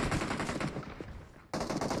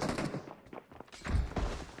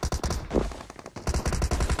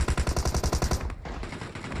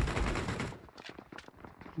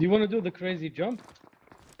 Do you want to do the crazy jump?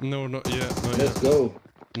 No, not yet. Let's go.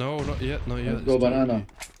 No, not yet. Let's go, banana. Early.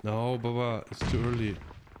 No, Baba, it's too early.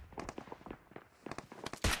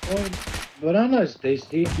 Oh, banana is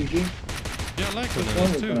tasty, PG. Yeah, I like What's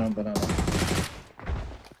wrong bananas with too. banana?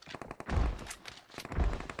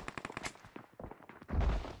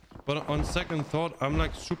 But on second thought, I'm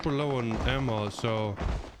like super low on ammo, so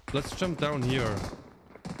let's jump down here.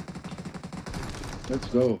 Let's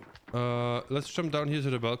go. Let's jump down here to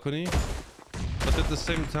the balcony. But at the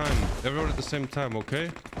same time, everyone at the same time, okay?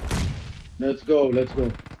 Let's go.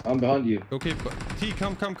 I'm behind you. Okay, but T,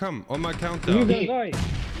 come. On my You're countdown. gonna die.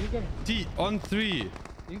 T, on 3.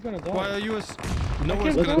 You're gonna die. Why are you No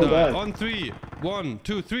one's Let's gonna go die. back. On 3. 1,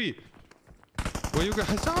 2, 3. Where you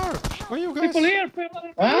guys are? Where you guys? People here! People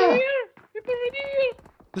Ah! here! People right here!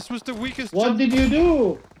 This was the weakest What jump. did you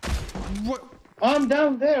do? What? I'm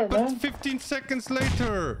down there, But man. 15 seconds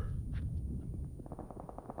later.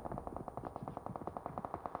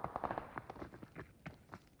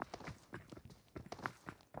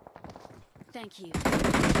 Thank you.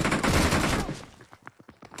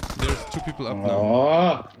 There's 2 people up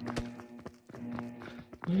now.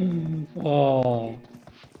 Oh.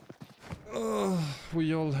 Oh.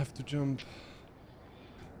 We all have to jump.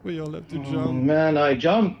 We all have to jump. Man, I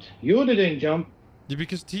jumped. You didn't jump. Yeah,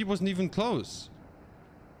 because T wasn't even close.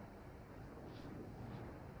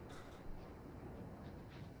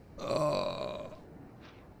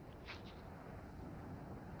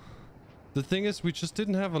 The thing is, we just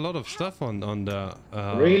didn't have a lot of stuff on the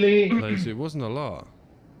Really? place. It wasn't a lot.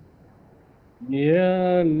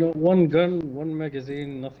 Yeah, no, one gun, one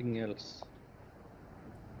magazine, nothing else.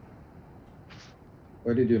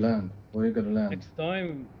 Where did you land? Where you gonna land? Next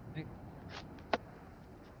time.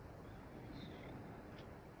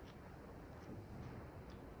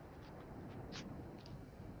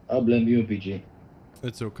 I'll blame you, PG.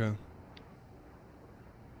 It's okay.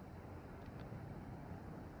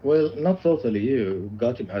 Well, not totally you.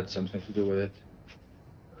 Gotim had something to do with it.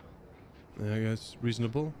 Yeah, I guess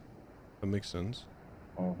reasonable. That makes sense.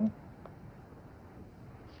 Uh-huh.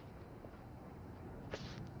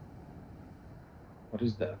 What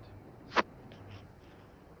is that?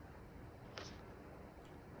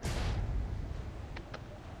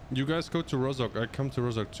 You guys go to Rozok. I come to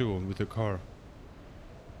Rozok too with the car.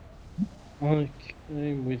 I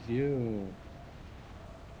came with you.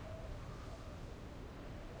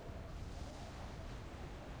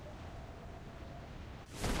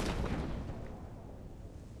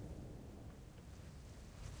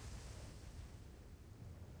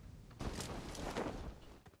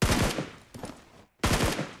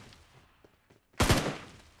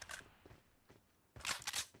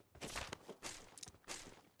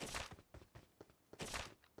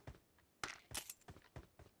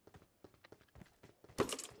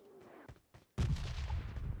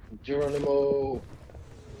 Geronimo.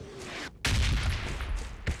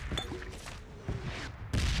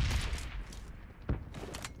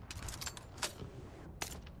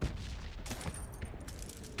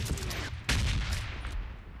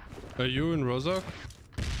 Are you in Rozok?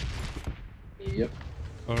 Yep.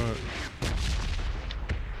 Alright.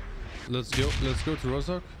 Let's go to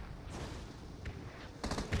Rozok.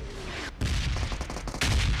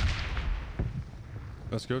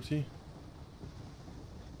 Let's go, T.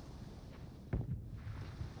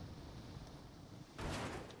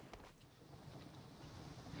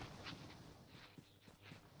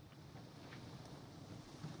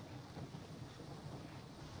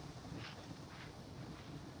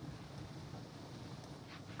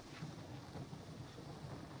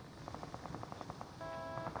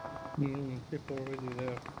 People already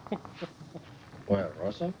there. Where,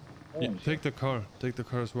 Rosa? Oh, Yeah, shit. take the car. Take the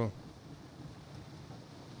car as well.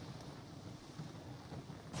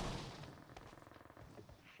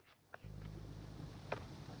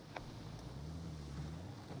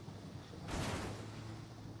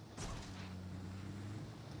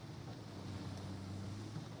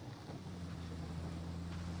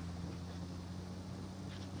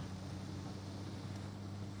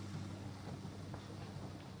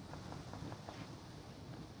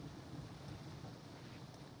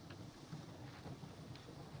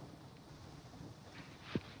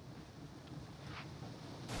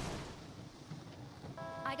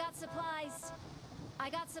 I got supplies. I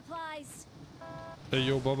got supplies. Hey,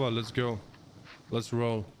 yo, Baba, let's go. Let's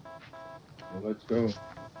roll. Well, let's go.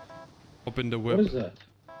 Hop in the What whip. is that?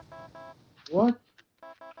 What?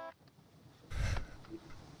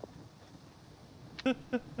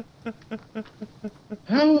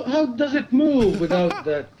 How does it move without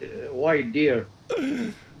that white deer?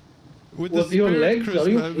 With With the your spirit legs, are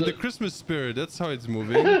you Christmas, with the Christmas spirit, that's how it's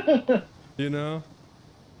moving. You know?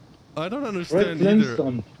 I don't Fred understand either.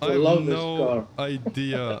 Flintstone I will have love this no car.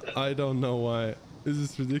 idea. I don't know why. This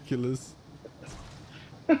is ridiculous.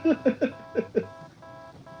 I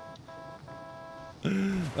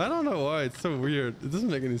don't know why. It's so weird. It doesn't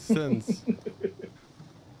make any sense.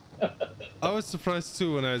 I was surprised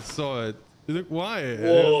too when I saw it. Look, why?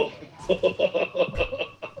 Whoa.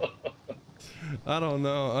 I don't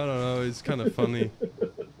know. I don't know. It's kind of funny.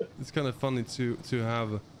 It's kind of funny to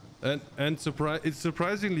have, and it's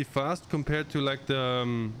surprisingly fast compared to like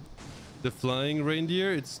the flying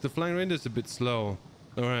reindeer. The flying reindeer is a bit slow.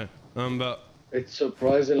 All right. But It's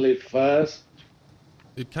surprisingly fast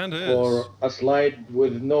it kind of is. for a slide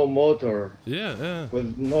with no motor, Yeah, yeah.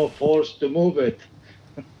 with no force to move it.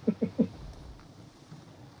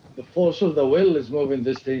 The force of the will is moving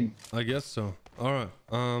this thing. I guess so. All right.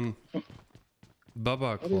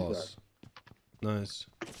 Baba What is claws. Nice.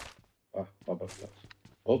 Ah, Baba class.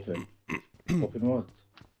 Open. Open what?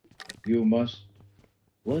 You must.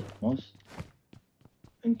 What must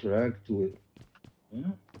interact with? Yeah.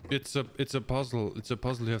 It's a puzzle. It's a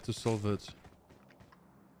puzzle. You have to solve it.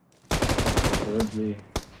 Currently.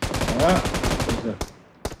 Ah. What's that?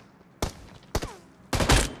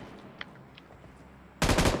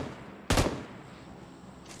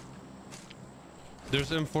 There's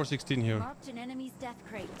M416 here. Marked an enemy's death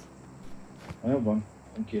crate. I have one.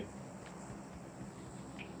 Thank you.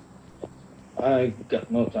 I got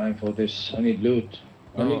no time for this. I need loot.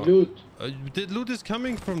 I need loot. The loot is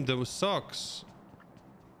coming from those socks.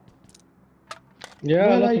 Yeah,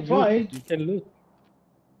 Well, a lot I of loot. tried. You can loot.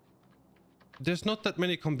 There's not that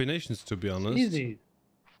many combinations, to be honest. Easy.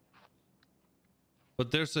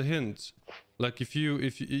 But there's a hint. Like if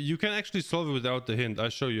you can actually solve it without the hint. I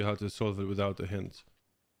show you how to solve it without the hint.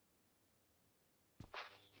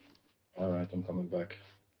 All right, I'm coming back.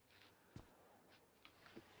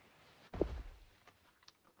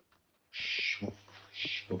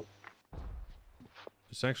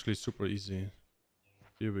 It's actually super easy.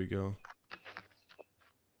 Here we go.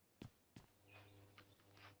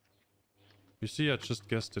 You see, I just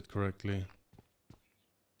guessed it correctly.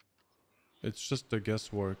 It's just the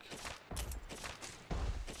guesswork.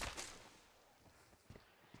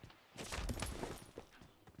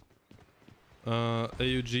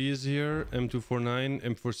 AUG is here, M249,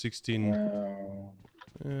 M416.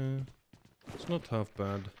 Yeah, it's not half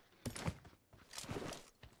bad.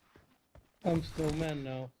 I'm snowman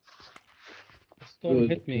now. The storm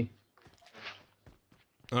hit me.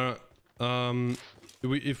 Alright,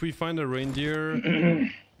 if we find a reindeer,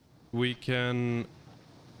 we can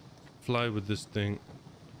fly with this thing.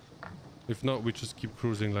 If not, we just keep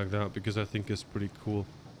cruising like that because I think it's pretty cool.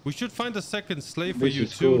 We should find a second slave for This you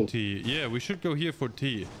is too, cool. T. Yeah, we should go here for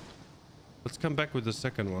T. Let's come back with the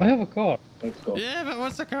second one. I have a car. Let's go. Yeah, but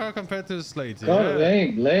what's the car compared to the slate? Car,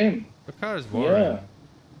 Yeah. lame. The car is boring. Yeah.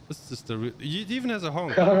 This is just the. It even has a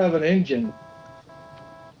honk. Car have an engine.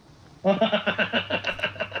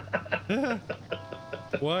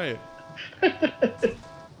 Why?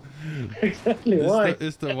 Exactly why.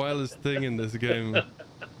 It's the wildest thing in this game.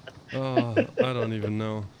 Oh, I don't even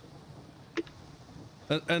know.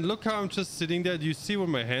 And look how I'm just sitting there. Do you see where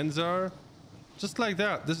my hands are? Just like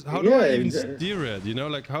that. This. How do I even steer it? You know,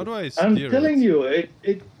 like how do I steer it? I'm telling you,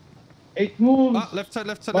 it moves. Ah, left side,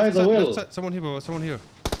 left side, by left the side, wheel. left side. Someone here, Baba, someone here.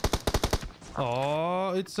 Oh,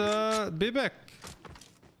 it's Bibek.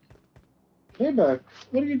 Payback.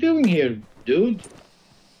 What are you doing here, dude?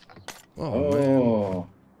 Oh, man.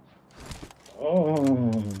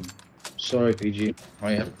 Oh. Sorry, PG.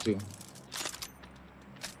 I have to.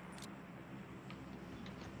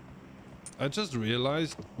 I just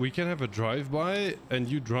realized we can have a drive-by and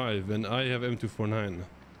you drive and I have M249.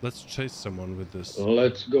 Let's chase someone with this.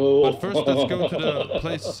 Let's go. But first, let's go to the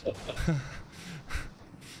place.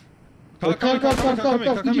 Car,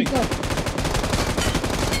 coming. PG, car.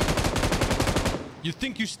 You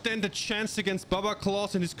think you stand a chance against Baba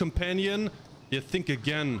Claus and his companion? You think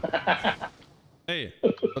again. Hey,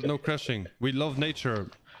 but no crashing. We love nature.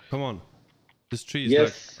 Come on. This tree is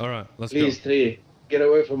Yes. like... Alright, let's Please, go. tree. Get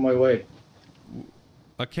away from my way.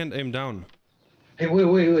 I can't aim down. Hey,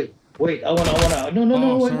 wait. I wanna.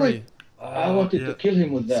 No, wait. Sorry. I wanted to kill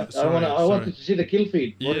him with that. Sorry, I wanted to see the kill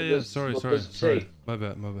feed. What Yeah, does- sorry. what does it say? My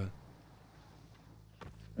bad.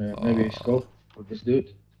 Maybe scope for this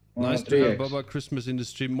dude. Nice to 3x. have Baba Christmas in the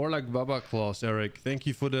stream. More like Baba Claus, Eric. Thank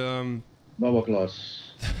you for the... Baba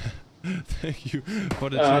Claus. Thank you for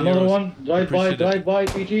the Another €3. one. Drive by,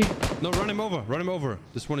 PG. No, run him over.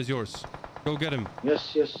 This one is yours. Go get him.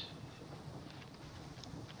 Yes.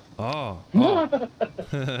 Oh.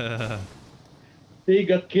 He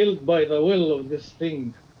got killed by the will of this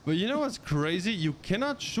thing. But you know what's crazy? You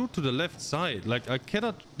cannot shoot to the left side. Like, I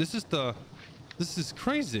cannot... This is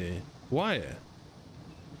crazy. Why?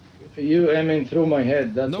 You aiming through my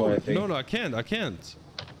head, that's why I think. No, I can't.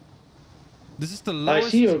 This is the lowest... I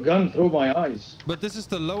see your gun through my eyes. But this is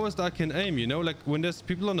the lowest I can aim, you know? Like, when there's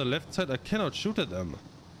people on the left side, I cannot shoot at them.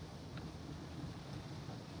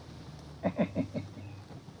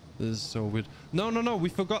 This is so weird. No, we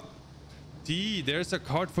forgot. D, there's a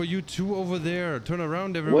card for you too over there. Turn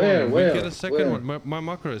around, everyone. Where? We get a second one. My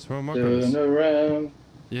marker is. Where my marker is. Turn around.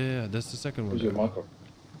 Yeah, that's the second one. Where's your marker?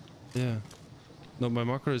 Yeah. No, my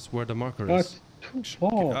marker is where the marker is. That's too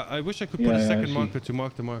far. I wish I could put a Yeah, I second see. marker to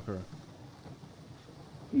mark the marker.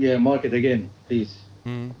 Yeah, mark it again, please.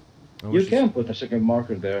 Hmm. You can put a second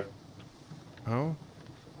marker there. How?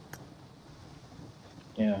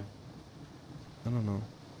 Yeah. I don't know.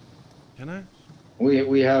 Can I?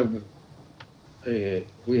 We have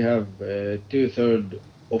 2/3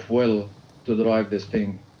 of well to drive this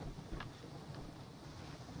thing.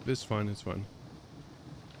 It's fine, it's fine.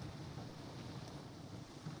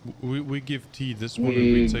 We give T this one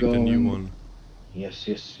and we take the new one. Yes,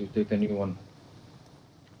 yes, you take the new one.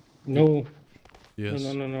 No. Yes.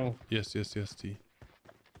 No. Yes, T.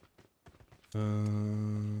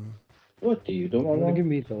 What do you don't Wanna want? give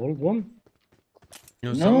me the old one?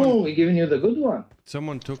 No, No, we're giving you the good one.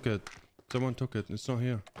 someone took it. Someone took it. It's not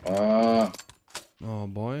here. Oh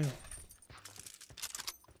boy.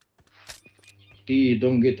 You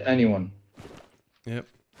don't get anyone, Yep.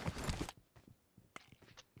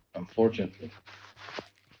 unfortunately.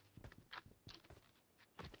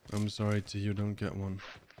 I'm sorry T, you don't get one.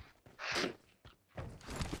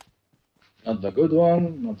 Not the good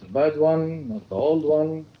one, not the bad one, not the old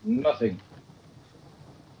one, nothing.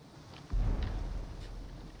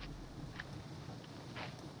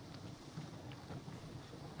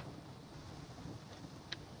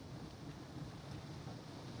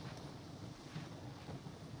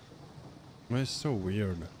 It's so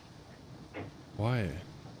weird. Why?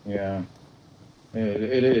 Yeah,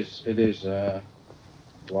 it is. It is.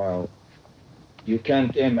 Wow. You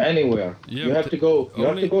can't aim anywhere. Yeah, you have to go. You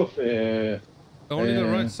have to go. Only the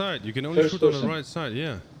right side. You can only first shoot on the person. right side.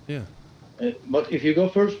 Yeah. But if you go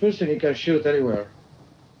first person, you can shoot anywhere.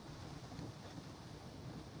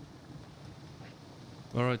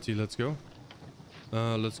 All right, T. Let's go.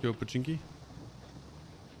 Let's go, Pachinki.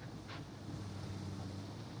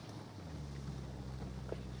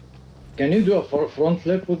 Can you do a front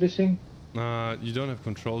flip with this thing? You don't have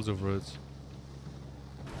controls over it.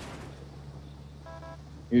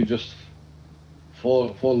 You just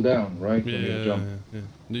fall down, right? When you jump. Yeah.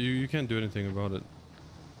 You can't do anything about it.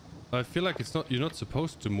 I feel like you're not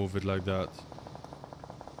supposed to move it like that.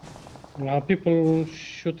 Now people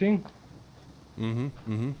shooting Mm.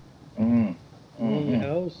 on the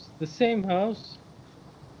house. The same house.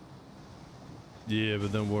 Yeah,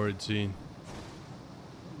 but don't worry, T.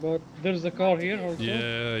 But there's a car here also.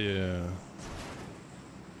 Yeah.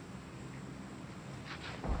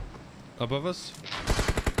 Above us?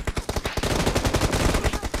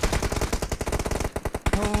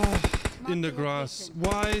 In the grass.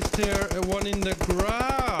 Why is there one in the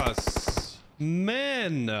grass?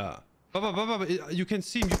 Man! Baba, you can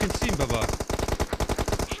see him, Baba.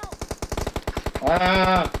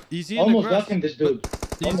 Easy in Almost the grass. got him, this dude.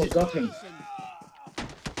 Almost got him.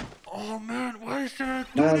 Oh man, why is there a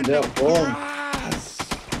dude Man, in they're the gone. grass?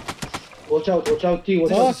 Watch out, T,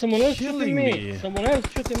 watch Oh, out. someone else killing shooting me. me. Someone else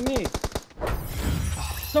shooting me.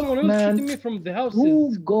 Someone else Man, shooting me from the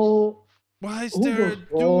houses. Why is Who there a goes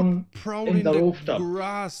prone dude prowling in the the rooftop?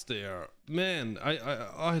 grass there? Man,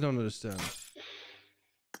 I don't understand.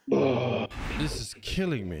 This is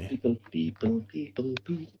killing me. People.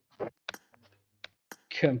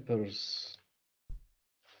 Campers.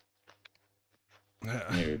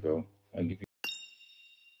 There you go. I'll give you.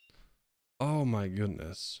 Oh my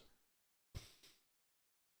goodness.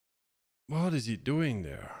 What is he doing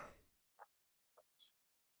there?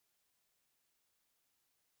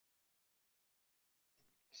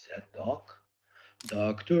 Said doctor.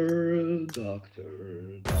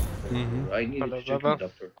 I need to check out,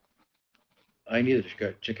 doctor. I need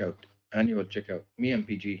to check out. Annual checkout. Me and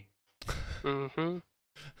PG. Yeah.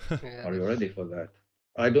 Are you ready for that?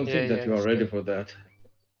 I don't think that you are ready for that.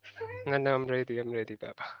 No, I'm ready,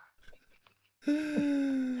 Baba.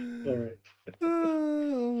 All right.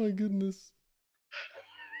 Oh my goodness.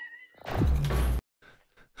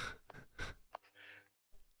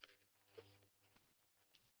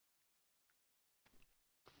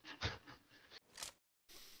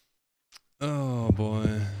 Oh boy.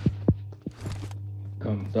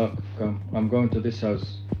 Come, Doc, come. I'm going to this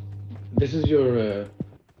house. This is your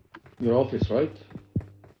office, right?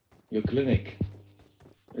 Your clinic.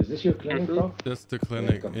 Is this your clinic, Doc? That's the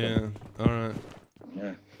clinic. come. Yeah. All right.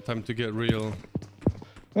 Yeah. Time to get real.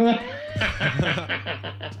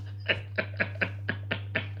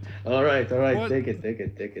 All right. What? Take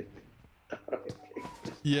it.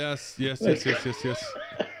 Yes.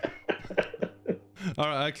 All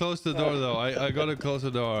right. I closed the door though. I gotta close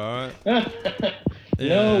the door. All right.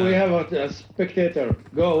 No, we have a spectator.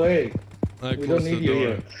 Go away. I We don't closed need the you door.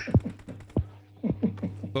 here.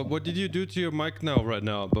 But what did you do to your mic now, right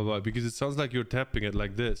now, Baba? Because it sounds like you're tapping it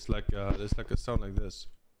like this, like there's like a sound like this.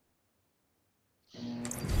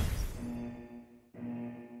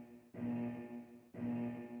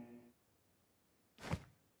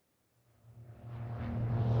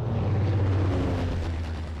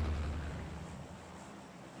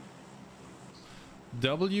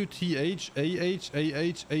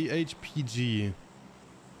 WTHAHAHAHPG.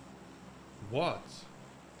 What?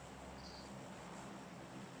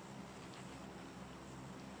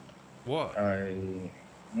 What?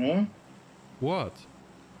 Hmm? What?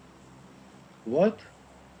 What?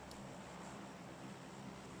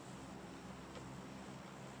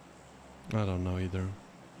 I don't know either.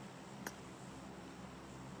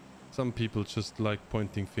 Some people just like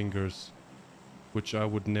pointing fingers, which I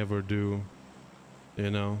would never do, you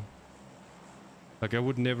know? Like I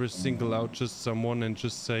would never single out just someone and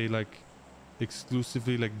just say like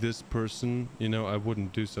exclusively like this person, you know? I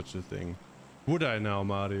wouldn't do such a thing. Would I now,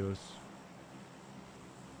 Marius?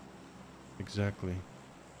 Exactly.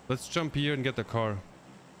 Let's jump here and get the car.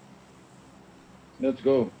 Let's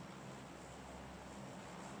go.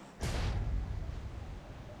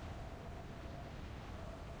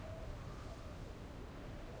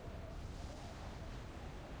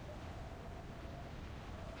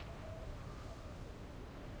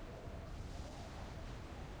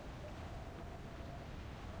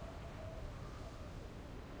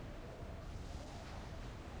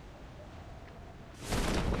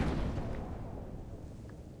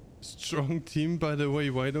 Strong team, by the way.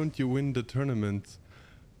 Why don't you win the tournament?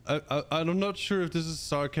 I'm not sure if this is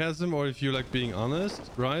sarcasm or if you're like being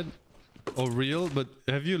honest, right? Or real, but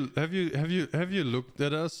have you looked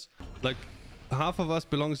at us? Like half of us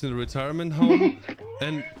belongs in a retirement home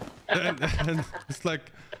and it's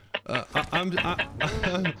like I'm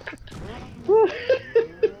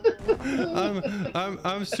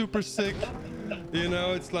super sick, you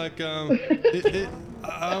know. It's like I'm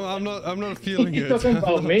not feeling You're it. talking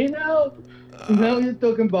about me now? Now you're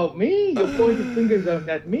talking about me? You're pointing fingers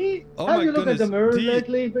at me? Oh Have my you looked at goodness, the mirror T,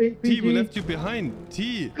 lately, PG? we left you behind.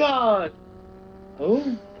 T. God!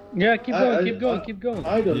 Oh? Yeah, keep going, keep going.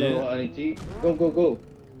 I don't know Yeah. any T. Go, go, go.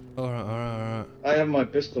 Alright. I have my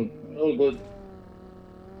pistol. All good.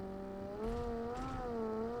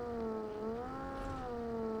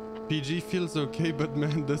 PG feels okay, but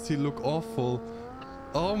man, does he look awful.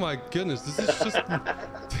 Oh my goodness, this is just...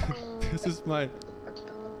 this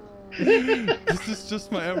is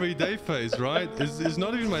just my everyday face, right? It's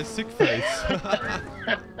not even my sick face.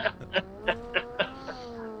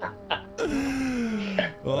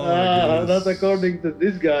 Oh my Not according to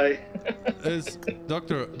this guy. It's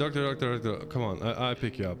doctor, come on, I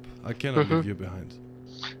pick you up. I cannot leave you behind.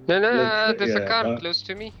 No, there's a Yeah, car close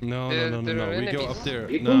to me. No. There are We go enemies. up there.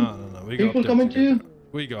 People? No. We go up People there coming to together. you?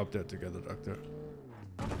 We go up there together, doctor.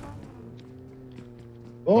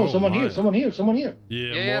 Oh, Oh someone my. here, someone here, someone here.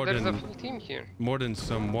 Yeah, more there's a than full team here. more than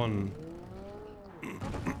someone.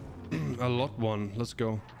 A lot one. Let's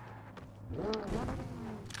go.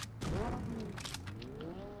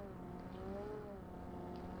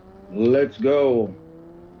 Let's go.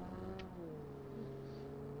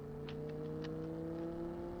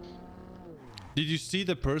 Did you see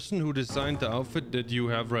the person who designed the outfit that you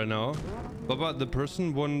have right now? Baba, the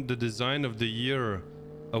person won the Design of the Year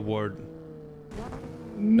award.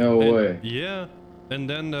 No And- way. Yeah, and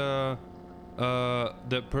then the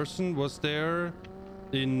person was there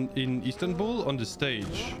in Istanbul on the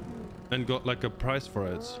stage and got like a prize for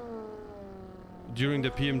it during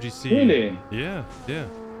the PMGC. Really? Yeah.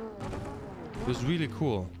 It was really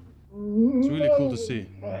cool. It's really cool to see.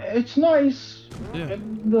 It's nice. Yeah.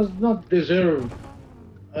 It does not deserve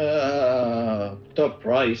top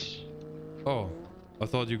price. Oh, I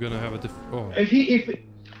thought you were gonna have a oh. If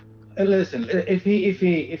listen, if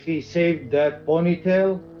he saved that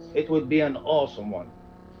ponytail, it would be an awesome one.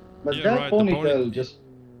 But Yeah, that right, the ponytail, just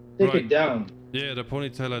take Right. it down. Yeah, the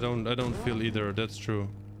ponytail I don't feel either. That's true.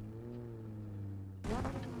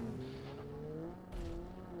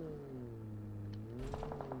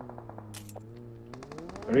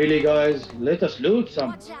 Really, guys, let us loot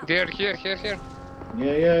some. Watch out. They're here.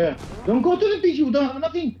 Yeah. Don't go to the PG. We don't have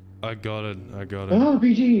nothing. I got it. Oh,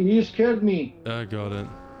 PG, you scared me. I got it.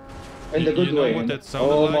 In the good you know way. what that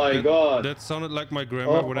sounded Oh like? my God. That sounded like my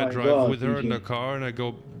grandma Oh when I my drive God, with her in PG. the car and I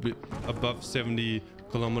go above 70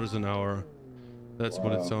 kilometers an hour. That's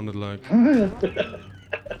what it Wow. sounded like.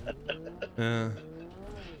 Yeah.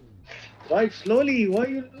 Drive slowly. Why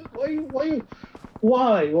you're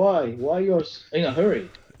in a hurry?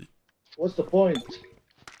 What's the point?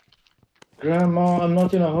 Grandma, I'm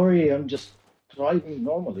not in a hurry. I'm just driving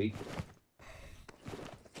normally.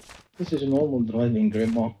 This is normal driving,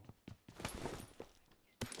 Grandma.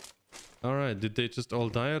 All right. Did they just all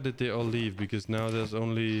die or did they all leave? Because now there's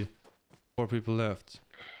only 4 people left.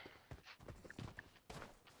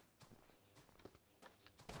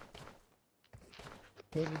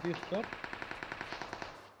 Where did you stop?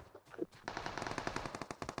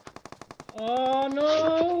 Oh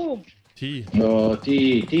no! T, No,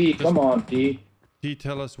 T, come on, T. T,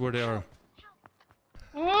 tell us where they are.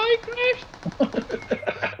 Oh, I crashed!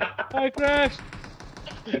 I crashed!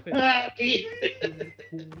 Stupid. T.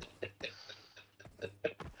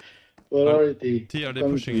 Where are you, T? T, are I'm they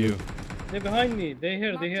coming pushing to you? They're behind me. They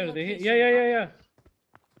here. They Marked a here. They here. location.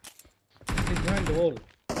 Yeah. He's behind the wall.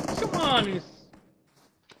 Come on,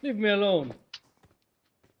 leave me alone.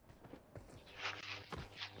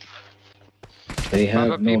 They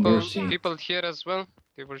Baba, have no mercy. people here as well.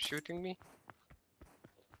 They were shooting me.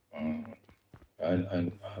 I'm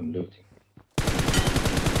looting.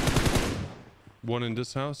 One in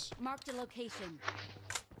this house. Marked a location.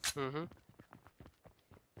 Mm-hmm.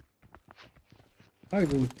 I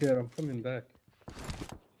don't care. I'm coming back.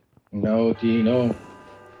 No, T, no.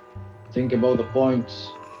 Think about the points.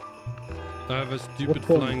 I have a stupid What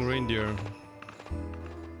point? flying reindeer.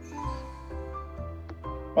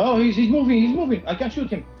 Oh, he's moving. I can't shoot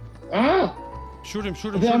him. Ah! Shoot him,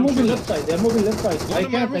 They are moving left side. One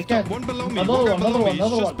on my rooftop, one below me, Another one. He's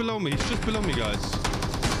just below me. He's just below me, guys.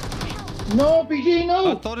 No, PG,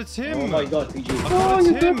 no! I thought it's him. Oh my god, PG. I thought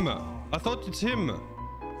it's him. I thought it's him.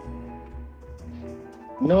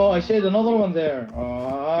 No, I said another one there.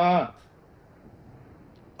 Ah.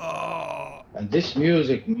 Oh. And this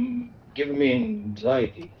music giving me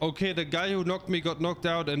anxiety. Okay, the guy who knocked me got knocked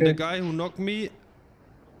out, and the guy who knocked me,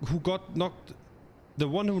 the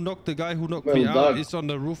one who knocked the guy who knocked me out is on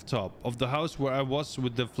the rooftop of the house where I was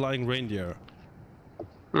with the flying reindeer.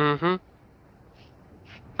 Mm-hmm.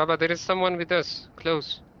 Baba, there is someone with us.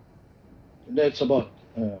 Close. It's a bot.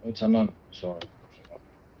 It's a nun. Sorry.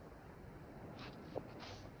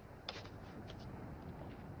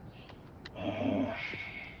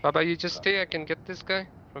 Baba, you just stay. I can get this guy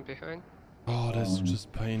from behind. Oh, that's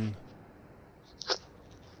just pain.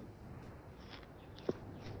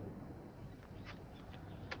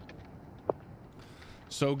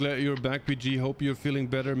 So glad you're back, PG. Hope you're feeling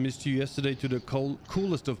better. Missed you yesterday to the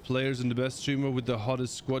coolest of players and the best streamer with the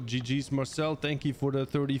hottest squad. GG's, Marcel. Thank you for the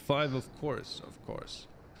 35, of course.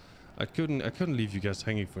 I couldn't leave you guys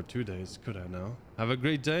hanging for 2 days, could I now? Have a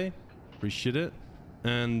great day. Appreciate it.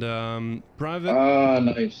 And Private.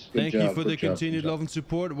 Nice. Thank you for the continued love and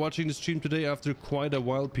support. Watching the stream today after quite a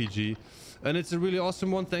while, PG. And it's a really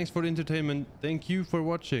awesome one. Thanks for the entertainment. Thank you for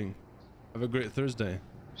watching. Have a great Thursday.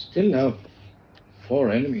 Still have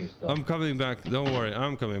 4 enemies though. I'm coming back. Don't worry.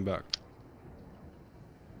 I'm coming back.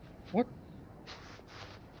 What?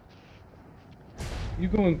 You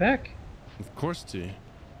going back? Of course, T.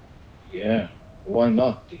 Yeah. Why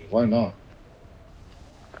not, T? Why not?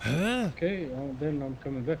 Huh? Okay, then I'm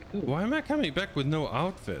coming back too. Why am I coming back with no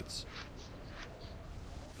outfits?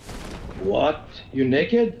 What? You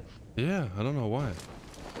naked? Yeah, I don't know why.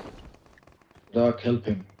 Doc, help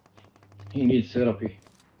him. He needs therapy.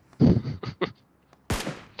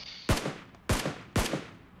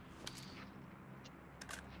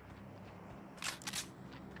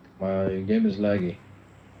 My game is laggy.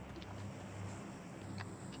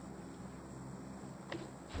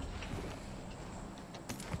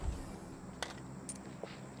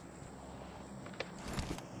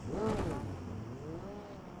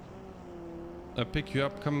 I pick you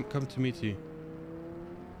up. Come to meet you.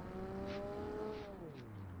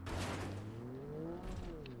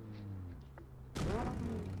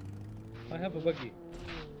 I have a buggy.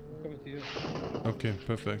 I'm coming to you. Okay,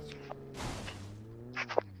 perfect.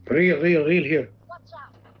 Real here.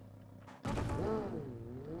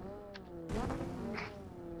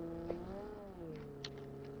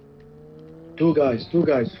 Two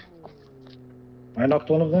guys. I knocked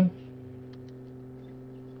one of them.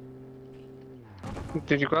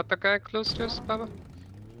 Did you got the guy close to us, Baba?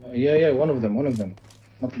 Yeah, one of them.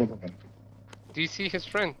 Not both of them. Do you see his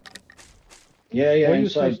friend? Yeah, Why are you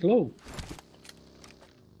so inside. slow?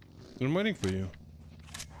 I'm waiting for you.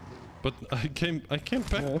 But I came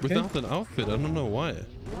back okay. without an outfit. I don't know why.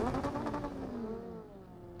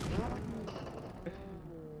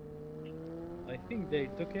 I think they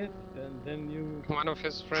took it, and then you One of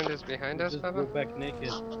his friend is behind us, just Baba. go back naked.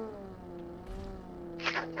 Help!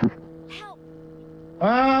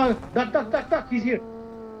 Ah, duck, he's here.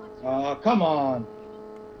 Ah, come on.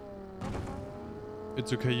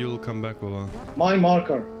 It's okay. You'll come back, Baba. My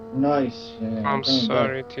marker. Nice. Yeah, I'm coming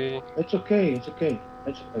sorry, back. T. It's okay. It's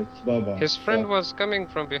Baba. His friend was coming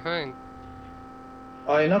from behind.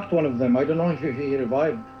 I knocked one of them. I don't know if he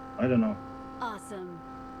revived. I don't know. Awesome.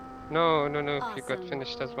 No, he got Awesome.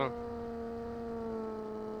 finished as well.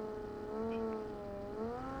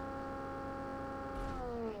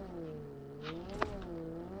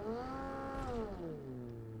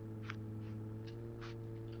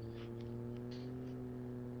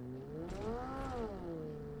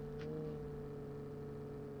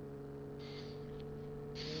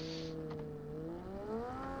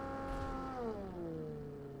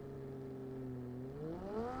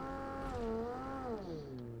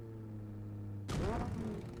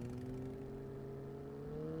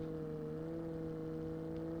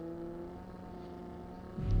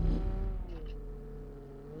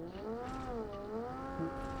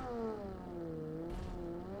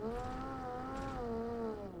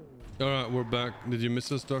 All right, we're back. Did you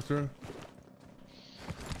miss us, Doctor?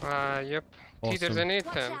 Yep. See, there's Awesome. an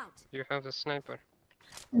Watch 810. out. You have the sniper.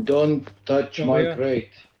 Don't touch Oh, my yeah.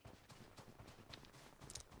 crate.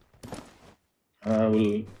 I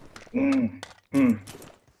will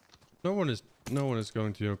No one is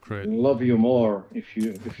going to your crate. love you more if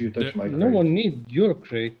you touch There- my crate. No one need your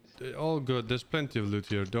crate. All good. There's plenty of loot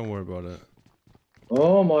here. Don't worry about it.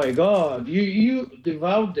 Oh my god, you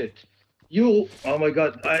devoured it. You, oh my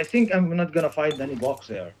god, I think I'm not gonna find any box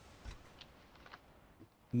there.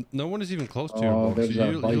 No one is even close to your Oh, box. there's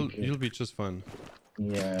a You'll bike here. you'll be just fine.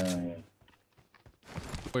 Yeah.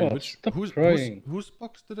 Wait, Oh, which stop whose crying. whose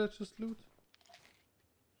box did I just loot?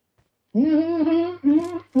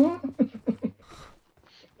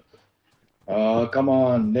 Come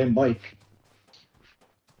on, name bike.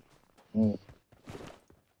 Oh.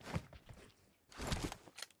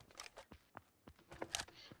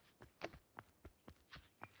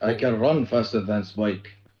 I can run faster than Spike.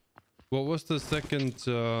 What was the second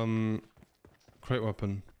crate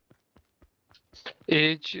weapon?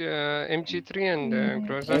 MG3 and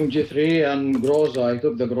Groza. MG3 and Groza. I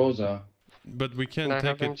took the Groza. But we can't I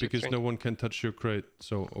have take it because MG3. no one can touch your crate.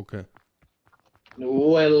 So okay.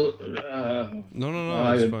 Well,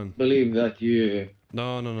 No, it's I fine. believe that you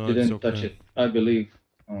No, it's didn't okay. touch it. I believe.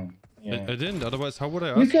 Oh, yeah. I didn't. Otherwise, how would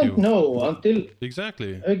I You ask can't you? know until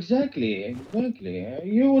Exactly. exactly.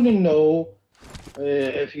 You wouldn't know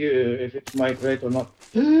if it's my crate or not.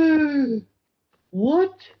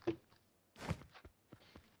 What?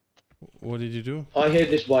 What did you do? I hate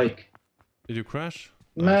this bike. Did you crash?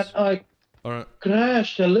 Man, Nice. I All right.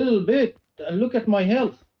 crashed a little bit. And look at my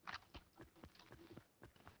health.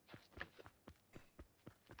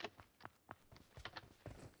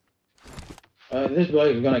 This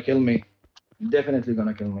bike is gonna kill me. Definitely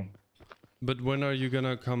gonna kill me. But when are you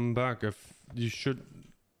gonna come back? If you should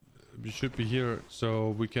be here so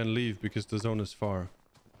we can leave because the zone is far.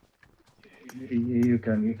 You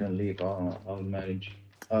can leave. I'll manage.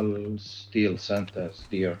 I'll steal Santa's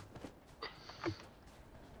deer.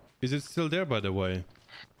 Is it still there, by the way?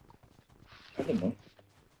 I don't know.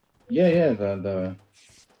 Yeah. The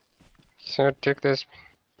So take this.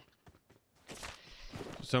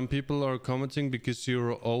 Some people are commenting because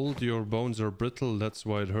you're old, your bones are brittle. That's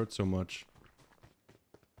why it hurts so much.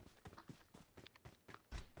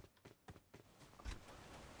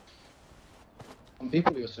 some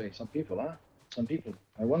people you say. Some people, huh? Some people.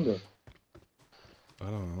 I wonder. I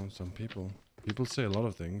don't know. Some people. People say a lot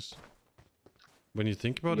of things. When you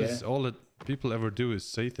think about it, Yeah. all that people ever do is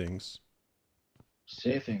say things.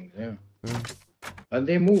 Say things. Yeah. Yeah. And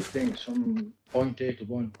they move things from point A to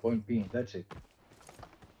point B. That's it.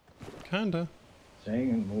 Kinda. Saying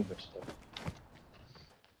and moving stuff.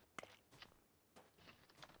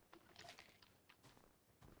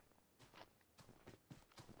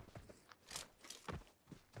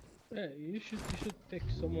 Yeah, you should take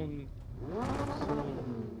someone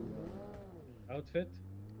outfit.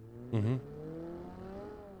 Mm-hmm.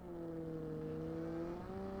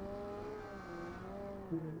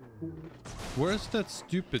 Where's that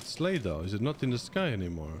stupid sleigh though? Is it not in the sky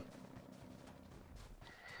anymore?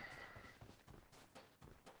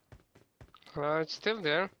 It's still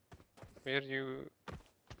there. Where you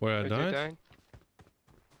Where I where you died? died.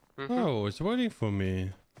 Mhm. Oh, it's waiting for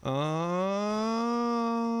me.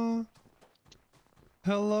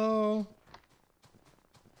 Hello.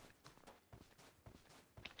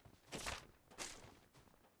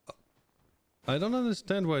 I don't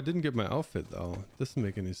understand why I didn't get my outfit though. Doesn't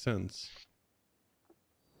make any sense.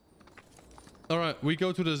 All right, we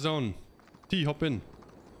go to the zone. T, hop in.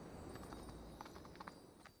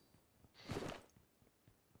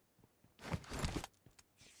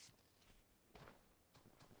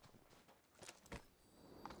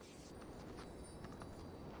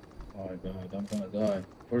 Oh my god, I'm gonna die.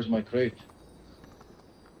 Where's my crate?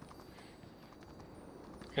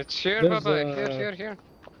 It's here, There's, Baba. Here.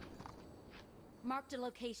 Marked a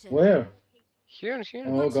location. Where? Here.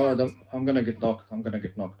 Oh Watch god, out. I'm gonna get knocked. I'm gonna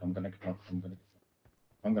get knocked. I'm gonna get knocked. I'm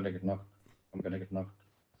gonna get knocked. I'm gonna get knocked.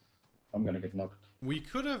 I'm gonna get knocked. We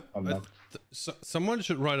could have. I'm knocked. Someone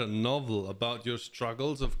should write a novel about your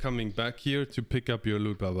struggles of coming back here to pick up your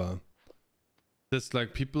loot, Baba. It's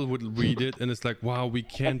like people would read it and it's like, wow, we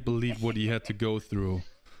can't believe what he had to go through.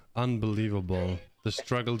 Unbelievable. The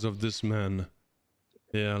struggles of this man.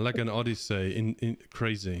 Yeah, like an odyssey. In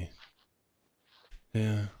crazy.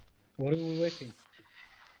 Yeah. What are we waiting?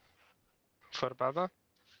 For Baba.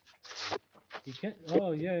 You can't.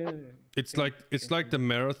 Oh yeah. It's like the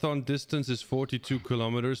marathon distance is 42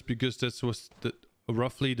 kilometers because that was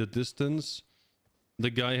roughly the distance The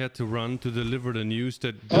guy had to run to deliver the news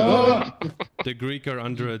that the Greek are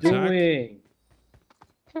under attack. Doing.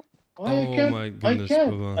 I Oh can't, my goodness, I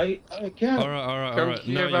can't. Baba. I can't. All Come right.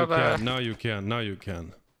 here, Now you Baba. can. Now you can. Now you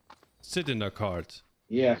can. Sit in the cart.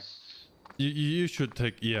 Yes. You should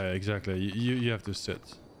take. Yeah, exactly. You have to sit.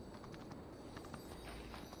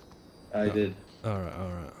 I did. All right. All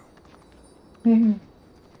right.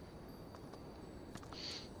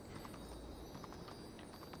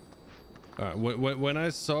 When I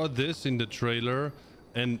saw this in the trailer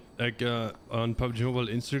and like on PUBG Mobile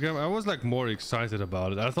Instagram, I was like more excited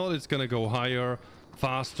about it. I thought it's gonna go higher,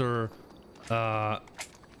 faster,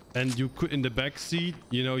 and you could in the back seat,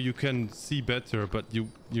 you know, you can see better, but you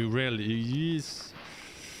rarely. It's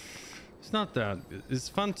not that. It's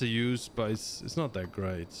fun to use, but it's not that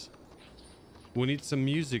great. We need some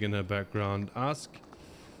music in the background. Ask.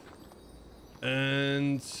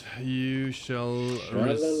 And you shall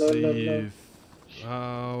receive.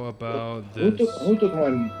 How about this? Who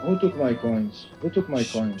took my coins? Who took my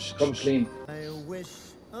coins? Come clean.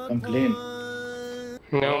 Come clean.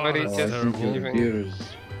 Nobody that's just terrible. even.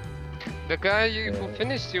 The guy who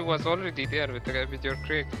finished you was already there with your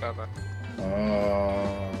crate, Baba.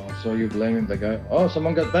 So you blaming the guy? Oh,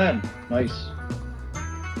 someone got banned. Nice.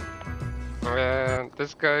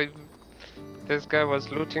 This guy was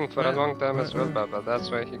looting for a long time as well, Baba. That's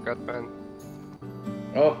why he got banned.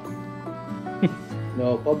 Oh.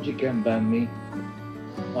 No, PUBG can't ban me.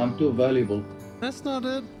 I'm too valuable. That's not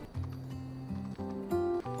it.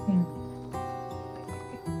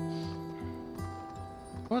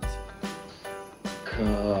 What?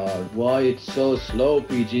 God, why it's so slow,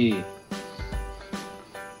 PG?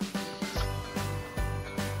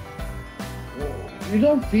 You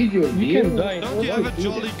don't feed your You deer? can die. Don't you have a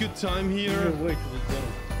jolly good time here? Wait to the zone.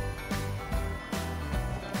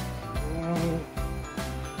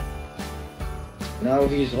 Now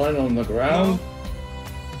he's running on the ground.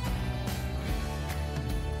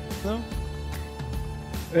 No?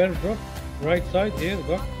 Airdrop. Right side here,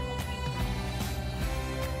 Doc.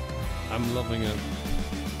 I'm loving it.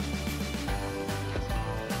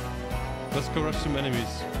 Let's go rush some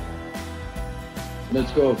enemies.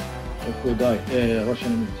 Let's go. Let's go die. Yeah,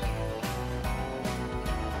 Russian enemies.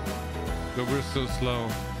 But we're so slow.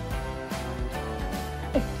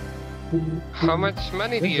 How much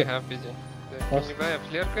money do you have, PJ? Can you buy a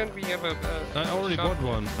flare gun? We have a. I already shop. bought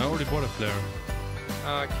one. I already bought a flare.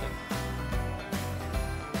 Okay.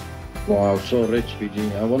 Wow, so rich,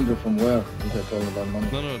 PG. I wonder from where he got all of that money.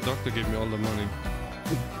 No, the doctor gave me all the money.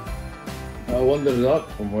 I wonder that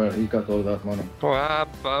from where he got all that money. Wow,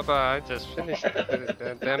 Baba, I just finished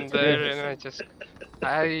them there, and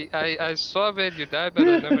I saw where you died, but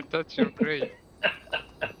I never touched your grave.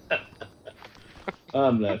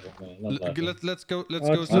 I'm laughing, man. Not laughing. Let's go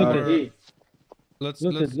Okay. somewhere. Let's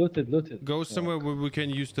Looted. go somewhere where we can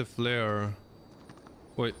use the flare.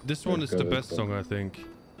 Wait, this one is the best song, I think.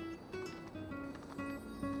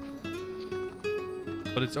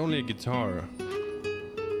 But it's only a guitar.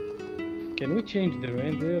 Can we change the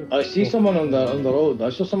reindeer? I see someone on the road. I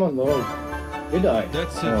saw someone on the road. Did I?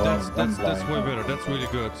 That's it. Oh, that's I'm way blind. better. That's really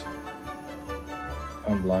good.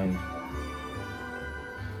 I'm blind.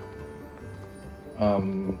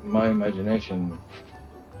 My imagination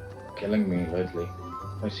killing me lately.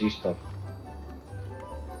 I see stuff.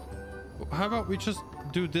 How about we just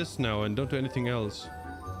do this now and don't do anything else?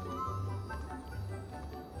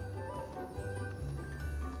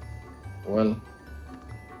 Well,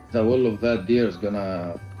 the will of that deer is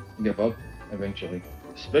gonna give up eventually.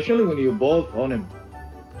 Especially when you both on him.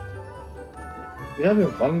 You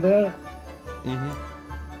having fun there?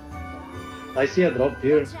 I see a drop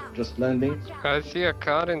here, just landing. I see a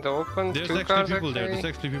car in the open. There's Two actually cars people there. actually.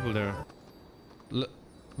 There's actually people there.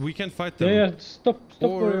 We can fight them. Yeah, stop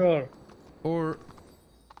where you are. Or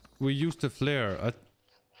we use the flare.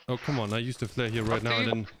 Oh, come on. I use the flare here right now and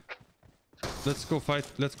then... Let's go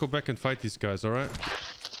fight. Let's go back and fight these guys, alright?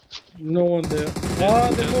 No one there.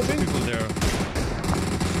 There's They're two moving. people there.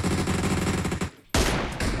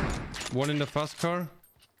 One in the fast car.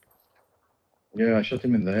 Yeah, I shot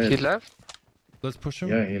him in the head. He left? Let's push him.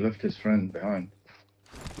 Yeah, he left his friend behind.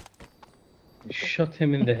 You shot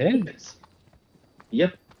him in the head.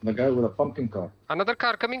 Yep, the guy with a pumpkin car. Another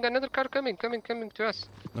car coming to us.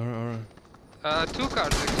 Alright. Two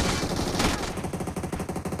cars actually.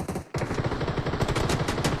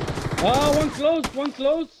 One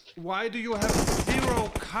close. Why do you have zero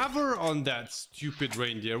cover on that stupid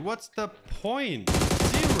reindeer? What's the point?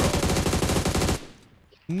 Zero.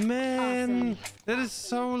 Man, that is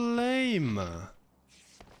so lame.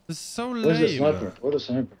 It's so lame. Where's the sniper? Where's the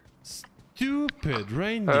sniper? Stupid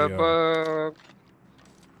reindeer.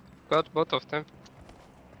 got both of them.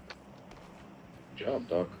 Good job,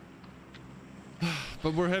 dog.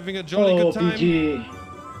 But we're having a jolly Oh, good time. PG.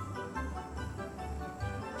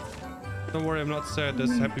 Don't worry, I'm not sad.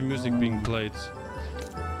 There's happy music being played.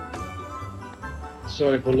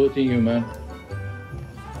 Sorry for looting you, man.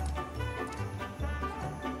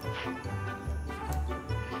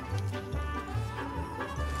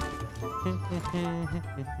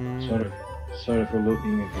 Sorry for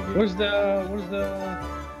looting you. PG. Where's the? I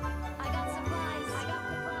got supplies. I got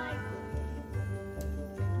supplies.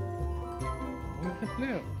 Where's the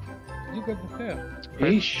flare? You got the flare.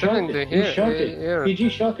 He shot in the it. He here, shot it. here. PG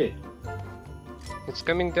shot it. It's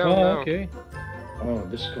coming down Oh, now. okay. Oh,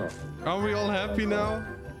 this car. Are we all happy now?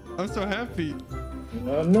 I'm so happy.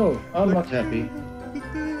 No, I'm not happy.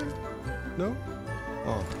 No?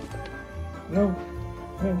 Oh. No,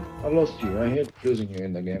 I lost you. I hate losing you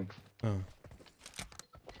in the game. Oh.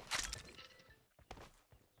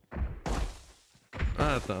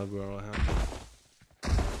 I thought we were all happy.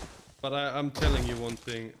 But I'm telling you one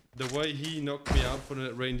thing. The way he knocked me out for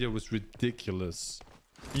the reindeer was ridiculous.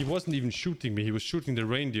 He wasn't even shooting me. He was shooting the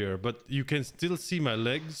reindeer. But you can still see my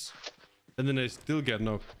legs. And then I still get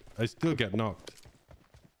knocked. I still get knocked.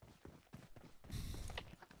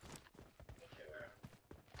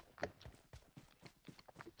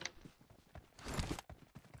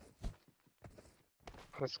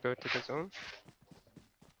 Let's go to the zone.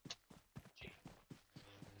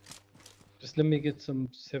 Just let me get some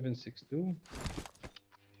 7.62.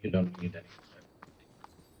 You don't need any.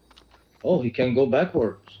 Oh, he can go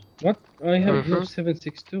backwards. What? I have Mhm.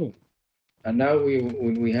 7.62. And now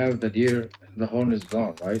when we have the deer, the horn is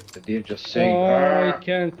gone, right? The deer just saying, Oh, "Arr!" I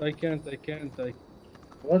can't.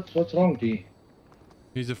 What's wrong, D?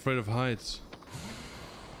 He's afraid of heights.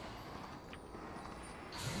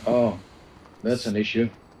 Oh, that's an issue.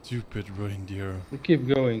 Stupid reindeer. We keep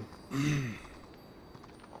going.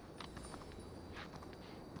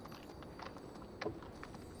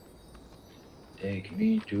 Take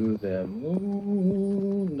me to the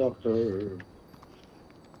moon, doctor.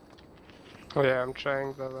 Oh yeah, I'm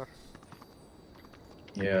trying, brother.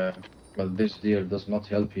 Yeah, but this deer does not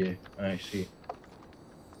help you. I see.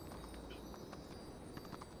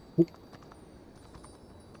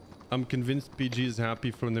 I'm convinced PG is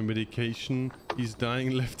happy from the medication. He's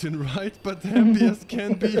dying left and right, but happy as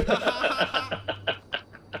can be.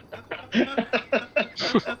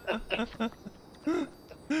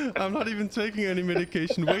 I'm not even taking any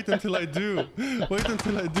medication. Wait until I do. Wait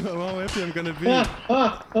until I do. How happy I'm gonna be.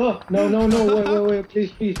 No, wait,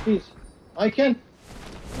 please. I can't.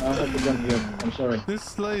 I have to jump here. I'm sorry. This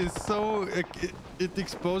sleigh is so... It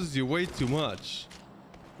exposes you way too much.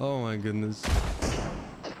 Oh my goodness.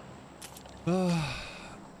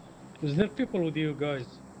 Is there people with you guys?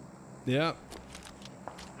 Yeah.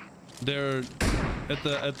 They're at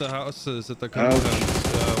the houses at the compound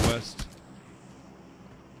west.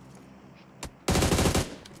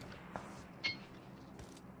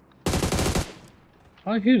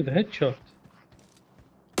 I hear the headshot.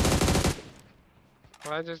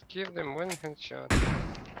 I just give them one headshot.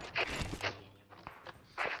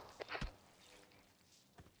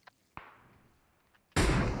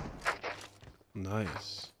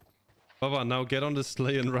 Nice. Baba, now get on the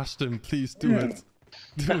sleigh and rush them. Please do it.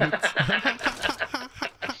 Do it.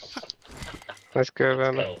 Let's go,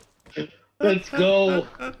 Baba. Let's go.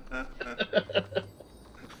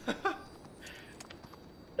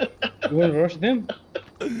 You want to rush them?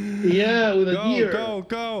 Yeah, with a deer.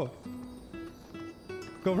 Go!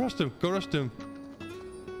 Go rush them. Go rush them.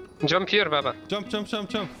 Jump here, Baba. Jump.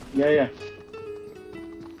 Yeah.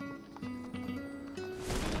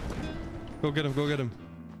 Go get him.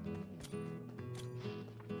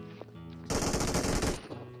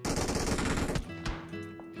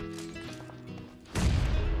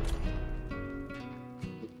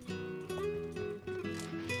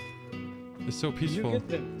 It's so You peaceful. get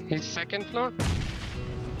them. He's second floor.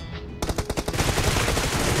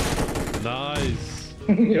 Nice.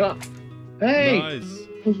 Yeah. Hey, Nice.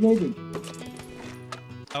 who's moving?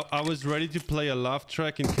 I was ready to play a laugh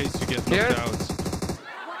track in case you get knocked Here. out.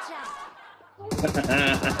 Watch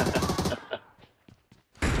out.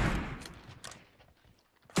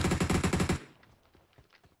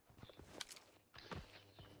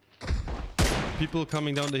 People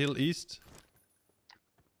coming down the hill east.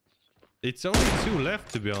 It's only 2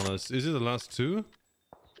 left, to be honest. Is it the last 2?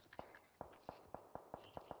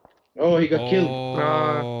 Oh, he got killed.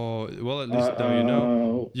 Oh, well, at least now you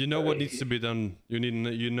know. You know what needs to be done. You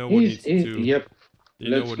know what needs to. Yep. You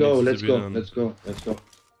know Let's what go. needs Let's to be go. done.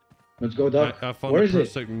 Let's go, Doc. I found Where the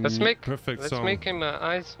is it? perfect, Let's make perfect let's song. make him an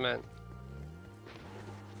Iceman.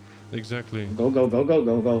 Exactly. Go, go, go, go,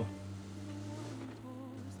 go, go.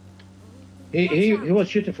 He was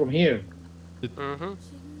shooting from here. Mm-hmm.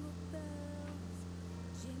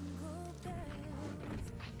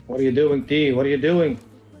 What are you doing, T? What are you doing?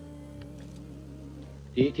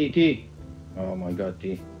 T, T, T. Oh my god,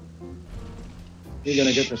 T. You're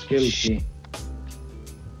gonna get the skill, T.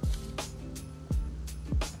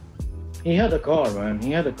 He had a car, man.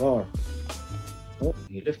 He had a car. Oh,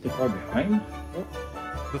 he left the car behind? Oh.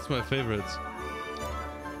 That's my favorite.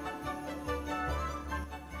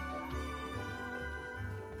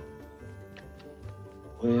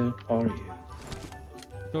 Where are you?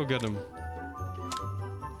 Go get him.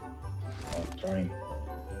 Oh, trying.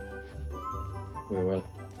 We will.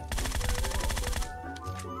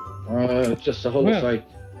 It's just a hollow Where? site.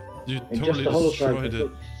 You It's totally just a hollow destroyed site.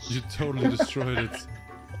 it. You totally destroyed it.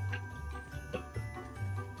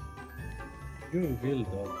 You will,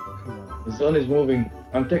 dog. Come on. The sun is moving.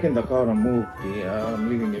 I'm taking the car and move. Yeah, I'm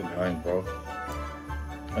leaving you behind, bro.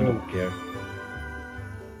 I don't care.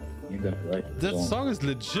 You got it right. That song is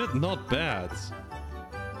legit not bad.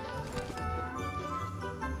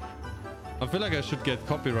 I feel like I should get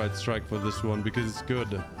copyright strike for this one because it's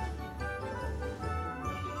good.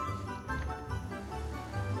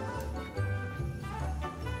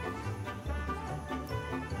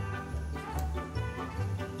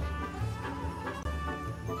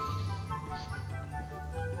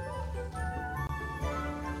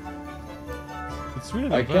 It's really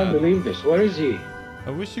not I can't bad. believe this. Where is he?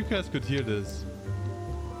 I wish you guys could hear this.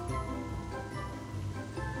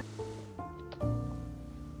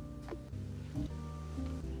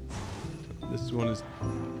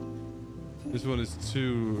 This one is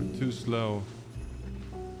too slow.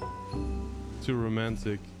 Too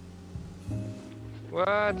romantic.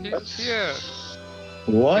 What? He's here.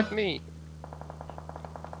 What? With me.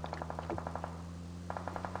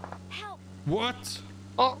 Help! What?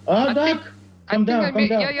 Oh, Ah, I Doc! think- Come down, come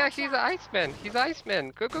down. Yeah, he's Iceman. He's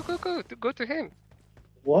Iceman. Go to him.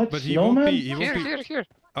 What? But he Snowman? won't be. He won't be. Here.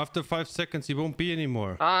 After 5 seconds, he won't be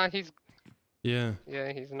anymore. Ah, he's Yeah.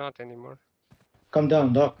 he's not anymore. Come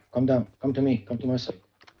down, Doc. Come down. Come to me. Come to my side.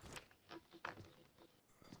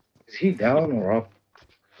 Is he down or up?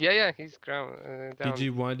 Yeah, he's down.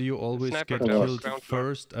 PG, why do you always Sniper get down, killed ground floor.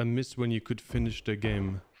 first? I miss when you could finish the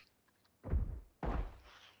game.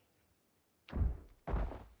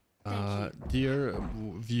 Dear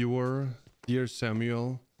viewer, dear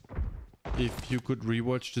Samuel, if you could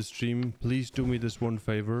rewatch the stream, please do me this one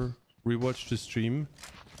favor. Rewatch the stream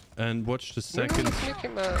and watch the second. Let's make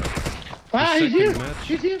him Ah, he's second here! match.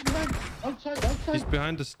 He's here, man! Outside, outside! He's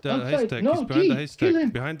behind the Outside. haystack. No, He's behind the G, kill him.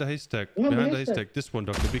 haystack. Behind the haystack. Behind the Behind the haystack. haystack. This one,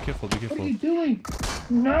 doctor. Be careful. Be What are careful. you doing?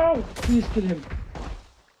 No! Please kill him.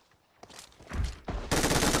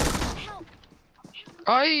 Help!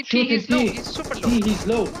 Oh, Shoot he's him, low. T. He's super low. T, he's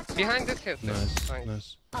low. Behind this hill. Nice. Nice.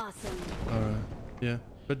 Nice. Awesome. Alright. Yeah.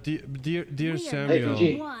 But dear We are Samuel.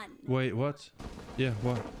 G. one. Wait, what? Yeah,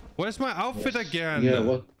 what? Where's my outfit again? Yeah,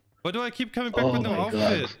 what? Why do I keep coming back Oh with no my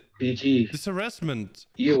outfit? god. PG, This harassment.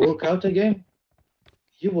 you work out again?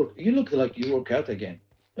 You look like you work out again.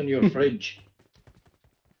 On your fridge.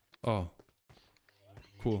 Oh.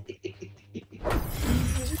 Cool.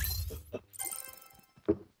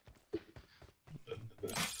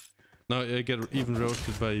 Now I get even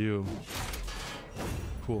roasted by you.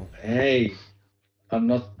 Cool. Hey, I'm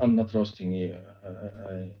not roasting you.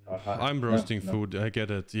 I'm no, roasting no. food. I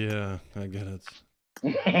get it. Yeah, I get it.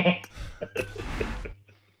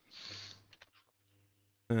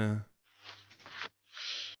 Yeah.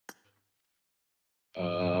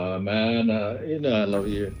 Man, you know I love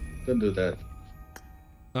you. Don't do that.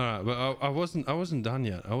 All right, but I wasn't done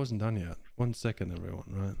yet. I wasn't done yet. 1 second, everyone.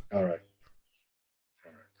 Right. All right.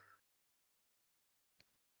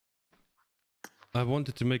 I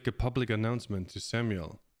wanted to make a public announcement to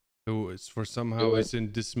Samuel, who is for somehow Do it. is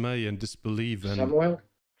in dismay and disbelief and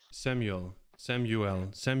Samuel? Samuel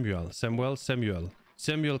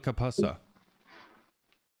Capasa.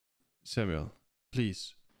 Samuel,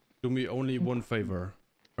 please do me only one favor,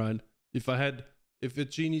 right? If a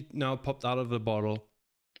genie now popped out of the bottle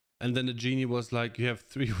and then the genie was like, you have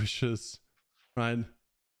 3 wishes, right?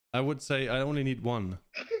 I would say I only need 1.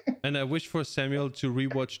 And I wish for Samuel to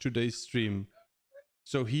rewatch today's stream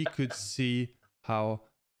so he could see how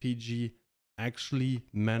PG actually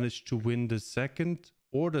managed to win the second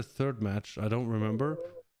or the third match, I don't remember,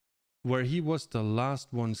 where he was the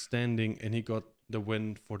last one standing and he got the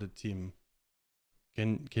win for the team.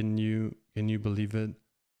 Can you believe it?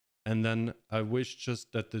 And then I wish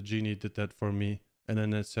just that the genie did that for me, and then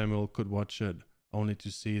that Samuel could watch it, only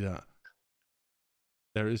to see that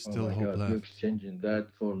there is Oh still my hope god, left. you're exchanging that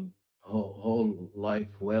for whole life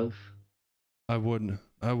wealth. I wouldn't.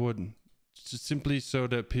 I wouldn't. Just simply so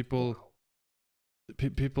that people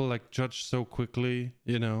like judge so quickly,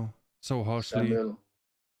 you know, so harshly.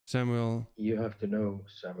 Samuel, you have to know,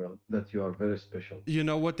 Samuel, that you are very special, you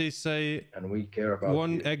know what they say? and we care about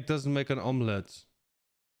One you. egg doesn't make an omelette.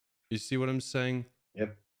 You see what I'm saying?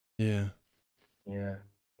 Yep. Yeah. Yeah.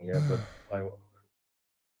 But I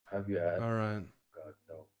have you had. All right. God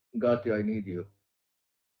no. Gotti, I need you.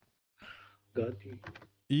 Gotti.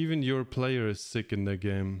 Even your player is sick in the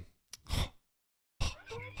game.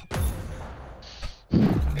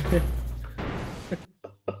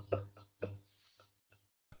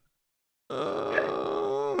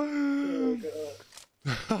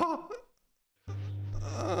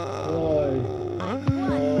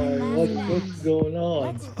 What's going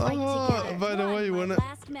on? Let's fight together. By the way, you Won my wanna...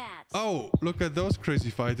 last match. Oh, look at those crazy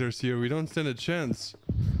fighters here. We don't stand a chance.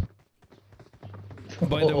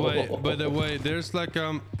 By the way, there's like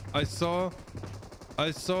I saw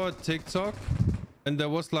a TikTok, and there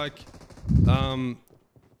was like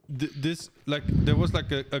this like there was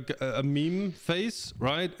like a meme face,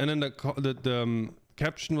 right? And then the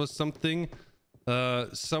caption was something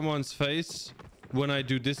someone's face when I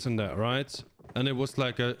do this and that, right? And it was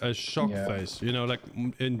like a shock face, you know, like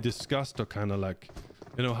in disgust, or kind of like,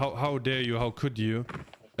 you know, how dare you, how could you?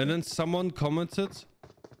 And then someone commented,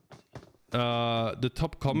 the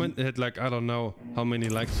top comment, it had like, I don't know how many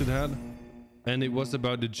likes it had, and it was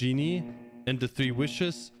about the genie and the 3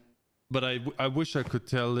 wishes, but I wish I could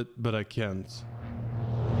tell it, but I can't.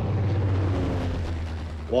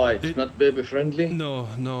 Why? It's not baby friendly? No,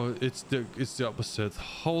 it's the opposite.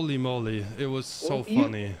 Holy moly, it was so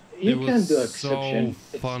funny. You it can was do exception.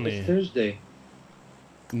 So funny. It's Thursday.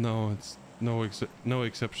 No, it's no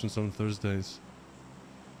exceptions on Thursdays.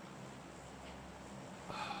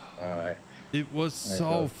 Alright. It was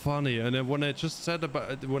so funny, and then when I just said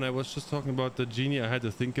about when I was just talking about the genie, I had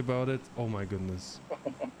to think about it. Oh my goodness.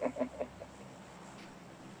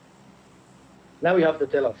 Now you have to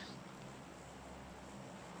tell us.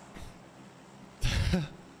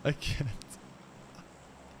 I can't.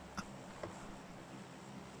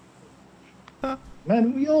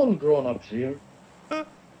 Man, we all grown ups here. Oh,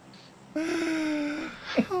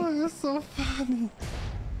 that's so funny.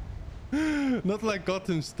 Not like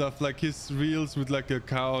Gotham stuff, like his reels with like a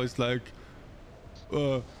cow is like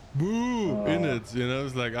boo in it, you know.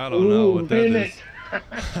 It's like, I don't know what that is.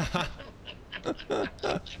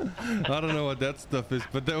 I don't know what that stuff is,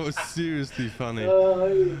 but that was seriously funny.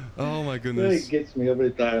 Oh my goodness. It gets me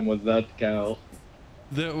every time with that cow.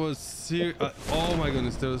 That was oh my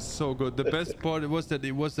goodness, that was so good. The best part was that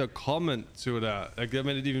it was a comment to that. Like, that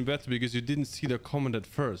made it even better because you didn't see the comment at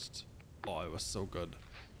first. Oh, it was so good.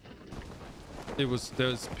 That was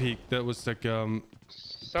peak. That was like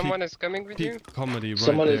Someone is coming with you? peak comedy right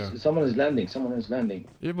Someone there. is landing.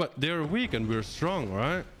 Yeah, but they're weak and we're strong,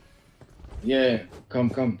 right? Yeah, come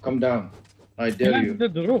down. I dare you. The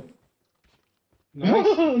roof.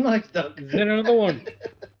 Nice. Nice duck. Is there another one?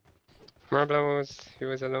 Marbla he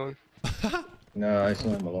was alone. No, I saw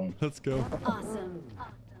him alone. Let's go. Awesome.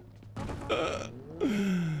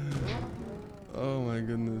 Oh my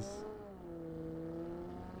goodness.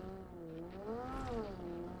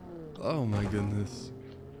 Oh my goodness.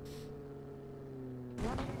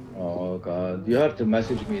 Oh god, you have to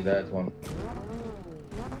message me that one.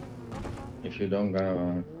 If you don't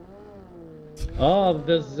gonna... Oh,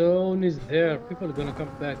 the zone is there. People are gonna come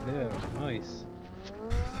back there. Nice.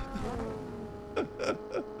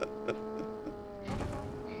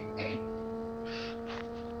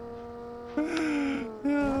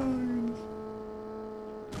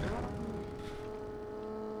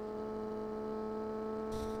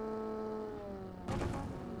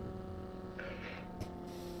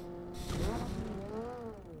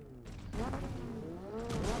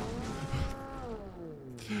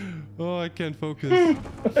 Oh, I can't focus.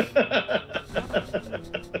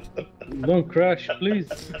 Don't crash,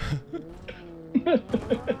 please.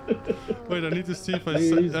 Wait, I need to see if I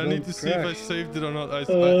Please I need to don't see if I crash. saved it or not. I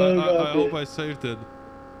God, hope I saved it.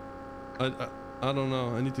 I don't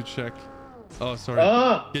know. I need to check. Oh, sorry.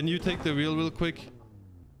 Ah! Can you take the wheel real quick?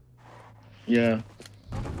 Yeah.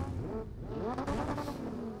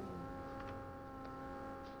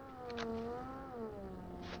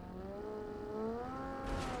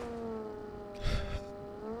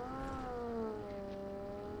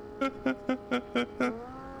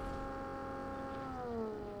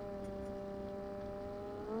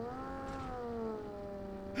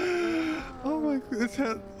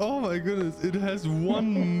 Oh my goodness, it has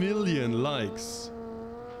 1 million likes.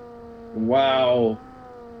 Wow.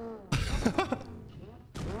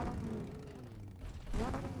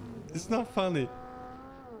 not funny.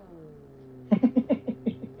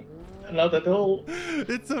 Not at all.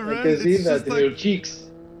 It's a I red. can see It's that just in like your cheeks.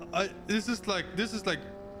 this is like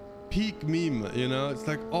peak meme. You know, it's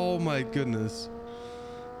like, oh my goodness.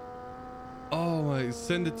 Oh my,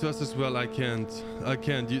 send it to us as well. I can't.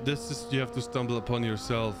 You have to stumble upon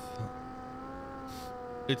yourself.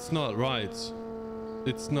 It's not right.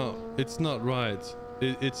 It's not right.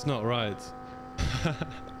 It's not right.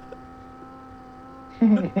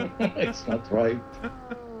 It's not right.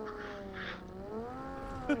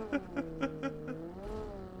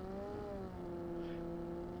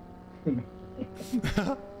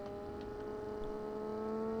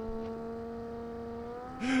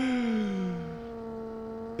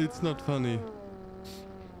 It's not funny.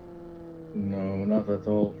 No, not at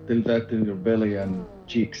all. Tilt that in your belly and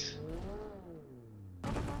cheeks.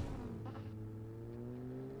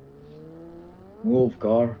 Move,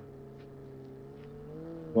 car.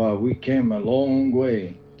 Wow, we came a long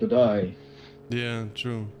way to die. Yeah,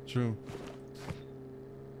 true.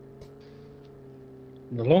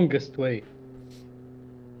 The longest way.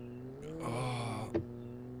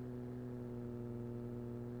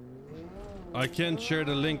 I can't share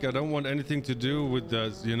the link. I don't want anything to do with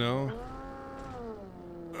that, you know.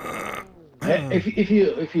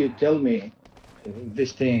 If you tell me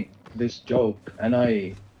this joke, and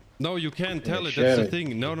I No, you can't tell it. share That's the it.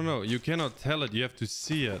 thing. No. You cannot tell it. You have to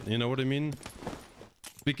see it. You know what I mean?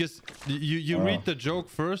 Because you read the joke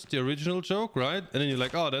first, the original joke, right? And then you're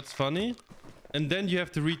like, oh, that's funny. And then you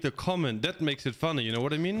have to read the comment. That makes it funny. You know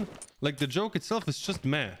what I mean? Like the joke itself is just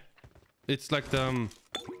meh. It's like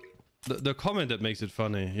the comment that makes it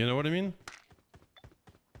funny. You know what I mean?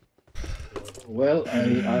 Well,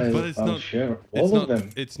 I'll share all of them.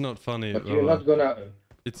 It's not funny. But you're not gonna.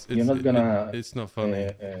 You're not gonna. It's not funny.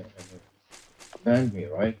 Ban me,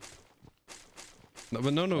 right? No,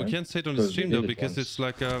 but no, we Right? can't say it on the Because you stream did though, it because once. it's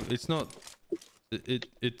like it's not.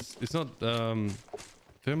 It's not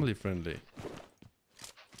family friendly.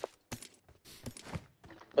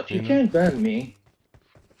 But you know? can't ban me.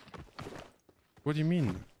 What do you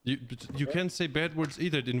mean? You can't say bad words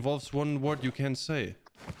either. It involves one word you can't say.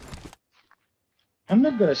 I'm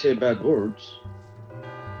not gonna say bad words.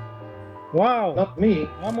 Wow. Not me.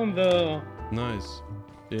 I'm on the. Nice.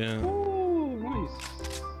 Yeah. Oh, nice.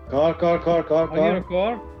 Car. I hear a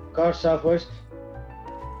car. Car southwest.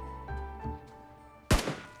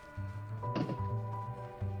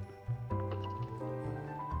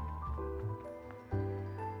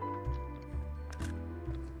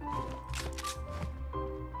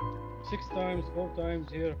 Six times, 4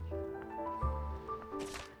 times here.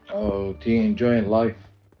 Oh, T enjoying life.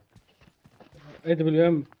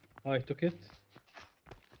 AWM. I took it.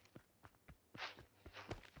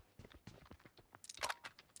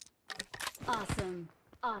 Awesome.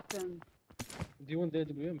 Awesome. Do you want the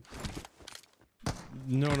AWM?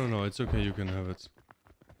 No. It's okay. You can have it.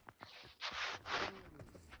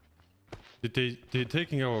 They're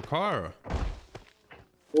taking our car.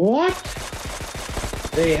 What?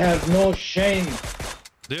 They have no shame.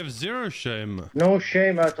 They have zero shame. No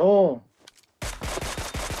shame at all.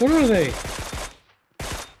 Where are they?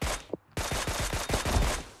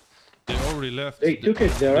 They already left. They took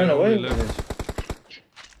it. They ran away already with left. it.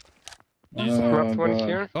 These- Dropped one God.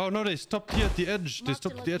 here. Oh no, they stopped here at the edge. They Marked a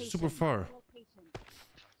stopped at the edge super location. far.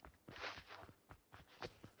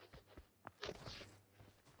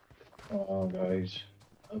 Oh, guys.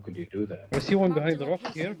 How could you do that? I see one Marked behind a the rock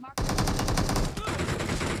location. here.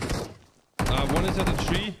 One is at the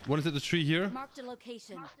tree. One is at the tree here. Marked a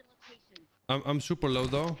location. I'm super low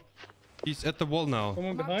though. He's at the wall now.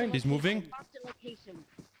 Someone behind. He's moving. Marked a location.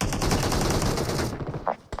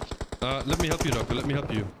 Let me help you, doctor. Let me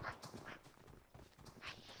help you.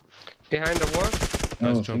 Behind the wall.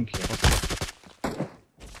 Nice Oh, job. thank you.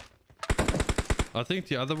 I think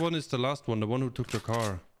the other one is the last one, the one who took the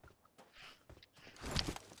car.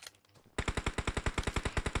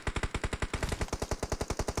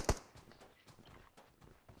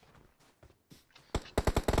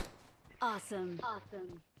 Awesome.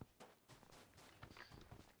 Awesome.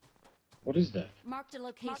 What is that? Marked a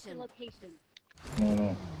location.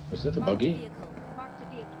 No. Is that a Marked a buggy? vehicle. Marked a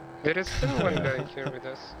vehicle. There is still one guy here with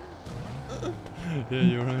us. Yeah,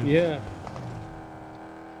 you're right. Yeah.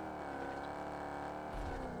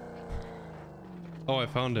 Oh, I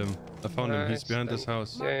found him. I found him. He's Nice. behind this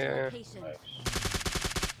house. Yeah, Marked a yeah. location.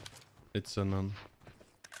 It's a nun.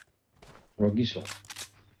 Rogiso.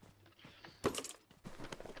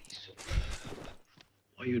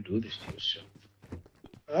 Why you do this to yourself?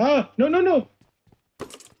 Ah! No!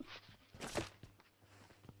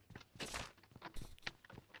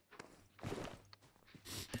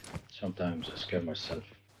 Sometimes I scare myself.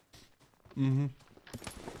 Mm-hmm.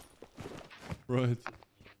 Right.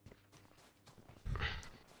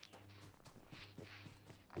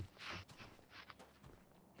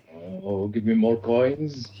 Oh, give me more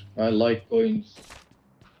coins. I like coins.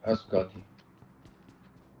 Ask Scotty.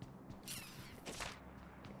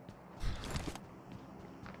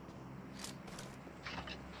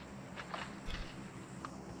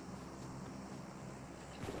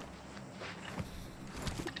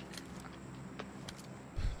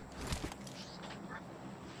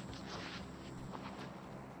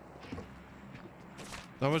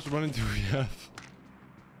 How much money do we have?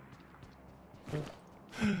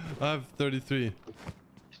 I have 33.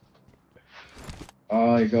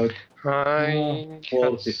 I got I got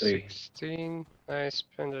 43. 16. I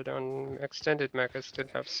spent it on extended mag. I still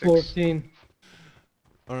have 6. 14.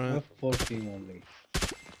 I Alright. have 14 only.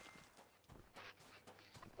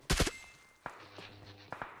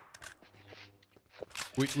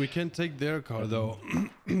 We can take their car though.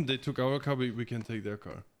 They took our car, we can take their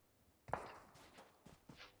car.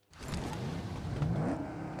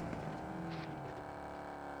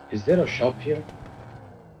 Is there a shop here?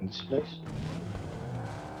 In this place?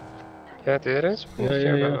 Yeah, there is.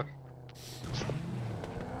 Yeah. Oh.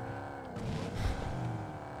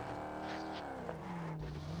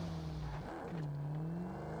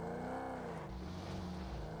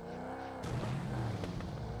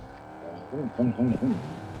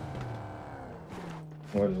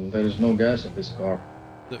 Well, there is no gas in this car.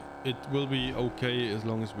 It will be okay as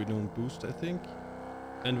long as we don't boost, I think.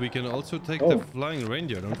 And we can also take Oh. the flying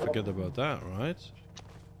reindeer. Don't forget about that, right?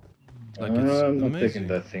 Like it's I'm not amazing. taking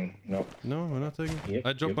that thing. No. No, we're not taking. Yep,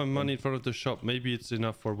 I dropped yep, my money in front of the shop. Maybe it's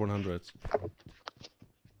enough for 100.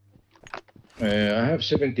 I have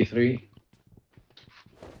 73.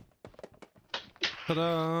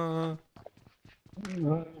 Ta-da! I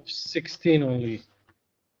have 16 only.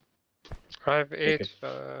 I have Take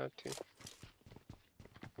 8.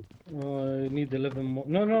 I need 11 more.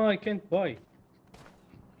 No, I can't buy.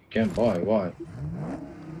 Can't buy. Why?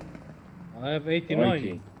 I have 89.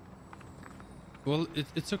 90. Well,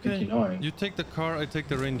 it's okay. 89. You take the car, I take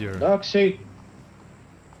the reindeer. Taxi.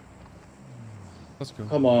 Let's go.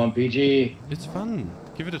 Come on, PG. It's fun.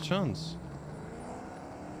 Give it a chance.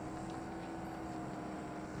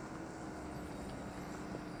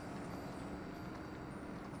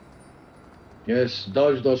 Yes,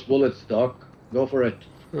 dodge those bullets, Doc. Go for it.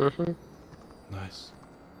 Nice.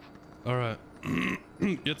 All right.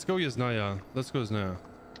 Let's go, Yasnaya. Let's go, Yasnaya.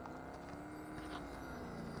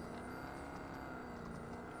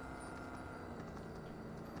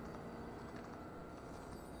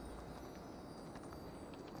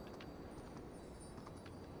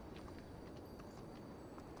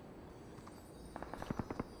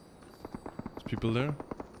 There's people there.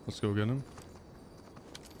 Let's go get them.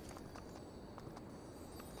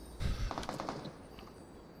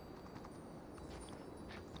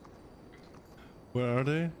 Where are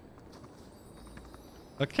they?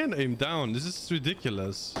 I can't aim down. This is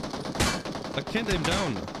ridiculous. I can't aim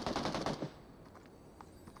down.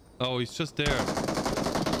 Oh, he's just there.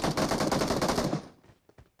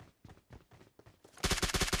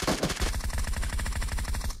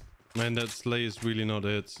 Man, that sleigh is really not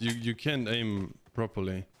it. You can't aim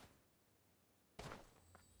properly.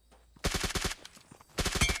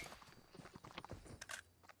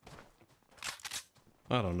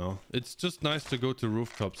 I don't know. It's just nice to go to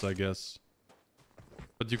rooftops, I guess.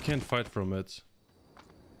 But you can't fight from it.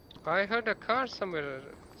 I heard a car somewhere.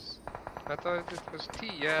 I thought it was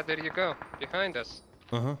T. Yeah, there you go. Behind us.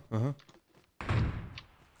 Uh-huh, uh-huh.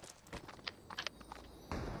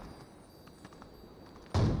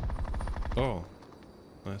 Oh.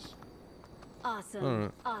 Nice. Awesome. All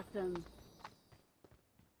right. Awesome.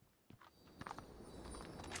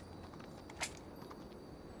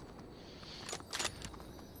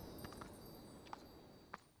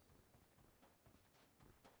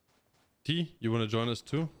 T, you want to join us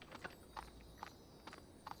too?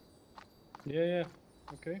 Yeah.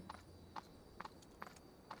 Okay.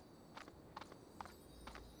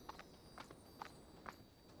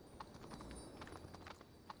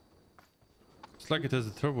 It's like it has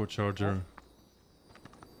a turbocharger.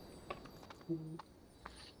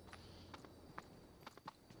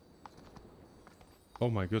 Oh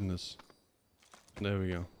my goodness. There we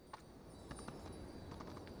go.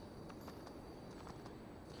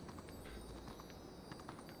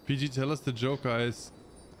 PG, tell us the joke, guys.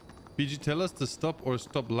 PG, tell us to stop or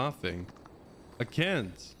stop laughing. I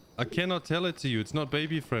can't. I cannot tell it to you. It's not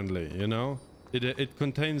baby friendly, you know? It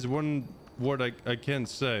contains one word I can't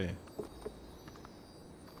say.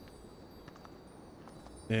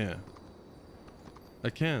 Yeah. I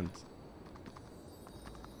can't.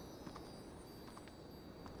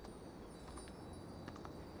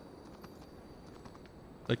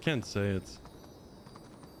 I can't say it.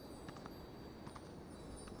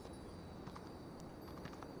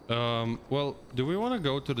 Well, do we want to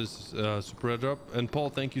go to this super drop? And Paul,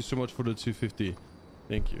 thank you so much for the 250.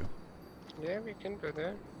 Thank you. Yeah, we can go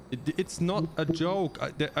there. It's not a joke.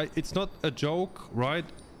 It's not a joke, right?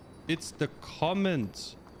 It's the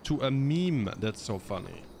comment to a meme that's so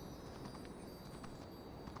funny.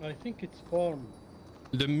 I think it's farm.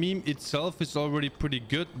 The meme itself is already pretty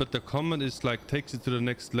good, but the comment is like takes it to the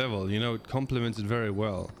next level. You know, it complements it very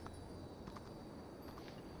well.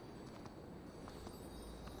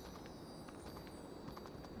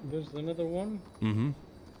 There's another one. Mm-hmm.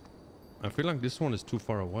 I feel like this one is too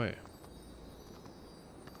far away.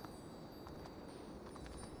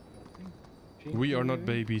 We are not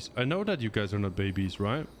babies. I know that you guys are not babies,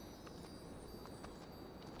 right?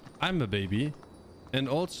 I'm a baby. And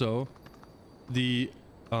also the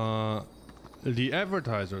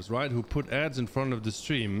advertisers, right, who put ads in front of the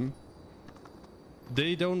stream,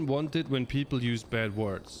 they don't want it when people use bad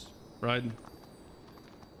words, right?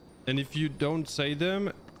 And if you don't say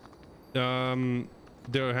them,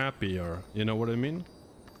 they're happier, you know what I mean?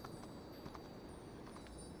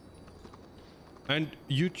 And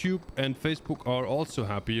YouTube and Facebook are also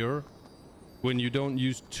happier when you don't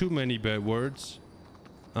use too many bad words,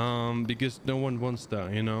 because no one wants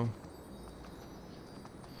that, you know?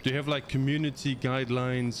 They have like community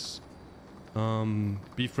guidelines,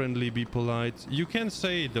 be friendly, be polite. You can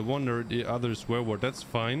say the one or the other swear word, that's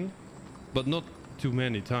fine, but not too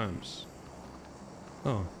many times.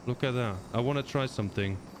 Oh, look at that. I want to try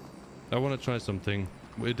something.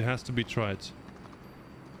 It has to be tried.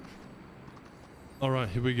 All right,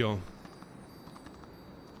 here we go.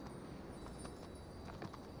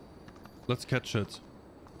 Let's catch it.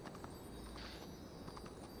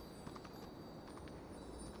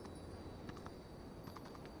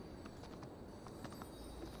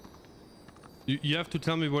 You have to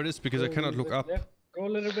tell me where it is because I cannot look up. Left. Go a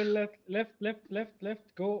little bit left.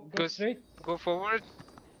 Go straight. Go forward.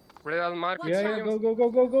 Red mark. Watch Yeah, out. go.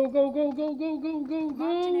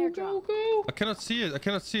 Marked an airdrop. Go. I cannot see it. I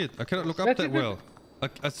cannot look up Let that it well.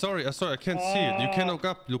 Sorry. I can't see it. You can look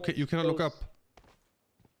up. You cannot look up.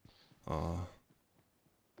 Ah.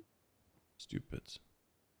 Stupid.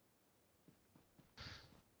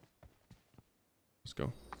 Let's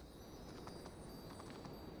go.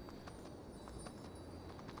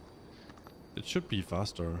 It should be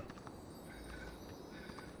faster.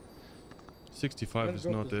 65 is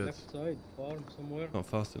not it. Left side, farm somewhere. Not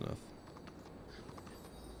fast enough.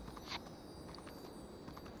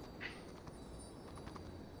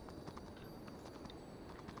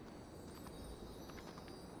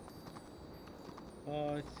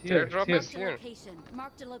 It's here. Airdrop It's is here. here. Location.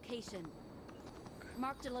 Marked a location.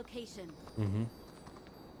 Marked a location. Mm-hmm.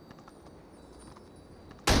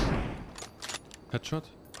 Headshot?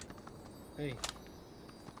 Hey.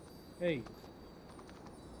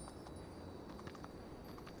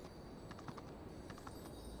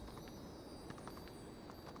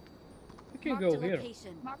 We can Marked go a here.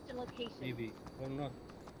 location. Marked a location. Maybe or not.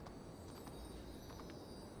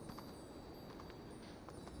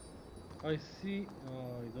 I see.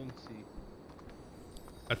 Oh, I don't see.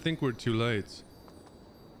 I think we're too late.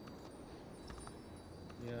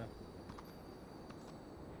 Yeah.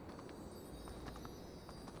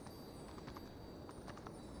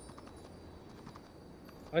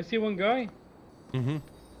 I see one guy. Mm-hmm.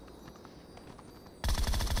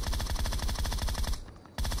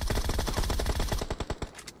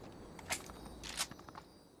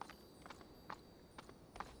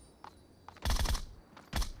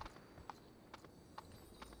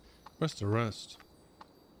 Where's the rest?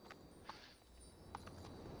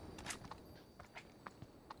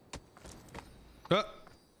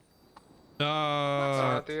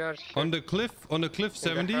 They are on the cliff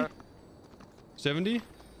 70. 70.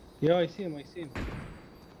 Yeah, I see him.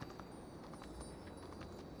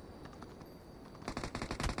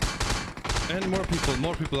 And more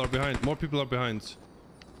people are behind. Got this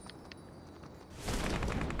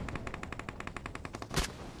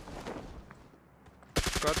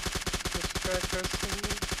guy person.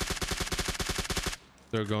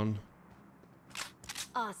 They're gone.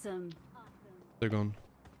 Awesome. They're gone.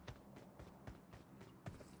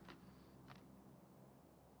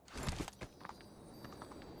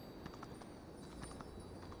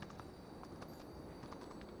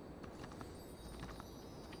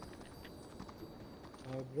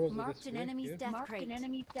 Marked an enemy's death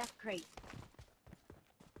crate.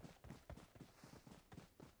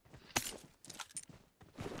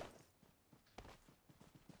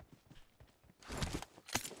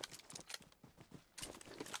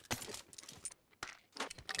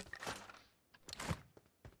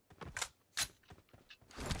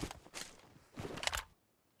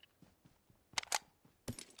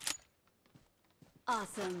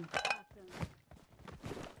 Awesome.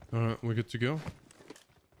 Alright, we're good to go.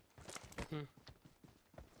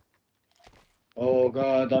 Oh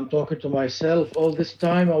God, I'm talking to myself all this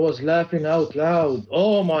time. I was laughing out loud.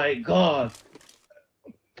 Oh my God.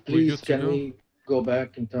 Please, good to can go? we go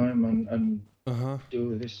back in time and Uh-huh.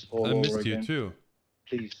 do this all I over missed you again? too.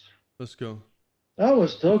 Please. Let's go. I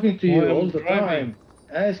was talking to you I'm all the driving. time,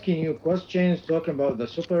 asking you questions, talking about the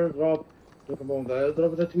super drop, talking about the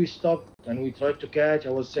airdrop that we stopped and we tried to catch. I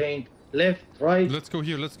was saying left, right, Let's go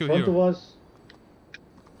here. Let's go front here. of us.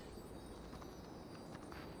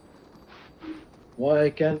 Why I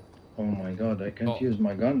can't? Oh my God, I can't use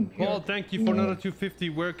my gun here. Paul, thank you for another 250.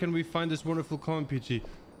 Where can we find this wonderful comment, PG?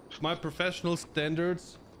 My professional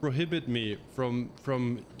standards prohibit me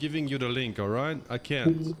from giving you the link, all right? I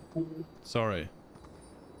can't. Sorry.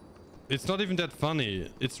 It's not even that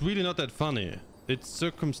funny. It's really not that funny. It's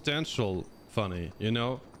circumstantial funny, you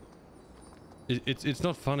know? It's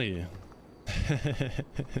not funny.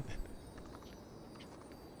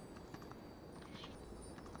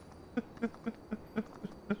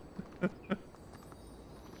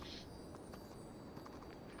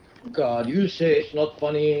 God, you say it's not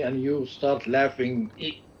funny and you start laughing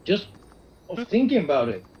just of thinking about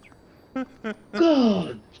it.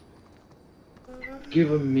 God,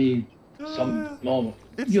 giving me some moment.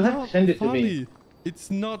 You have to send it to me.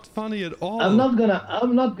 It's not funny at all. I'm not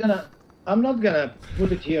gonna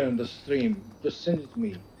put it here in the stream. Just send it to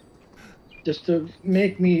me. Just to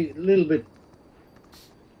make me a little bit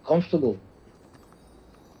comfortable.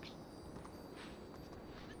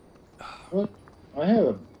 What? I have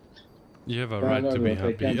a... You have a right to be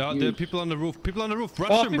happy. Yeah, there are people on the roof. People on the roof.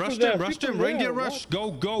 Rush him, rush him, rush him. Reindeer rush.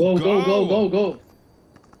 Go, go, Go, go. go, go, go, go.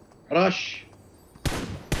 Rush.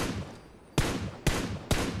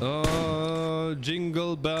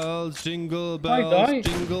 Jingle bells, jingle I bells, died.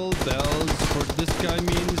 jingle bells. For this guy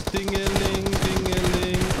means ding-a-ling,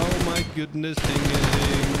 ding-a-ling. Oh my goodness,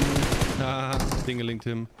 ding-a-ling. Ah, ding-a-ling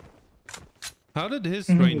Tim. How did his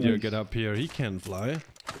reindeer get up here? He can fly.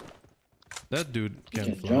 That dude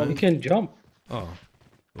can't fly. jump. You can jump. Oh,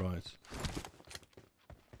 right.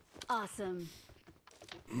 Awesome.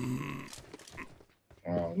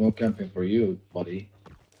 Oh, no camping for you, buddy.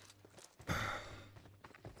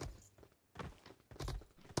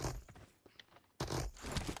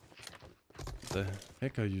 What the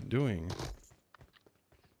heck are you doing?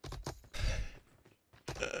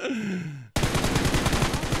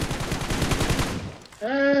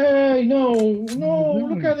 Hey, no, no,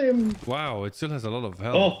 look at him. Wow, it still has a lot of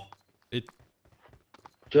health. Oh, It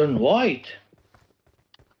turn white.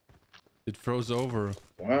 it froze over.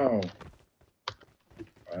 Wow.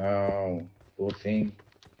 Wow, poor thing.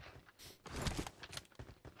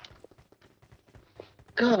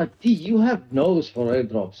 God, D, you have nose for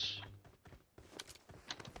airdrops.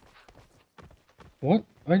 What?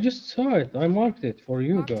 I just saw it. I marked it for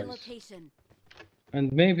you Marked a guys. location.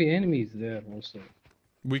 And maybe enemies there also.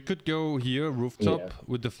 We could go here, rooftop,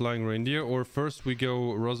 with the flying reindeer, or first we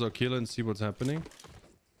go Rosa kill and see what's happening.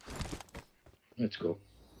 Let's go.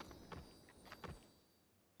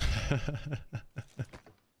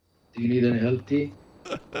 Do you need any help, T?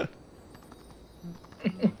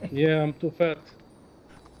 Yeah, I'm too fat.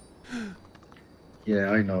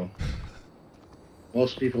 Yeah, I know.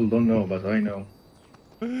 Most people don't know, but I know.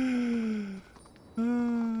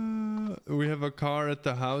 We have a car at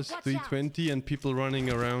the house, Watch 320, and people running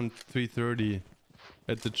around 330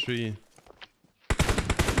 at the tree.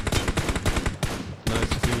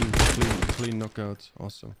 Nice, clean knockout.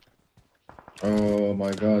 Awesome. Oh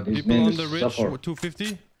my God, his People name on is the ridge, Suffer.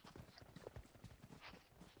 250.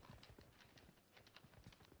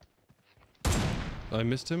 I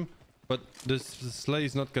missed him, but this sleigh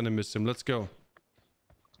is not gonna miss him. Let's go.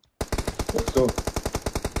 Let's go.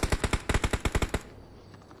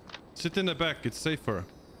 Sit in the back, it's safer.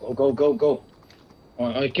 Go, go, go, go.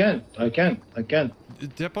 I can't.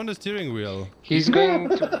 Tap on the steering wheel, He's going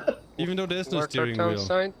to even though there's no Water steering town wheel.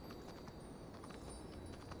 side.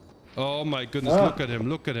 Oh my goodness, Ah. look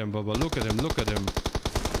at him, Baba, look at him.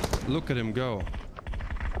 Look at him go.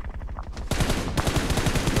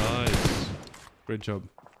 Nice. Great job.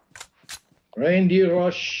 Reindeer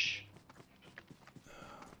rush.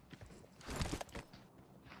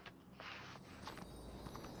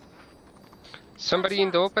 Somebody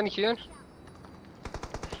in the open here.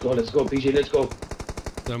 Let's go, PJ, let's go.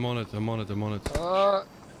 I'm on it.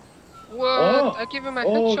 What? I give him a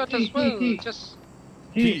headshot as well. T. Just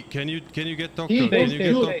T, can you get doctor? T, Can stay, you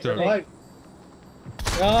get stay, doctor? Survive.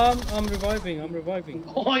 I'm reviving.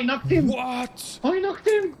 Oh, I knocked him. What? I knocked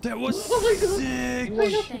him. That was Oh my God. sick. You are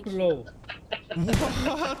super low.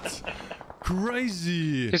 What?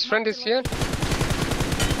 crazy. His friend is here.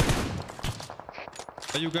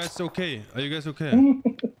 Are you guys okay? Are you guys okay?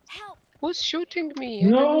 Help! Who's shooting me?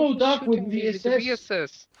 No, Duck Duck with with the VSS.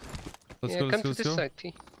 VSS. Let's Yeah, go, come let's go, to let's this go. side,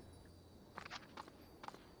 T.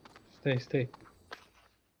 Stay.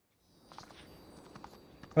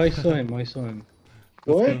 I saw him. I saw him.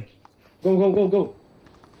 Go Let's ahead. Go.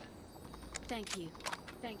 Thank you.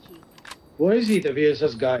 Thank you. Where is he, the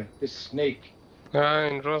VSS guy? This snake.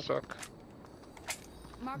 In Rozok.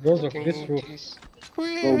 Mark Those the are Think this roof. he's-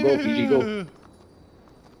 Go, PG, go.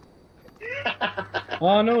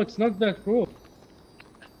 Oh no, it's not that roof.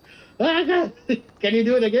 Can you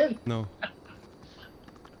do it again? No.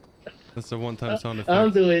 That's a one-time sound I'll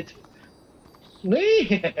effect. do it.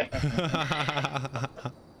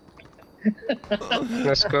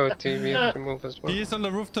 Let's go, T. We have to move as well. He is on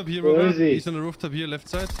the rooftop here, Where Robert. is he? He's on the rooftop here, left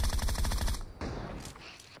side.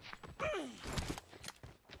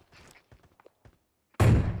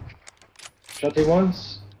 Shot him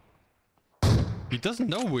once. He doesn't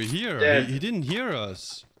know we're here. Dead. He didn't hear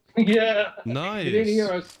us. Yeah. Nice. He didn't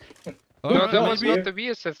hear us. All No, right, that was maybe not the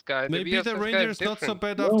VSS guy. maybe VSS the guy reindeer is is not so different.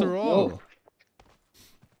 bad No, after no. all.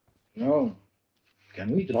 No.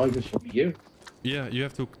 Can we drive it from here? Yeah, you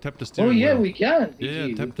have to tap the Oh steering yeah, wheel. we can. Yeah,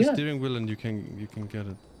 PG, tap we the can. steering wheel and you can get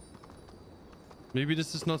it. Maybe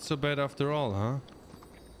this is not so bad after all, huh?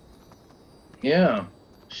 Yeah.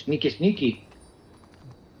 Sneaky.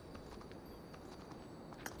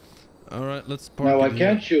 All right, let's park No, it I here.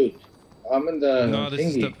 can't shoot. I'm in the No, this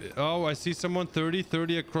is thingy. the... Oh, I see someone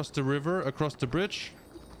 30 across the river, across the bridge.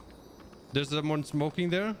 There's someone smoking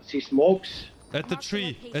there. See smokes. At the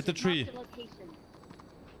tree, at the tree. Mark the location.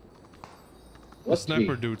 The What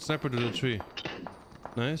sniper tree? dude, sniper to the tree.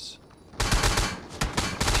 Nice.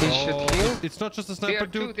 He Oh, should heal. it's not just a They sniper are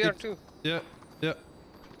two, dude. they are it's- two. Yeah.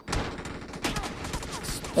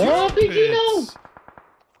 Oh, PG, no! Stupid.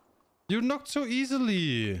 You knocked so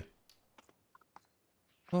easily.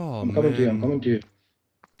 Oh, I'm coming to you. I'm man. coming to you.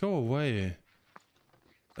 Go away.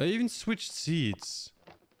 I even switched seats.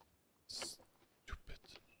 Stupid.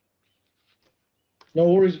 No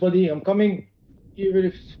worries, buddy. I'm coming. Even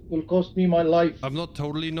if it will cost me my life. I'm not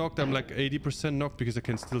totally knocked. I'm like 80% knocked because I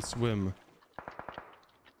can still swim.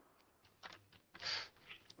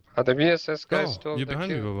 The VSS guy Oh, stole you're the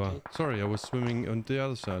behind me, kill. Baba. Sorry, I was swimming on the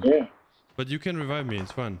other side. Yeah. But you can revive me.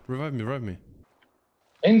 It's fine. Revive me.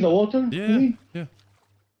 In the water? Yeah, really? yeah.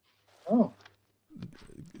 Oh.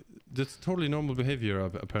 That's totally normal behavior,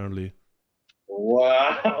 apparently.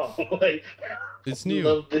 Wow. It's I new.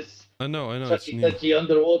 love this. I know, it's Touchy new. touchy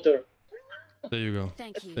underwater. There you go.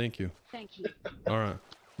 Thank you. Thank you. Thank you. All right.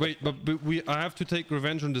 Wait, but I have to take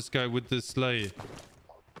revenge on this guy with this sleigh.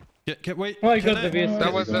 Wait. Oh, I can got the VSS.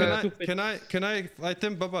 That was, can I fight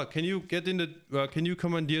them, Baba? Can you get in the? Can you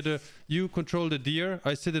commandeer the? You control the deer.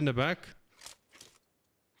 I sit in the back.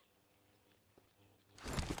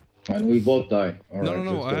 And we both die. All No, right,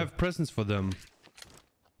 no. let's I go. have presents for them.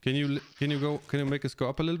 Can you go? Can you make us go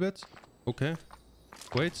up a little bit? Okay.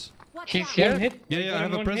 Wait. Watch He's out. here. One hit. Yeah. I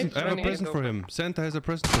have a One present. hit, I have a one hit. present for him. Santa has a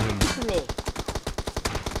present for him. Bro.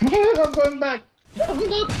 I'm going back. I'm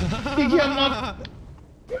not. PG, I'm not.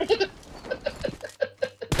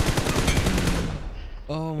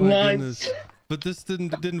 Oh my Nice. goodness. But this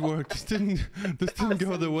didn't work. This didn't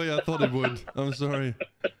go the way I thought it would. I'm sorry.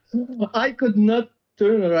 I could not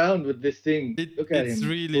turn around with this thing. Look at It's him.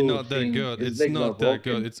 really Poor not that thing. good. His It's legs are not that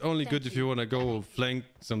broken. good. It's only good Thank if you want to go flank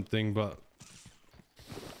something, but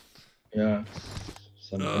Yeah.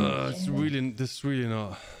 it's really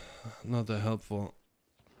not that helpful.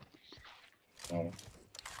 Oh.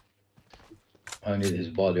 I need his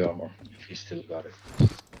body armor if he still got it.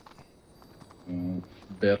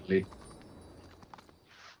 Barely.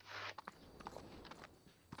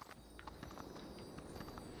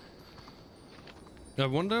 I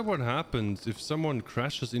wonder what happens if someone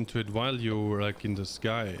crashes into it while you're like in the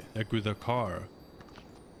sky, like with a car.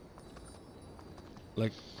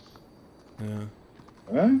 Like, yeah.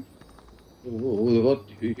 Huh?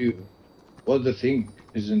 What the thing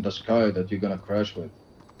is in the sky that you're gonna crash with?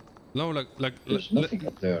 No, There's nothing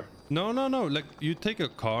up there. No. Like you take a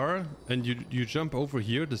car and you jump over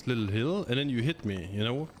here, this little hill, and then you hit me. You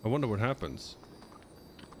know? I wonder what happens.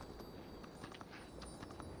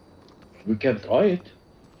 We can try it.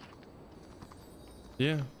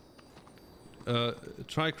 Yeah.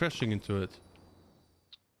 Try crashing into it.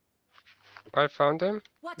 I found him.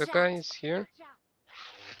 Watch The out. guy is here. Watch out.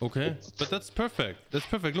 Okay, but that's perfect. That's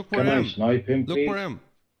perfect. Look where Can I I am. snipe him, Look please? where I am.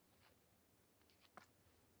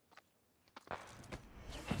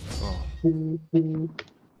 Oh.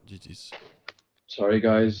 GG's. Sorry,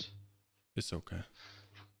 guys. It's okay.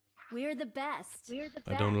 We're the best. We're the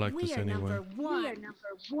best. I don't like we this are anyway. number one. We are number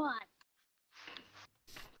one.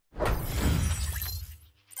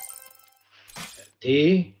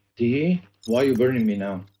 T, why are you burning me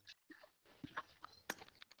now?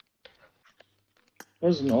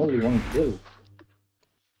 Wasn't only one kill.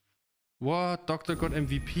 What? Doctor got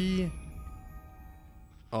MVP?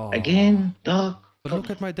 Oh. Again, Doc. But look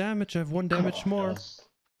at my damage. I have 1 damage more.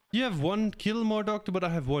 You have 1 kill more, Doctor, but I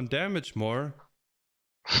have 1 damage more.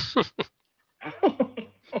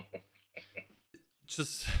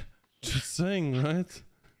 Just saying, right?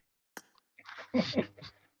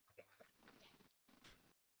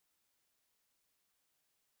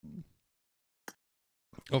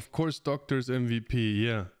 Of course, Doctor's MVP.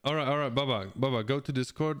 Yeah. All right, Baba, go to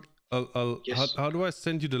Discord. Yes. How do I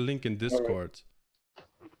send you the link in Discord?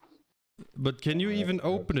 But can you even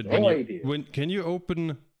open it? No idea. Can you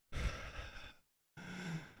open?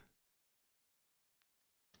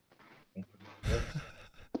 What's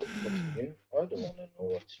new? I don't want to know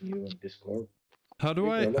what's new in Discord. How do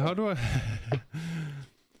I?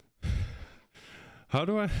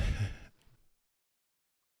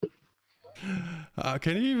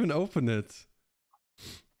 Can you even open it?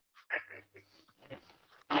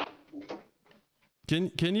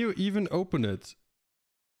 Can you even open it?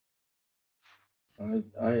 I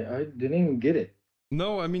didn't even get it.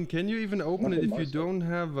 No, I mean, can you even open it if you don't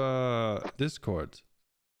have Discord?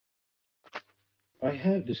 I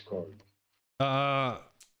have Discord.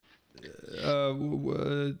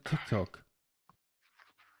 TikTok.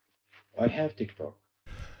 I have TikTok.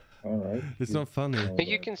 All right. It's not funny.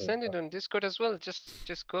 You can send it on Discord as well. Just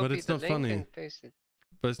copy But it's the not link funny. and paste it.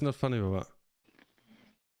 But it's not funny, Baba.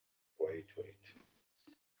 Wait.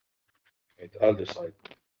 I'll decide.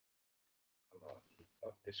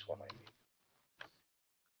 Not this one, I mean.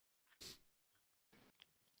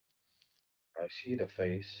 I see the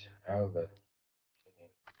face. How the...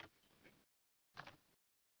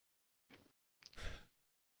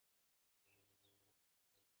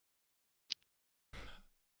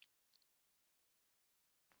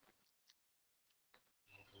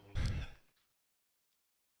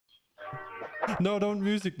 No, don't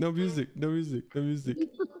music. No music. No music. No music.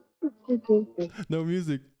 No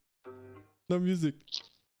music. No music.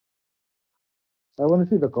 I want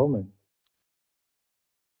to see the comment.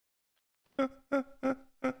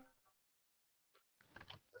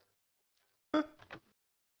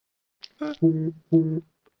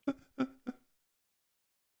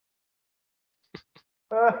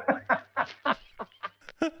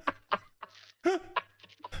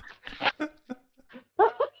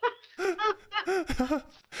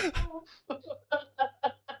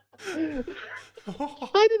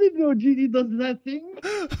 I didn't know Genie does that thing.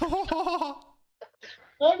 I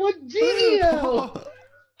want Genie now.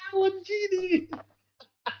 I want Genie.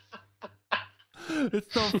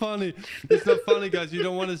 It's not funny. It's not funny, guys. You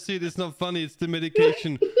don't want to see it. It's not funny. It's the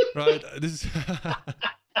medication, right? This.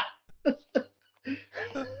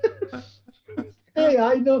 Hey,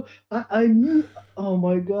 I know. I knew. Oh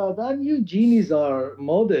my God! I knew genies are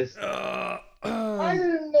modest. I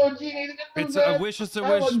didn't know genies could do It's that. a wish is a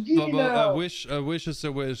I wish, want Genie Baba. now. A wish is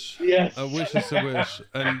a wish. Yes. A wish is a wish,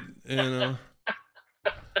 and you know.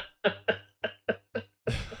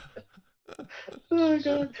 Oh my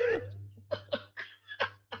God.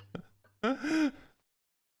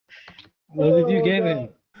 What did you give him?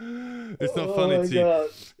 It's not Oh funny, my T. God.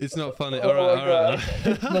 It's not funny. Oh All right, my all God. right.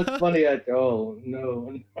 It's not funny at all.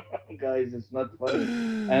 No, guys, it's not funny,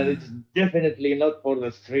 and it's definitely not for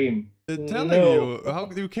the stream. I'm telling No. you, how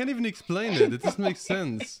you can't even explain it. It doesn't make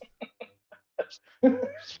sense.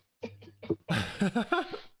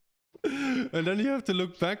 And then you have to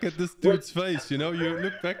look back at this dude's face. You know, you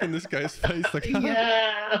look back in this guy's face like.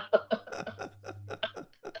 Yeah.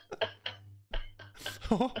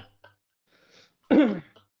 Oh.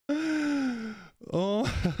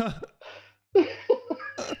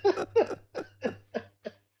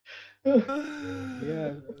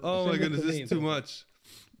 Yeah. Oh my send it goodness, to this me. is too much.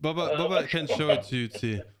 Baba can show it to you,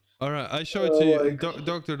 T. All right, I show it Oh to my you. God.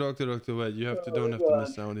 Doctor, wait. You have to. Oh Don't my have to God.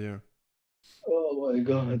 miss out here. Oh my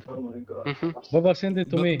God. Oh my God. Baba, send it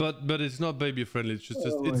to me. But it's not baby friendly. It's just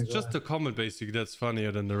Oh my it's just God. a comment basically that's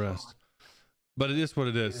funnier than the rest. But it is what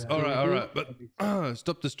it is. All right. But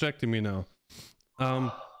stop distracting me now.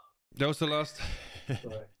 That was the last.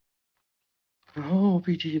 Oh,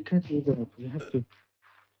 PG, you can't do that. You have to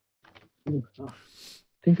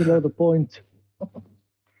think about the point.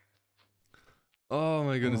 Oh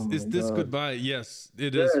my goodness! Oh my Is this God. goodbye? Yes,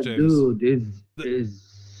 it is, That James. dude is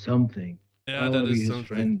something. Yeah, I that wanna be is his something.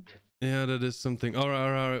 friend. Yeah, that is something. All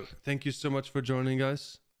right. Thank you so much for joining,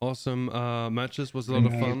 guys. awesome matches. Was a lot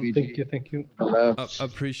of fun. Thank you.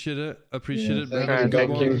 Appreciate it. Appreciate Yeah, it. thank Have a you, good thank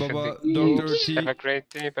one. you. Bye bye, Thank Dr. T. Have a great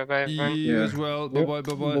day. Bye bye, everyone. You Yeah. as well. Bye Yep. bye.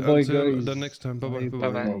 Bye bye. Bye-bye, Until guys. the next time. Bye bye. Bye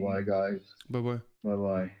bye. Bye-bye. Bye-bye, guys. Bye bye.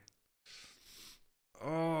 Bye-bye.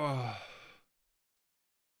 Oh.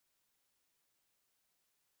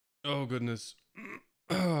 Oh goodness.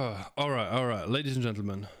 All right, ladies and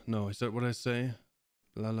gentlemen. No, is that what I say?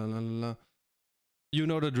 La la la la la. You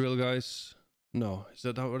know the drill, guys. No, is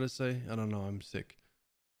that not what I say? I don't know. I'm sick.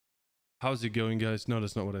 How's it going, guys? No,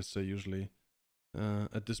 that's not what I say usually.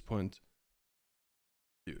 At this point,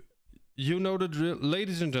 you know the drill,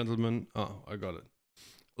 ladies and gentlemen. Oh, I got it.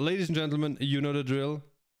 Ladies and gentlemen, you know the drill.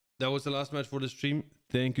 That was the last match for the stream.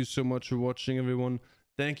 Thank you so much for watching, everyone.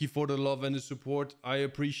 Thank you for the love and the support. I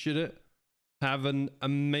appreciate it. Have an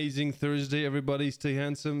amazing Thursday, everybody. Stay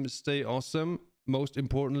handsome, stay awesome. Most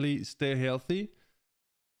importantly, stay healthy.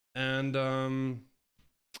 And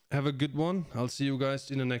have a good one. I'll see you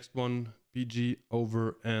guys in the next one. PG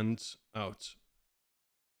over and out.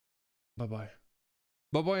 Bye-bye.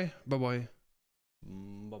 Bye-bye. Bye-bye.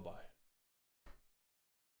 Bye-bye.